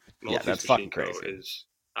 dude. Maltese that's Machine fucking Co. crazy. is.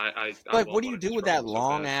 I Like, love what do you when do it's with that running so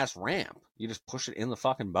long fast. ass ramp? You just push it in the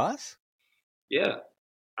fucking bus? Yeah.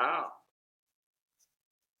 Ow.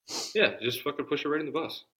 Yeah, just fucking push it right in the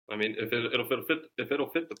bus. I mean, if it'll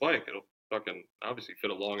fit the bike, it'll fucking obviously fit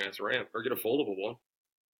a long ass ramp, or get a foldable one.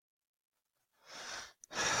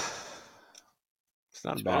 It's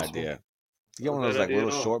not It's a bad possible. idea. You get Not one a of those bad like idea at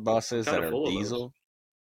little all. short buses Kinda that are full of those. diesel.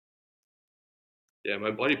 Yeah,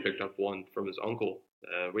 my buddy picked up one from his uncle.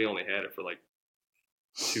 We only had it for like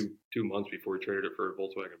two months before he traded it for a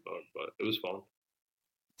Volkswagen Bug, but it was fun.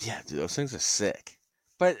 Yeah, dude, those things are sick.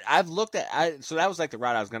 But I've looked at so that was like the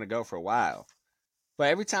route I was gonna go for a while. But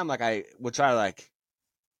every time like I would try to like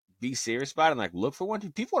be serious about it and like look for one,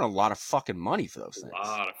 dude, people want a lot of fucking money for those A things.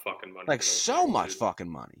 lot of fucking money. Like for those so things, much dude. fucking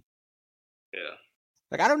money. Yeah.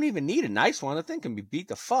 Like, I don't even need a nice one. The thing can be beat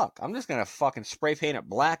the fuck. I'm just gonna fucking spray paint it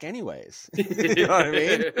black anyways. You know what I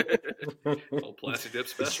mean? Old plastic dip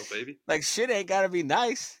special, baby. Like, shit ain't gotta be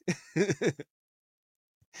nice.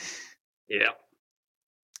 Yeah.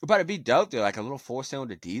 But it'd be dope, dude. Like a little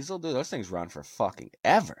 4-cylinder diesel, dude. Those things run for fucking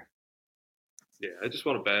ever. Yeah, I just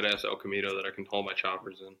want a badass El Camino that I can haul my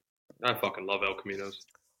choppers in. I fucking love El Caminos.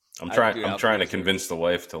 I'm I trying. do I'm have trying to those. convince the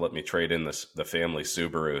wife to let me trade in the family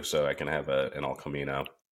Subaru so I can have an El Camino.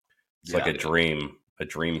 It's like a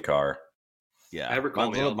dream car. Yeah. Ever call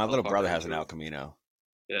me, My I'll little fuck brother her has an into El it. Camino.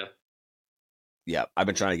 Yeah. Yeah, I've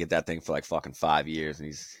been trying to get that thing for like fucking 5 years,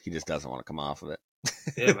 and he just doesn't want to come off of it.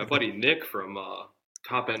 Yeah, my buddy Nick from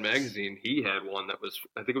Top End Magazine, he had one that was,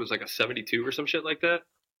 I think it was like a 72 or some shit like that.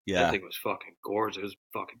 Yeah, That thing was fucking gorgeous. It was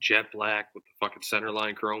fucking jet black with the fucking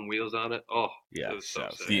centerline chrome wheels on it. Oh, yeah. it was so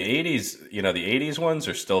sick. The 80s, the 80s ones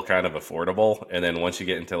are still kind of affordable. And then once you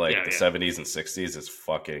get into like the 70s and 60s, it's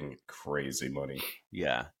fucking crazy money.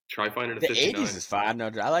 Yeah. Try finding a The 59. 80s is fine. No,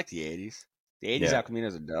 I like the 80s. The 80s Yeah. El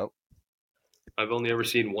Caminos are dope. I've only ever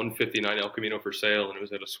seen 159 El Camino for sale, and it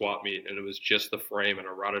was at a swap meet, and it was just the frame and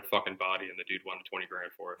a rotted fucking body, and the dude wanted $20,000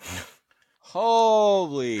 for it.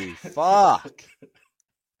 Holy fuck.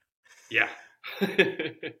 Yeah.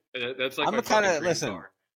 That's like I'm my the kind fucking of, dream listen,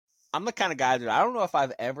 car. I'm the kind of guy that I don't know if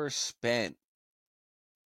I've ever spent.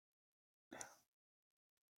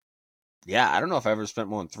 Yeah, I don't know if I ever spent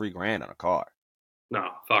more than $3,000 on a car. No,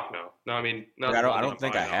 fuck no. No, I mean, not Like, I the one don't that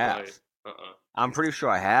think I'm I buying have. outright. I'm pretty sure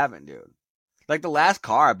I haven't, dude. Like the last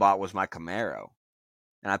car I bought was my Camaro,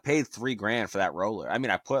 and I paid $3,000 for that roller. I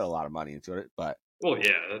mean, I put a lot of money into it, but Well,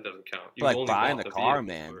 yeah, that doesn't count. You like only buying bought the car,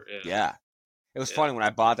 vehicle man. for it, Yeah. It was Yeah. funny when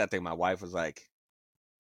I bought that thing. My wife was like,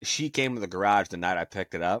 she came to the garage the night I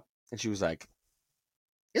picked it up, and she was like,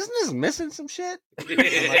 "Isn't this missing some shit?" I'm like,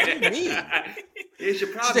 "What do you mean?" Here's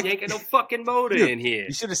your problem. like, You ain't got no fucking motor Dude, in here.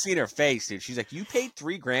 You should have seen her face, dude. She's like, "You paid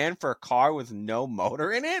 $3,000 for a car with no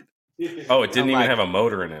motor in it? Oh, it didn't I'm even like- have a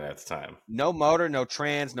motor in it at the time. No motor, no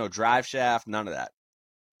trans, no drive shaft, none of that."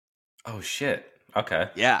 Oh, shit. Okay.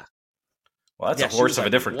 Yeah. Well, that's Yeah, a she horse was of a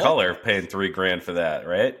like, different "What?" color paying $3,000 for that,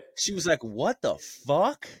 right? She was like, "What the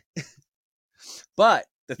fuck?" But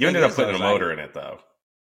the You thing ended up is, putting though, a is motor in it, though.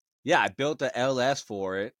 Yeah, I built the LS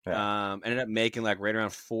for it. Yeah. Ended up making like right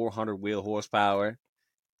around 400 wheel horsepower.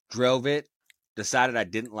 Drove it. Decided I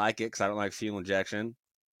didn't like it because I don't like fuel injection,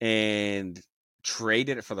 and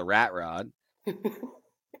traded it for the rat rod.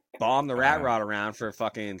 Bombed the rat rod around for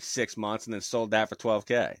fucking 6 months, and then sold that for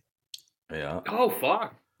 $12,000. Yeah. Oh,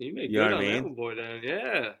 fuck. You made You know good what I on that mean? one, boy, then.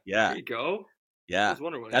 Yeah. Yeah. There you go. I Yeah, was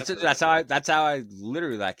wondering what that's happened it. to that. That's how I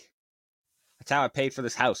literally like. That's how I paid for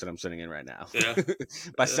this house that I'm sitting in right now. Yeah.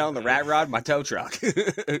 By Yeah, selling the yeah. rat rod, my tow truck.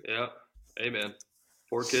 Yeah. Hey, man.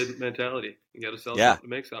 Poor kid mentality. You got to sell Yeah. something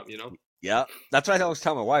to make something, you know? Yeah, that's what I always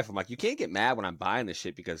tell my wife. I'm like, you can't get mad when I'm buying this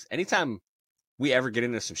shit because anytime we ever get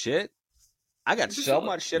into some shit, I got Just so sell it.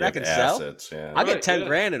 much shit You I have can sell. assets, yeah. I get Right, 10 yeah.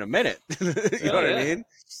 grand in a minute. You know what I yeah. mean?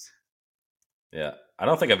 Yeah. I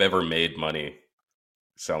don't think I've ever made money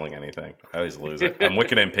selling anything. I always lose it. I'm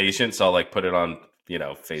wicked impatient, so I'll like put it on,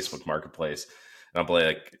 Facebook Marketplace. And I'll be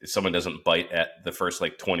like, if someone doesn't bite at the first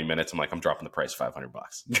like 20 minutes, I'm like, I'm dropping the price $500.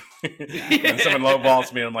 And someone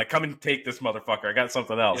lowballs me, and I'm like, come and take this motherfucker. I got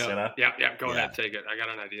something else, Yeah. Yeah. Go Yeah. ahead. Take it. I got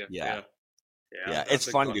an idea. Yeah. Yeah. It's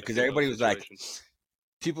I've been funny, caught dude, because in those everybody was like, situations.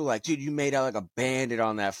 people were like, dude, you made out like a bandit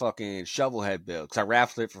on that fucking shovelhead build because I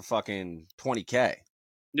raffled it for fucking $20,000.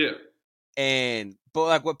 Yeah. But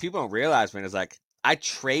like what people don't realize, man, is like I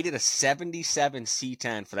traded a 77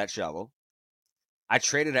 C10 for that shovel. I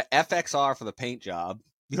traded a FXR for the paint job.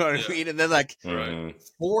 You know what Yeah. I mean? And then like Mhm.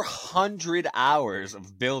 400 hours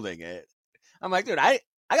of building it. I'm like, dude, I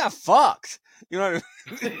got fucked. You know what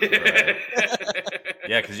I mean? Right.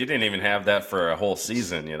 Yeah, because you didn't even have that for a whole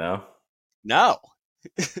season, No.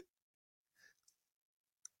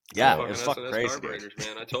 Yeah, Fucking it was fucking SNS crazy, dude. carburetors,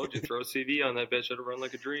 man. I told you, throw a CV on that bitch. It'll run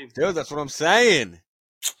like a dream. Dude, that's what I'm saying.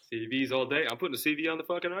 CVs all day. I'm putting a CV on the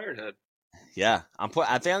fucking Ironhead. Yeah, I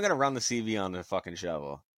think I'm gonna run the CV on the fucking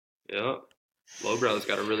shovel. Yeah. Lowbrow's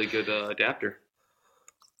got a really good adapter.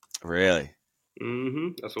 Really? Mm-hmm.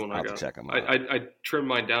 That's the one I'll I have to got. check 'em I trimmed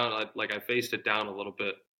mine down. I faced it down a little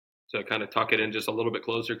bit to kind of tuck it in just a little bit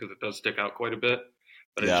closer because it does stick out quite a bit.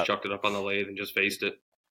 But I Yeah. just chucked it up on the lathe and just faced it.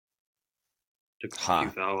 Took a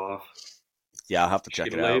few thou off. Yeah, I'll have to check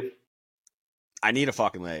Get it a out. lathe? I need a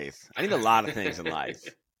fucking lathe. I need a lot of things in life.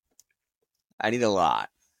 I need a lot.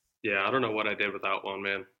 Yeah, I don't know what I did without one,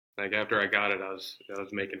 man. Like after I got it, I was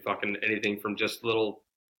making fucking anything from just little.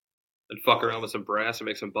 I'd fuck around with some brass and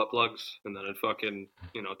make some butt plugs, and then I'd fucking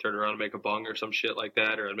turn around and make a bung or some shit like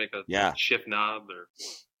that, or I'd make a Yeah. shift knob or.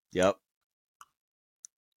 Yep.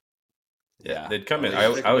 Yeah, they'd come in. I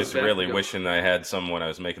was really wishing I had some when I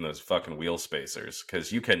was making those fucking wheel spacers,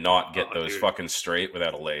 because you cannot get those dude. fucking straight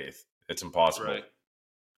without a lathe. It's impossible. Right.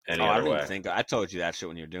 Any I other don't way. even think I told you that shit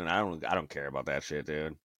when you were doing it. I don't care about that shit,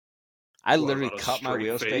 dude. I What literally about a cut my straight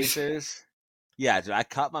wheel face? spacers. Yeah, dude, I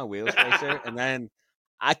cut my wheel spacer and then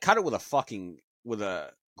I cut it with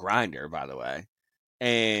a grinder, by the way.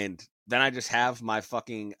 And then I just have my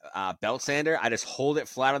fucking belt sander. I just hold it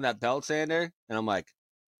flat on that belt sander and I'm like,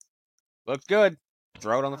 looks good.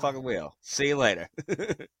 Throw it on the fucking wheel. See you later.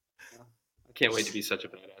 I Can't wait to be such a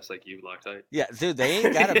badass like you, Loctite. Yeah, dude, they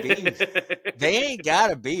ain't gotta be. They ain't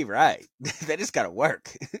gotta be right. They just gotta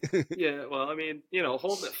work. Yeah, well, I mean,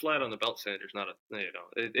 holding it flat on the belt sander's not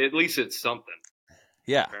at least it's something.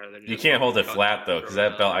 Yeah, you can't hold it flat though, because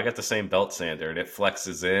that belt. I got the same belt sander, and it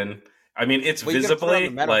flexes in. I mean, it's visibly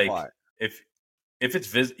like part. if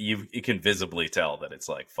it's you can visibly tell that it's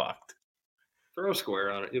like fucked. Throw a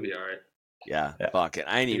square on it, you'll be all right. Yeah. Fuck it.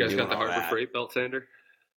 I ain't even. You guys got the Harbor Freight belt sander?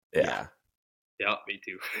 Yeah. Yeah, me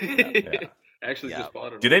too. Yeah. Actually, just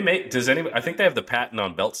bought it. Do they make? Does anyone? I think they have the patent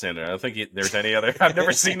on belt sander. I don't think there's any other. I've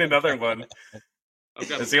never seen another one.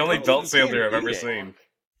 It's the only belt sander I've ever seen.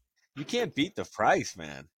 You can't beat the price,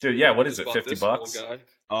 man. Dude, yeah. What is it? $50?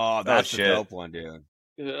 Oh, that's a dope one, dude.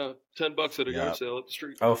 Yeah, $10 at a yard sale at the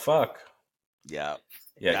street. Oh fuck. Yeah.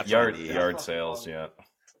 Yeah, yard sales. Yeah.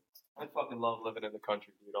 I fucking love living in the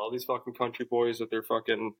country, dude. All these fucking country boys with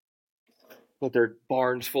their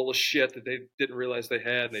barns full of shit that they didn't realize they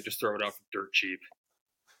had, and they just throw it out for dirt cheap.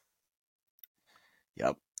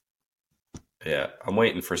 Yep. Yeah, I'm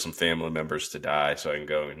waiting for some family members to die so I can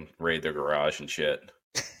go and raid their garage and shit.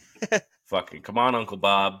 Fucking come on, Uncle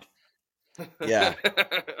Bob. Yeah.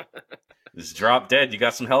 Just drop dead. You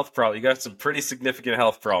got some health problems. You got some pretty significant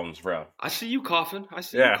health problems, bro. I see you coughing.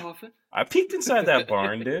 You coughing. I peeked inside that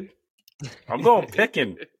barn, dude. I'm going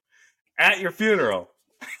picking at your funeral.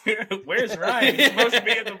 Where's Ryan? He's supposed to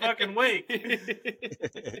be at the fucking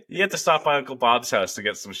wake. You have to stop by Uncle Bob's house to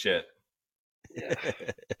get some shit. Yeah.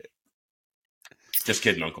 Just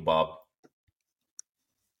kidding, Uncle Bob.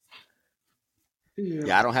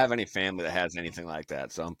 Yeah, I don't have any family that has anything like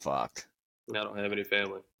that, so I'm fucked. I don't have any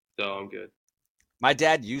family, so I'm good. My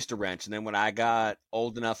dad used to wrench, and then when I got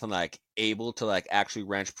old enough and able to actually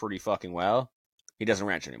wrench pretty fucking well, he doesn't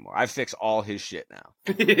wrench anymore. I fix all his shit now.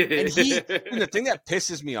 And the thing that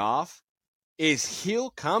pisses me off is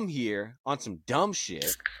he'll come here on some dumb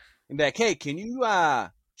shit and be like, hey, can you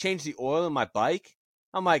change the oil in my bike?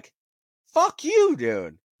 I'm like, fuck you,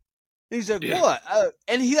 dude. And he's like, what?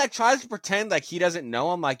 And he tries to pretend like he doesn't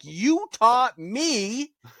know. I'm like, you taught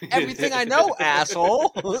me everything I know,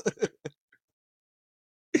 asshole.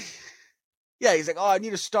 Yeah, he's like, oh, I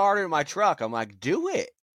need a starter in my truck. I'm like, do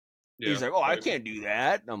it. Yeah, he's like, oh, I can't do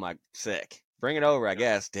that. I'm like, sick. Bring it over, I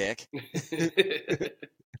guess, dick.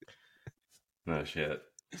 Oh, shit.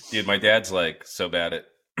 Dude, my dad's so bad at...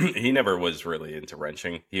 he never was really into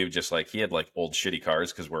wrenching. He would just he had old shitty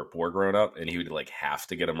cars because we're poor growing up, and he would have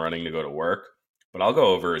to get them running to go to work. But I'll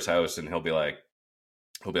go over his house and he'll be like,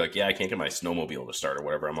 yeah, I can't get my snowmobile to start or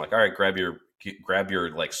whatever. I'm like, all right, grab your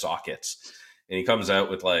sockets. And he comes out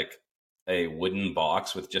with a wooden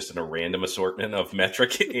box with just a random assortment of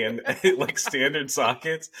metric and standard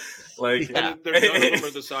sockets. None of them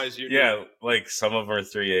are the size you need. Yeah, some of them are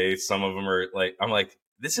 3/8, some of them are I'm like,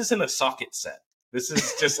 this isn't a socket set. This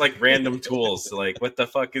is just random tools. What the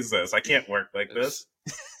fuck is this? I can't work like this.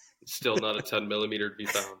 It's still not a 10 millimeter to be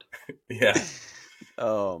found. Yeah.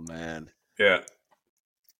 Oh man. Yeah.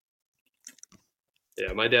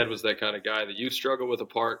 Yeah, my dad was that kind of guy that you struggle with a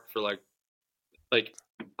part for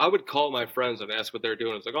I would call my friends and ask what they're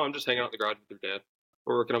doing. It's oh, I'm just hanging out in the garage with their dad.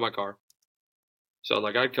 We're working on my car. So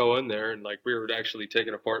I'd go in there and we were actually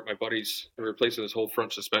taking apart my buddy's and replacing his whole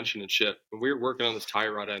front suspension and shit. And we were working on this tie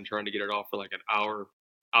rod end trying to get it off for an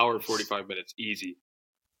hour 45 minutes easy.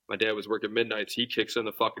 My dad was working midnights. He kicks in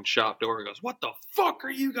the fucking shop door and goes, what the fuck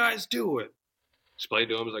are you guys doing? Explained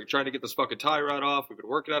to him, I was trying to get this fucking tie rod off. We've been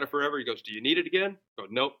working on it forever. He goes, do you need it again? I go,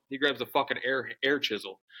 nope. He grabs the fucking air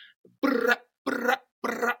chisel. Brrr, brrr,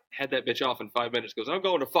 brrr. Had that bitch off in 5 minutes. Goes, I'm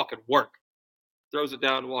going to fucking work. Throws it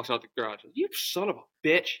down and walks out the garage. You son of a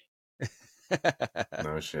bitch.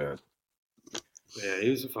 No shit. Yeah, he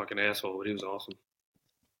was a fucking asshole, but he was awesome.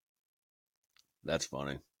 That's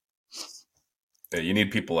funny. Yeah, you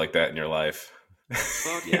need people like that in your life.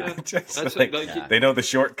 Fuck yeah. They know the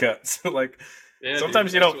shortcuts.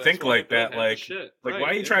 Sometimes you don't think like that. Why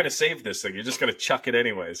are you trying to save this thing? You're just going to chuck it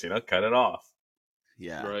anyways, cut it off.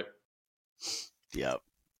 Yeah. Right. Yep.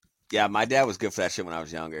 Yeah, my dad was good for that shit when I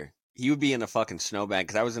was younger. He would be in a fucking snowbank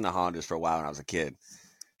because I was in the Hondas for a while when I was a kid.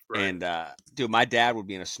 Right. And, dude, my dad would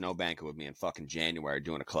be in a snowbank with me in fucking January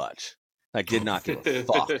doing a clutch. Did not give a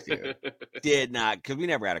fuck, dude. Did not. Because we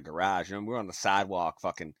never had a garage. We were on the sidewalk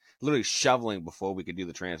fucking literally shoveling before we could do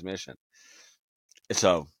the transmission.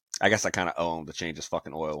 So I guess I kind of owe him to change his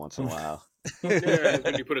fucking oil once in a while. Yeah,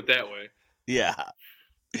 when you put it that way. Yeah.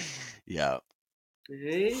 Yeah.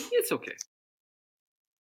 It's okay.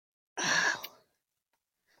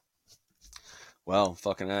 Well,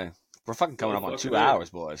 fucking A. We're fucking coming up on 2 hours,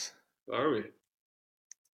 boys. Are we?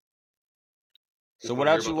 So what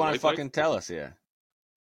else you want to fucking tell us here?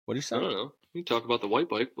 What do you say? I don't know. You talk about the white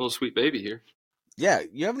bike, little sweet baby here. Yeah,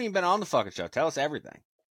 you haven't even been on the fucking show. Tell us everything.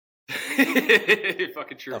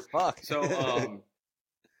 Fucking true. The fuck? So,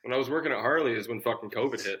 when I was working at Harley is when fucking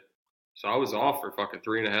COVID hit. So I was off for fucking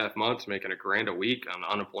 3.5 months, making $1,000 a week on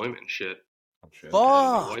unemployment and shit. Oh, shit.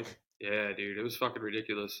 Fuck. Yeah, dude, it was fucking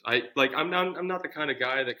ridiculous. I'm not the kind of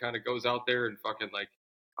guy that kind of goes out there and fucking like.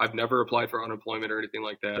 I've never applied for unemployment or anything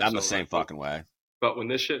like that. I'm the same fucking way. But when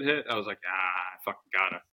this shit hit, I was like, I fucking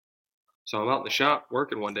gotta. So I'm out in the shop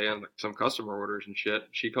working one day on like some customer orders and shit.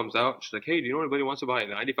 She comes out and she's like, hey, do you know anybody who wants to buy a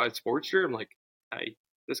 95 Sportster? I'm like, hey,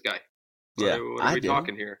 this guy. Yeah, what are we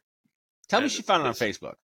talking here? Tell me she found it on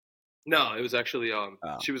Facebook. No, it was actually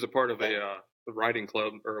she was a part of a riding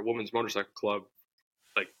club or a women's motorcycle club,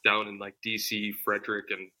 like down in like DC, Frederick,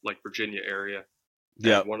 and like Virginia area.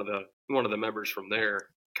 Yeah, one of the members from there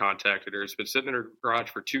contacted her. It's been sitting in her garage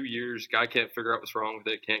for 2 years. Guy can't figure out what's wrong with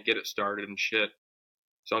it. Can't get it started and shit.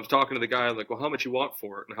 So I'm talking to the guy. I'm like, well, how much you want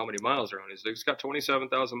for it and how many miles are on it? He's like, it's got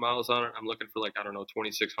 27,000 miles on it. I'm looking for like, I don't know,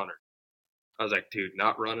 2,600. I was like, dude,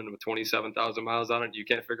 not running with 27,000 miles on it. You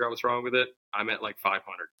can't figure out what's wrong with it. I'm at like 500.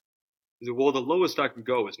 He said, well, the lowest I can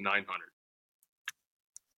go is 900.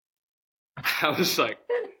 I was like,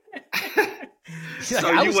 so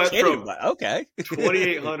I you was went kidding, from but okay.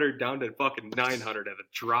 2,800 down to fucking 900 at a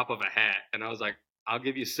drop of a hat. And I was like, I'll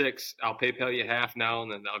give you 6. I'll PayPal you half now,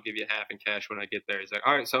 and then I'll give you half in cash when I get there. He's like,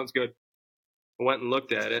 all right, sounds good. I went and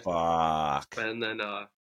looked at it. Fuck. And then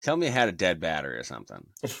Tell me it had a dead battery or something.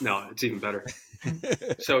 no, it's even better.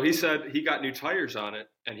 So he said he got new tires on it,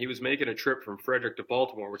 and he was making a trip from Frederick to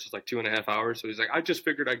Baltimore, which is like 2.5 hours. So he's like, I just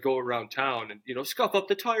figured I'd go around town and, scuff up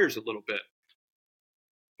the tires a little bit.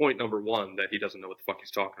 Point number 1, that he doesn't know what the fuck he's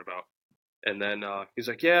talking about. And then he's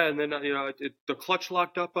like, yeah, and then, the clutch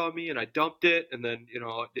locked up on me, and I dumped it, and then,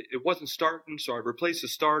 it wasn't starting, so I replaced the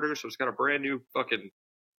starter, so it's got a brand new fucking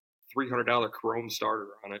 $300 chrome starter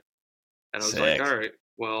on it. And I was like, all right,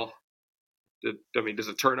 well, does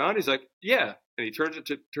it turn on? He's like, yeah. And he turns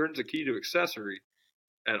the key to accessory,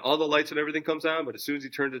 and all the lights and everything comes on, but as soon as he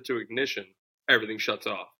turns it to ignition, everything shuts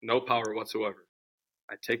off. No power whatsoever.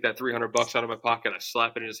 I take that $300 out of my pocket, I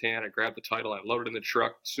slap it in his hand, I grab the title, I load it in the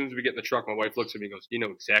truck. As soon as we get in the truck, my wife looks at me and goes, you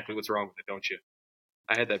know exactly what's wrong with it, don't you?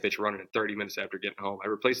 I had that bitch running in 30 minutes after getting home. I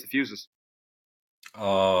replaced the fuses.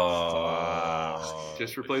 Oh.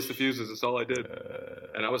 Just replaced the fuses. That's all I did.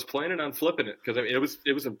 And I was planning on flipping it because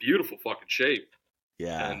it was in beautiful fucking shape.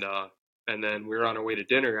 Yeah. And then we were on our way to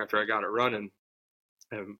dinner after I got it running.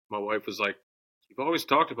 And my wife was like, you've always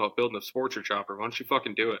talked about building a Sportster chopper. Why don't you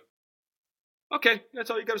fucking do it? Okay, that's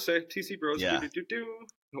all you got to say. TC Bros. Yeah.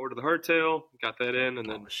 Order the hardtail, got that in, and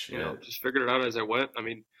then just figured it out as I went. I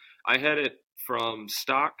mean, I had it from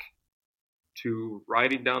stock to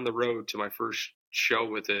riding down the road to my first show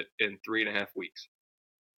with it in 3.5 weeks.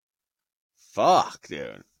 Fuck,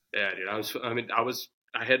 dude. Yeah, dude.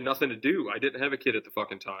 I had nothing to do. I didn't have a kid at the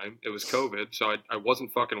fucking time. It was COVID, so I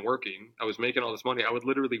wasn't fucking working. I was making all this money. I would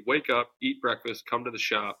literally wake up, eat breakfast, come to the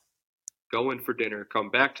shop, go in for dinner, come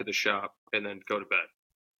back to the shop, and then go to bed.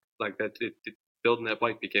 Like that, building that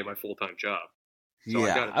bike became my full-time job. So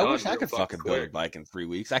yeah, I wish I could fucking build a bike in 3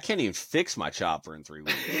 weeks. I can't even fix my chopper in 3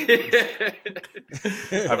 weeks.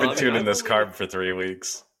 I've been tuning this carb for 3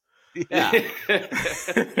 weeks. Yeah.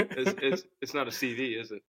 It's not a CV,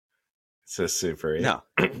 is it? It's a Super. No.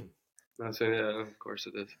 Not saying, yeah, of course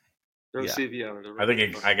it is. No CV on it. I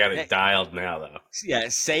think I got it dialed now, though. Yeah,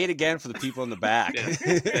 say it again for the people in the back. Yeah.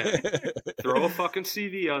 Throw a fucking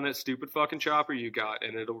CV on that stupid fucking chopper you got,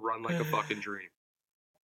 and it'll run like a fucking dream.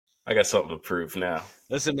 I got something to prove now.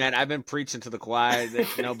 Listen, man, I've been preaching to the choir.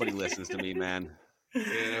 Nobody listens to me, man.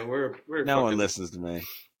 Yeah, we're no one listens to me.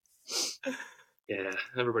 Yeah,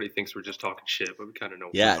 everybody thinks we're just talking shit, but we kind of know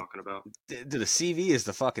what we're talking about. The CV is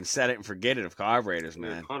the fucking set it and forget it of carburetors,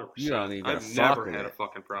 man. 100%. You don't even I've never had a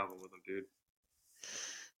fucking problem with them, dude.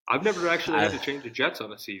 I've never actually had to change the jets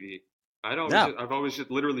on a CV. I've always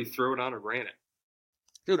just literally threw it on and ran it.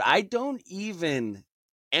 Dude, I don't even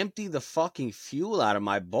empty the fucking fuel out of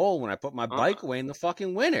my bowl when I put my bike away in the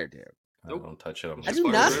fucking winter, dude. Nope. I don't touch it. I do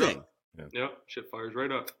nothing. Right yep, shit fires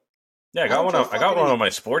right up. Yeah, I got one on my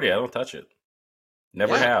Sporty. I don't touch it.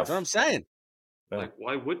 Never have. That's what I'm saying. Like,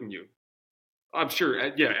 why wouldn't you? I'm sure,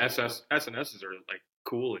 SNSs are like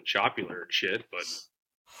cool and popular and shit,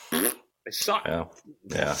 but they suck.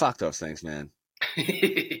 Yeah. Fuck those things, man.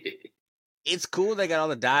 It's cool they got all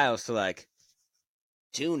the dials to like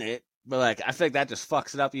tune it, but like I feel like that just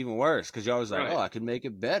fucks it up even worse because you're always like, I could make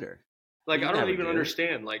it better. Like I don't even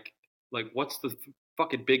understand. Like what's the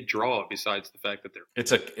fucking big draw besides the fact that they're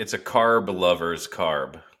it's a carb lover's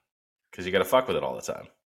carb because you got to fuck with it all the time.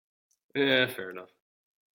 Yeah, fair enough.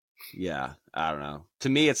 Yeah, I don't know. To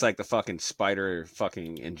me, it's like the fucking spider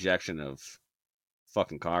fucking injection of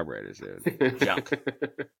fucking carburetors, dude. Junk.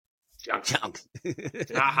 Junk.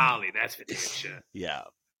 It's not Holly. That's for damn sure. Yeah.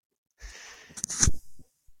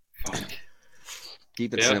 Fuck.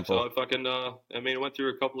 Keep it Yeah, simple. so I fucking, it went through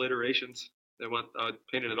a couple iterations. I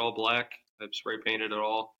painted it all black. I spray painted it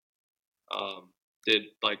all. Did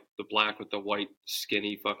like the black with the white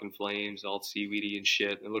skinny fucking flames, all seaweedy and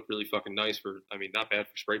shit. It looked really fucking nice not bad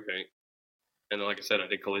for spray paint. And then, like I said, I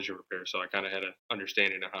did collision repair, so I kind of had an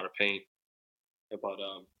understanding of how to paint. But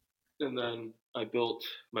and then I built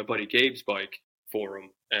my buddy Gabe's bike for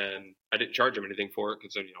him, and I didn't charge him anything for it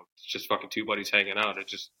because it's just fucking two buddies hanging out.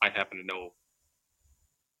 I happen to know,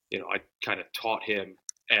 I kind of taught him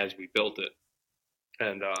as we built it,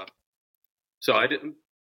 and so I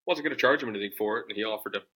wasn't going to charge him anything for it, and he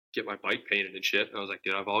offered to get my bike painted and shit. And I was like,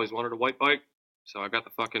 dude, I've always wanted a white bike. So I got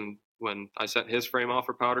when I sent his frame off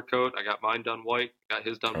for powder coat, I got mine done white, got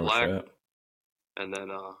his done black. Shit. And then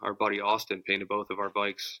our buddy Austin painted both of our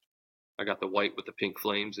bikes. I got the white with the pink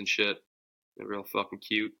flames and shit. They're real fucking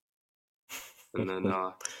cute. And then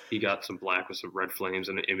he got some black with some red flames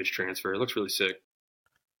and an image transfer. It looks really sick.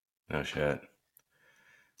 Oh, shit.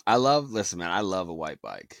 I love a white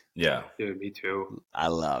bike. Yeah. Dude, me too. I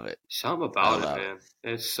love it. Something about it, man.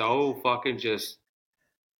 It's so fucking just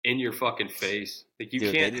in your fucking face. Like, you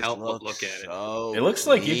Dude, can't help but look at it. It looks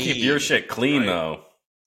like you keep your shit clean, though.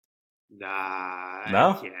 Nah.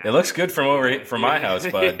 No? Yeah. It looks good from my house,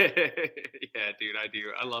 bud. Yeah, dude, I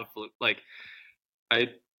do. I love,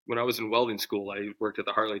 when I was in welding school, I worked at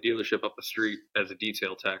the Harley dealership up the street as a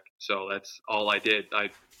detail tech. So that's all I did.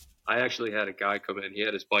 I actually had a guy come in. He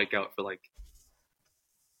had his bike out for I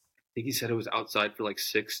think he said it was outside for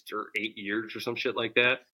 6 or 8 years or some shit like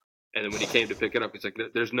that. And then when he came to pick it up, he's like,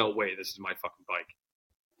 "There's no way this is my fucking bike."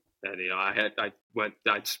 And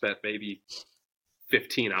I spent maybe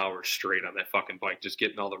 15 hours straight on that fucking bike, just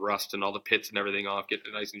getting all the rust and all the pits and everything off, getting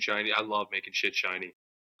it nice and shiny. I love making shit shiny.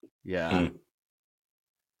 Yeah.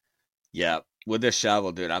 Yeah. With this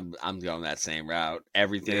shovel, dude, I'm going that same route.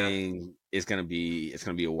 Everything is gonna be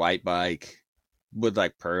a white bike with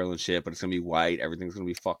pearl and shit, but it's gonna be white. Everything's gonna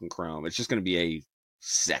be fucking chrome. It's just gonna be a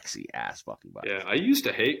sexy ass fucking bike. Yeah, I used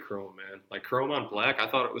to hate chrome, man. Chrome on black, I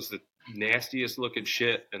thought it was the nastiest looking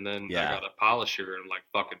shit. And then I got a polisher and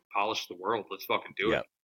fucking polish the world. Let's fucking do it.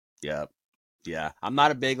 Yep. Yeah. I'm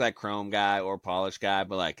not a big chrome guy or polish guy,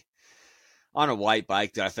 but on a white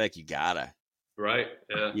bike, dude, I feel like you gotta. Right?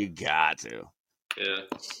 Yeah. You got to. Yeah.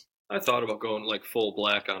 I thought about going full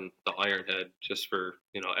black on the iron head just for,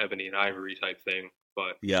 ebony and ivory type thing.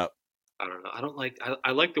 But yep. I don't know.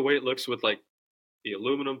 I like the way it looks with the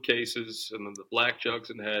aluminum cases and then the black jugs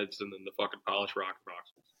and heads and then the fucking polished rocker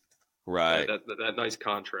boxes. Right. That nice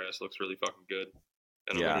contrast looks really fucking good.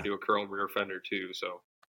 And I'm going to do a chrome rear fender too. So.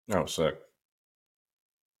 Oh, sick.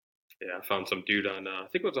 Yeah, I found some dude on, I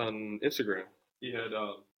think it was on Instagram. He had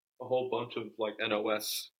a whole bunch of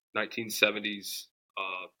NOS 1970s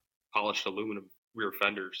polished aluminum rear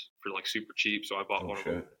fenders for super cheap. So I bought one of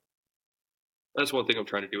them. That's one thing I'm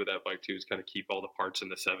trying to do with that bike too, is kind of keep all the parts in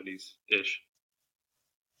the 70s ish.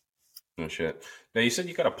 Oh shit! Now you said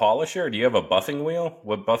you got a polisher. Do you have a buffing wheel?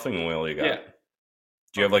 What buffing wheel you got? Yeah.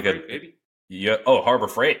 Do you have Freight, baby? Yeah. Oh, Harbor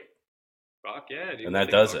Freight. Fuck yeah, dude. And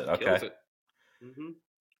that does it. Okay. It. Mm-hmm.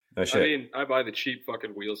 No shit. I buy the cheap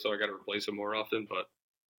fucking wheels, so I got to replace them more often. But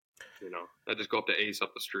I just go up to Ace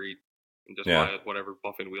up the street and just buy whatever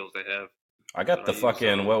buffing wheels they have. I got the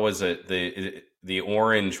fucking what was it? The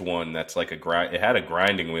orange one that's a grind. It had a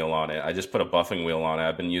grinding wheel on it. I just put a buffing wheel on it.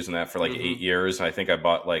 I've been using that for 8 years. I think I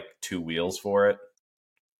bought 2 wheels for it.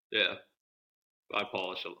 Yeah, I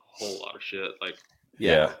polish a whole lot of shit.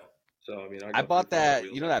 Yeah. So I bought that.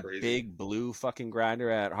 That big blue fucking grinder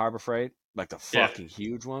at Harbor Freight, the fucking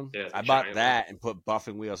huge one. Yeah, I bought that and put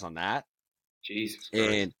buffing wheels on that. Jesus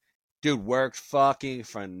Christ. And dude, worked fucking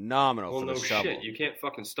phenomenal for the shovel. Shit, you can't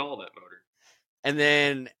fucking stall that motor. And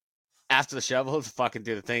then after the shovel, fucking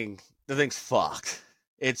dude, the thing's fucked.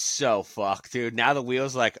 It's so fucked, dude. Now the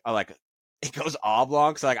wheels are it goes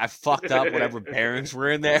oblong, so I fucked up whatever bearings were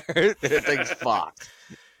in there. The thing's fucked.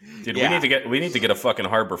 Dude, we need to get a fucking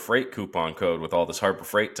Harbor Freight coupon code with all this Harbor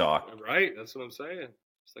Freight talk. Right, that's what I'm saying.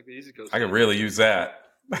 It's the Easy Coast. I could really use that.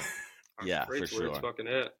 Yeah, for sure. Where it's fucking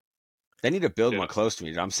at. They need to build one close to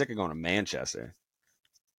me. I'm sick of going to Manchester.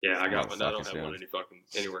 Yeah, I got one. I don't have one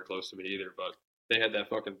anywhere close to me either, but they had that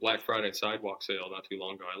fucking Black Friday sidewalk sale not too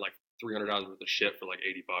long ago. I $300 worth of shit for $80.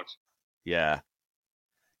 Yeah.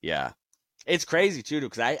 Yeah. It's crazy too,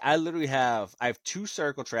 because I literally have 2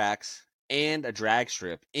 circle tracks and a drag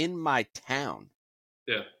strip in my town.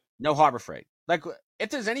 Yeah. No Harbor Freight. if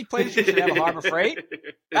there's any place you should have a Harbor Freight,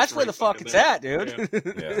 that's where the fuck it's at, dude.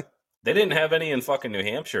 Yeah. They didn't have any in fucking New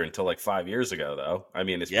Hampshire until like 5 years ago, though. I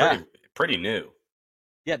mean, it's pretty new.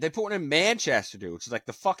 Yeah, they put one in Manchester, dude, which is like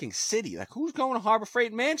the fucking city. Like, who's going to Harbor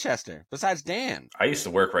Freight in Manchester besides Dan? I used to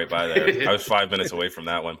work right by there. I was 5 minutes away from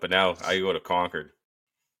that one, but now I go to Concord.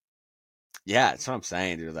 Yeah, that's what I'm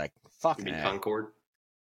saying, dude. Like, fucking You mean Concord?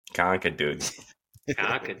 Concord, dude.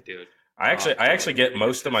 Concord, dude. I actually get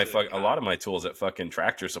most of a lot of my tools at fucking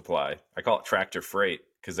Tractor Supply. I call it Tractor Freight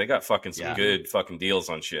because they got fucking some good fucking deals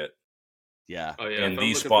on shit. Yeah. Oh yeah. And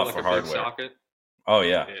the spot for hardware. Socket, oh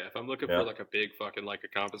yeah. Yeah. If I'm looking for like a big fucking like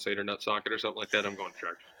a compensator nut socket or something like that, I'm going to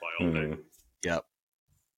Tractor Supply all day.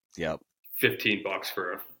 Yep. $15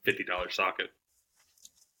 for a $50 socket.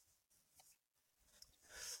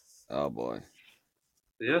 Oh boy.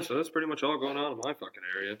 Yeah, so that's pretty much all going on in my fucking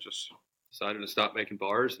area. Just decided to stop making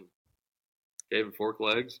bars and gave fork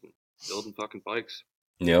legs and building fucking bikes.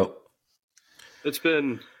 Yep. It's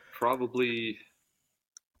been probably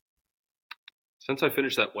since I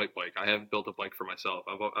finished that white bike. I haven't built a bike for myself.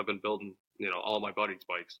 I've been building, all my buddies'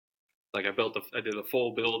 bikes. Like I did a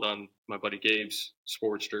full build on my buddy Gabe's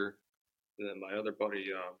Sportster, and then my other buddy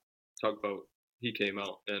Tugboat. He came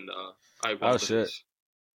out and I welded his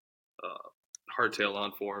hardtail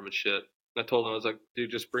on for him and shit. And I told him, I was like, dude,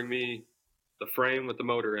 just bring me the frame with the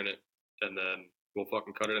motor in it, and then we'll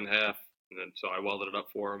fucking cut it in half. And then so I welded it up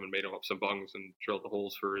for him and made him up some bungs and drilled the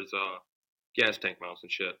holes for his gas tank mounts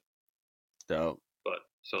and shit. Dope. But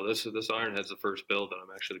so this Ironhead's the first build that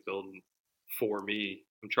I'm actually building for me.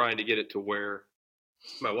 I'm trying to get it to where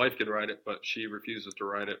my wife can ride it, but she refuses to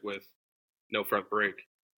ride it with no front brake.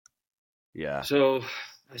 Yeah. So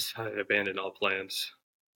I abandoned all plans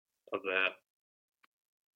of that.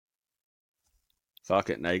 Fuck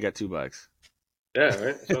it. Now you got 2 bikes. Yeah,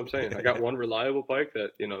 right. That's what I'm saying. I got one reliable bike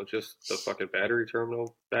that, just the fucking battery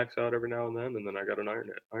terminal backs out every now and then I got an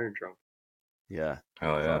iron trunk. Yeah.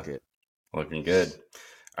 Oh yeah. Fuck it. Looking good.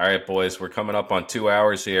 All right, boys, we're coming up on 2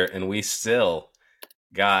 hours here, and we still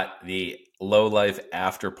got the Low Life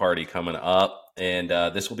after party coming up, and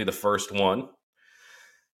this will be the first one.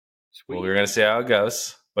 Sweet. Well, we're going to see how it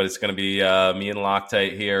goes, but it's going to be me and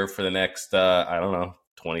Loctite here for the next,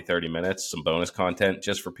 20, 30 minutes, some bonus content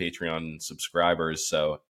just for Patreon subscribers.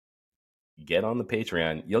 So get on the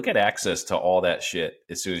Patreon. You'll get access to all that shit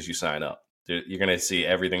as soon as you sign up. You're going to see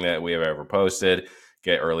everything that we have ever posted,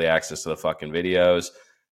 get early access to the fucking videos,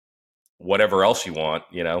 whatever else you want,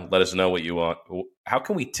 let us know what you want. How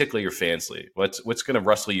can we tickle your fancy? What's going to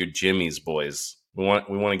rustle your jimmies, boys? We want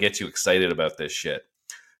to get you excited about this shit.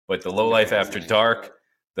 But the Low Life After Dark,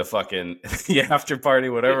 the fucking the after party,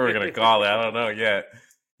 whatever we're going to call it, I don't know yet.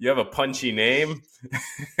 You have a punchy name?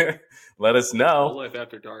 Let us know. Low Life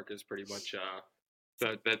After Dark is pretty much,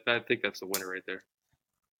 I think that's the winner right there.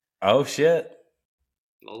 Oh, shit.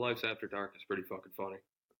 Low Life's After Dark is pretty fucking funny.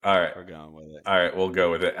 All right. We're going with it. All right, we'll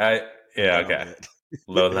go with it. Okay.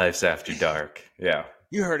 Low Life's After Dark. Yeah.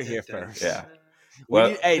 You heard it here first. Yeah.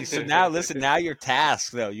 Well, so now listen, now your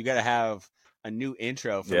task, though, you got to have a new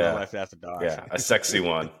intro for Low Life After Dark. Yeah, a sexy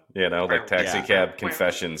one, like taxi cab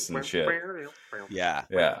confessions and shit. Yeah.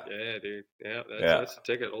 Yeah, dude. Yeah, that's the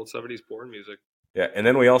ticket. Old 70s porn music. Yeah, and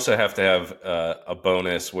then we also have to have a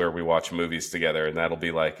bonus where we watch movies together, and that'll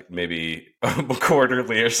be like maybe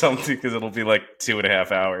quarterly or something because it'll be like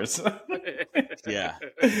 2.5 hours. Yeah.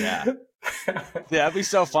 That'd be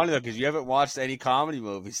so funny though because you haven't watched any comedy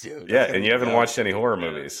movies, dude. Yeah, and you haven't watched any horror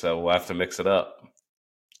movies, so we'll have to mix it up.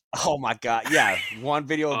 Oh my god! Yeah, one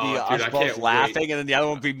video will be us both laughing, and then the other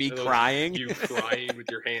one will be me crying. You crying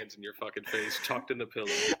with your hands in your fucking face, tucked in the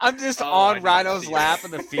pillow. I'm just on Rhino's lap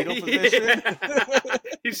in the fetal position.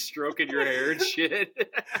 He's stroking your hair and shit.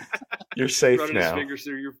 You're safe running now. His fingers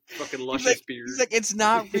through your fucking luscious beard. He's like, it's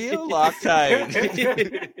not real, Loctite.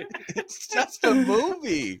 It's just a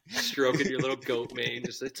movie. Stroking your little goat mane,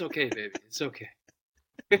 just it's okay, baby, it's okay.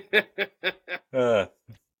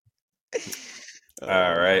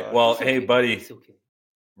 All right. Well, hey, buddy,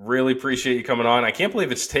 really appreciate you coming on. I can't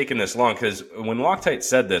believe it's taken this long because when Loctite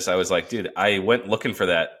said this, I was like, dude, I went looking for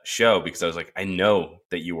that show because I was like, I know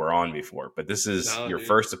that you were on before, but this is your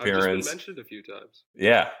first appearance. I've just been mentioned a few times.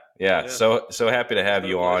 Yeah. So happy to have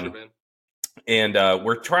you on. Man. And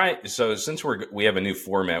we're trying. So since we have a new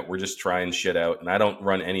format, we're just trying shit out, and I don't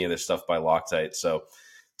run any of this stuff by Loctite. So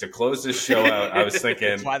to close this show out, I was thinking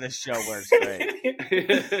that's why this show works great.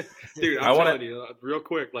 Dude, I'm telling you, real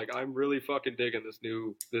quick, like I'm really fucking digging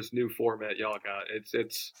this new format y'all got.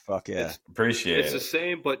 It's fuck yeah, appreciate it. It's the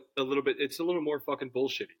same, but a little bit. It's a little more fucking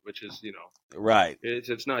bullshitty, which is right.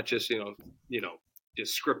 It's not just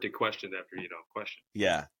just scripted questions after question.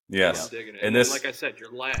 Yeah, Yes. I'm digging it. And And this, like I said,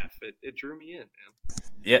 your laugh, it drew me in, man.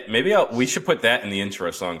 yeah, maybe we should put that in the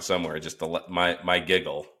intro song somewhere. Just my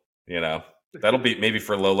giggle, you know. That'll be maybe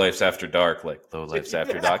for Low Lifes After Dark, like Low Lifes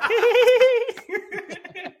After Dark.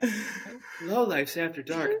 Low Lifes After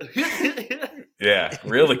Dark. Yeah,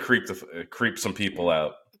 really creep some people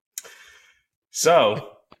out.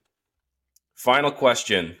 So, final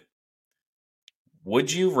question: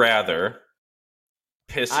 would you rather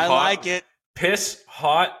piss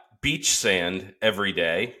hot beach sand every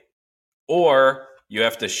day, or you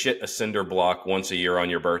have to shit a cinder block once a year on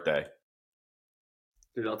your birthday?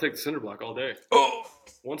 Dude, I'll take the cinder block all day. Oh,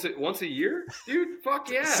 Once a year? Dude, fuck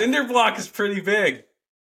yeah. Cinder block is pretty big.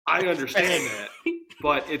 I understand that,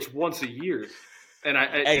 but it's once a year. And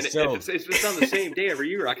if it's on the same day every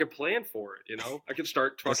year, I could plan for it, you know? I could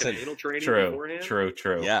start fucking anal training beforehand.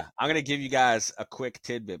 True. Yeah, I'm going to give you guys a quick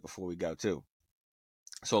tidbit before we go, too.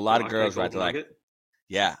 So a lot of girls, right, they're like,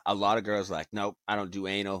 yeah, a lot of girls are like, nope, I don't do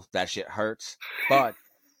anal. That shit hurts. But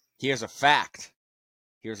here's a fact.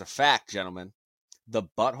 Here's a fact, gentlemen. The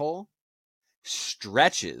butthole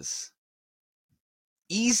stretches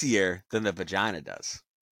easier than the vagina does.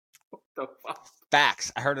 What the fuck?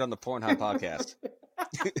 Facts. I heard it on the Pornhub podcast.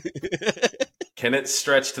 Can it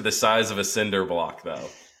stretch to the size of a cinder block, though?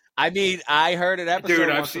 I mean, I heard an episode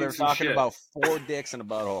once where they were talking shit. about 4 dicks in a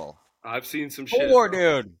butthole. I've seen some shit. 4,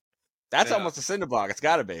 dude. That's almost a cinder block. It's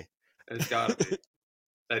got to be. It's got to be.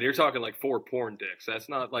 And you're talking like 4 porn dicks. That's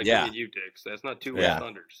not like me and you dicks. That's not 2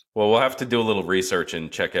 thunders. Well, we'll have to do a little research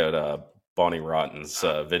and check out Bonnie Rotten's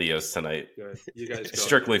videos tonight. Good. You guys go.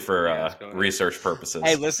 Strictly for research purposes.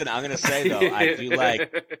 Hey, listen, I'm gonna say though,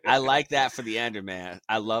 I like that for the ender, man.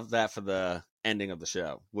 I love that for the ending of the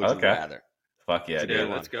show. Would you rather? Fuck yeah, dude.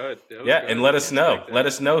 That's good. And let us know. Let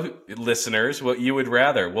us know, listeners, what you would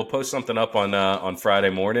rather. We'll post something up on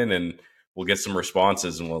Friday morning, and we'll get some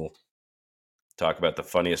responses, and we'll talk about the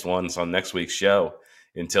funniest ones on next week's show.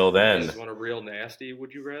 Until then, you guys want a real nasty?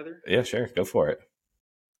 Would you rather? Yeah, sure. Go for it.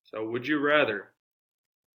 So, would you rather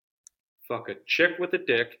fuck a chick with a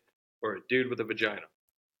dick or a dude with a vagina?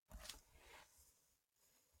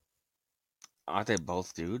 Aren't they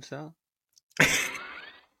both dudes though?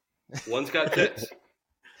 One's got tits.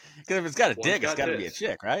 Because if it's got a dick, it's got to be a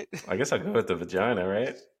chick, right? I guess I'll go with the vagina,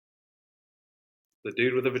 right? The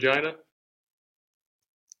dude with a vagina?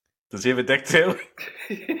 Does he have a dick too?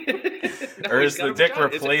 Or is the dick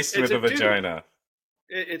replaced with a vagina?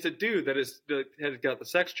 It's a dude that has got the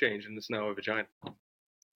sex change and it's now a vagina.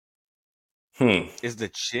 Is the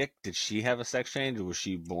chick, did she have a sex change or was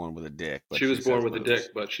she born with a dick? She was born with a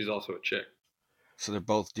dick, but she's also a chick. So they're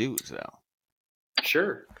both dudes though.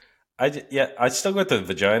 Sure. I'd still go with the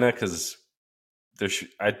vagina because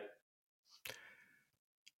I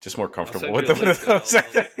just more comfortable with the.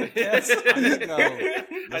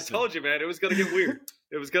 I told you, man, it was gonna get weird.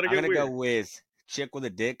 I'm gonna go with chick with a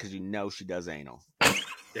dick because you know she does anal.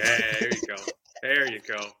 Yeah, there you go. There you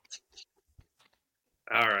go.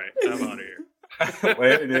 All right, I'm out of here.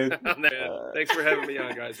 Later, dude. Thanks for having me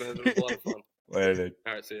on, guys. Man, it was a lot of fun. Later, dude.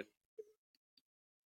 All right, see you.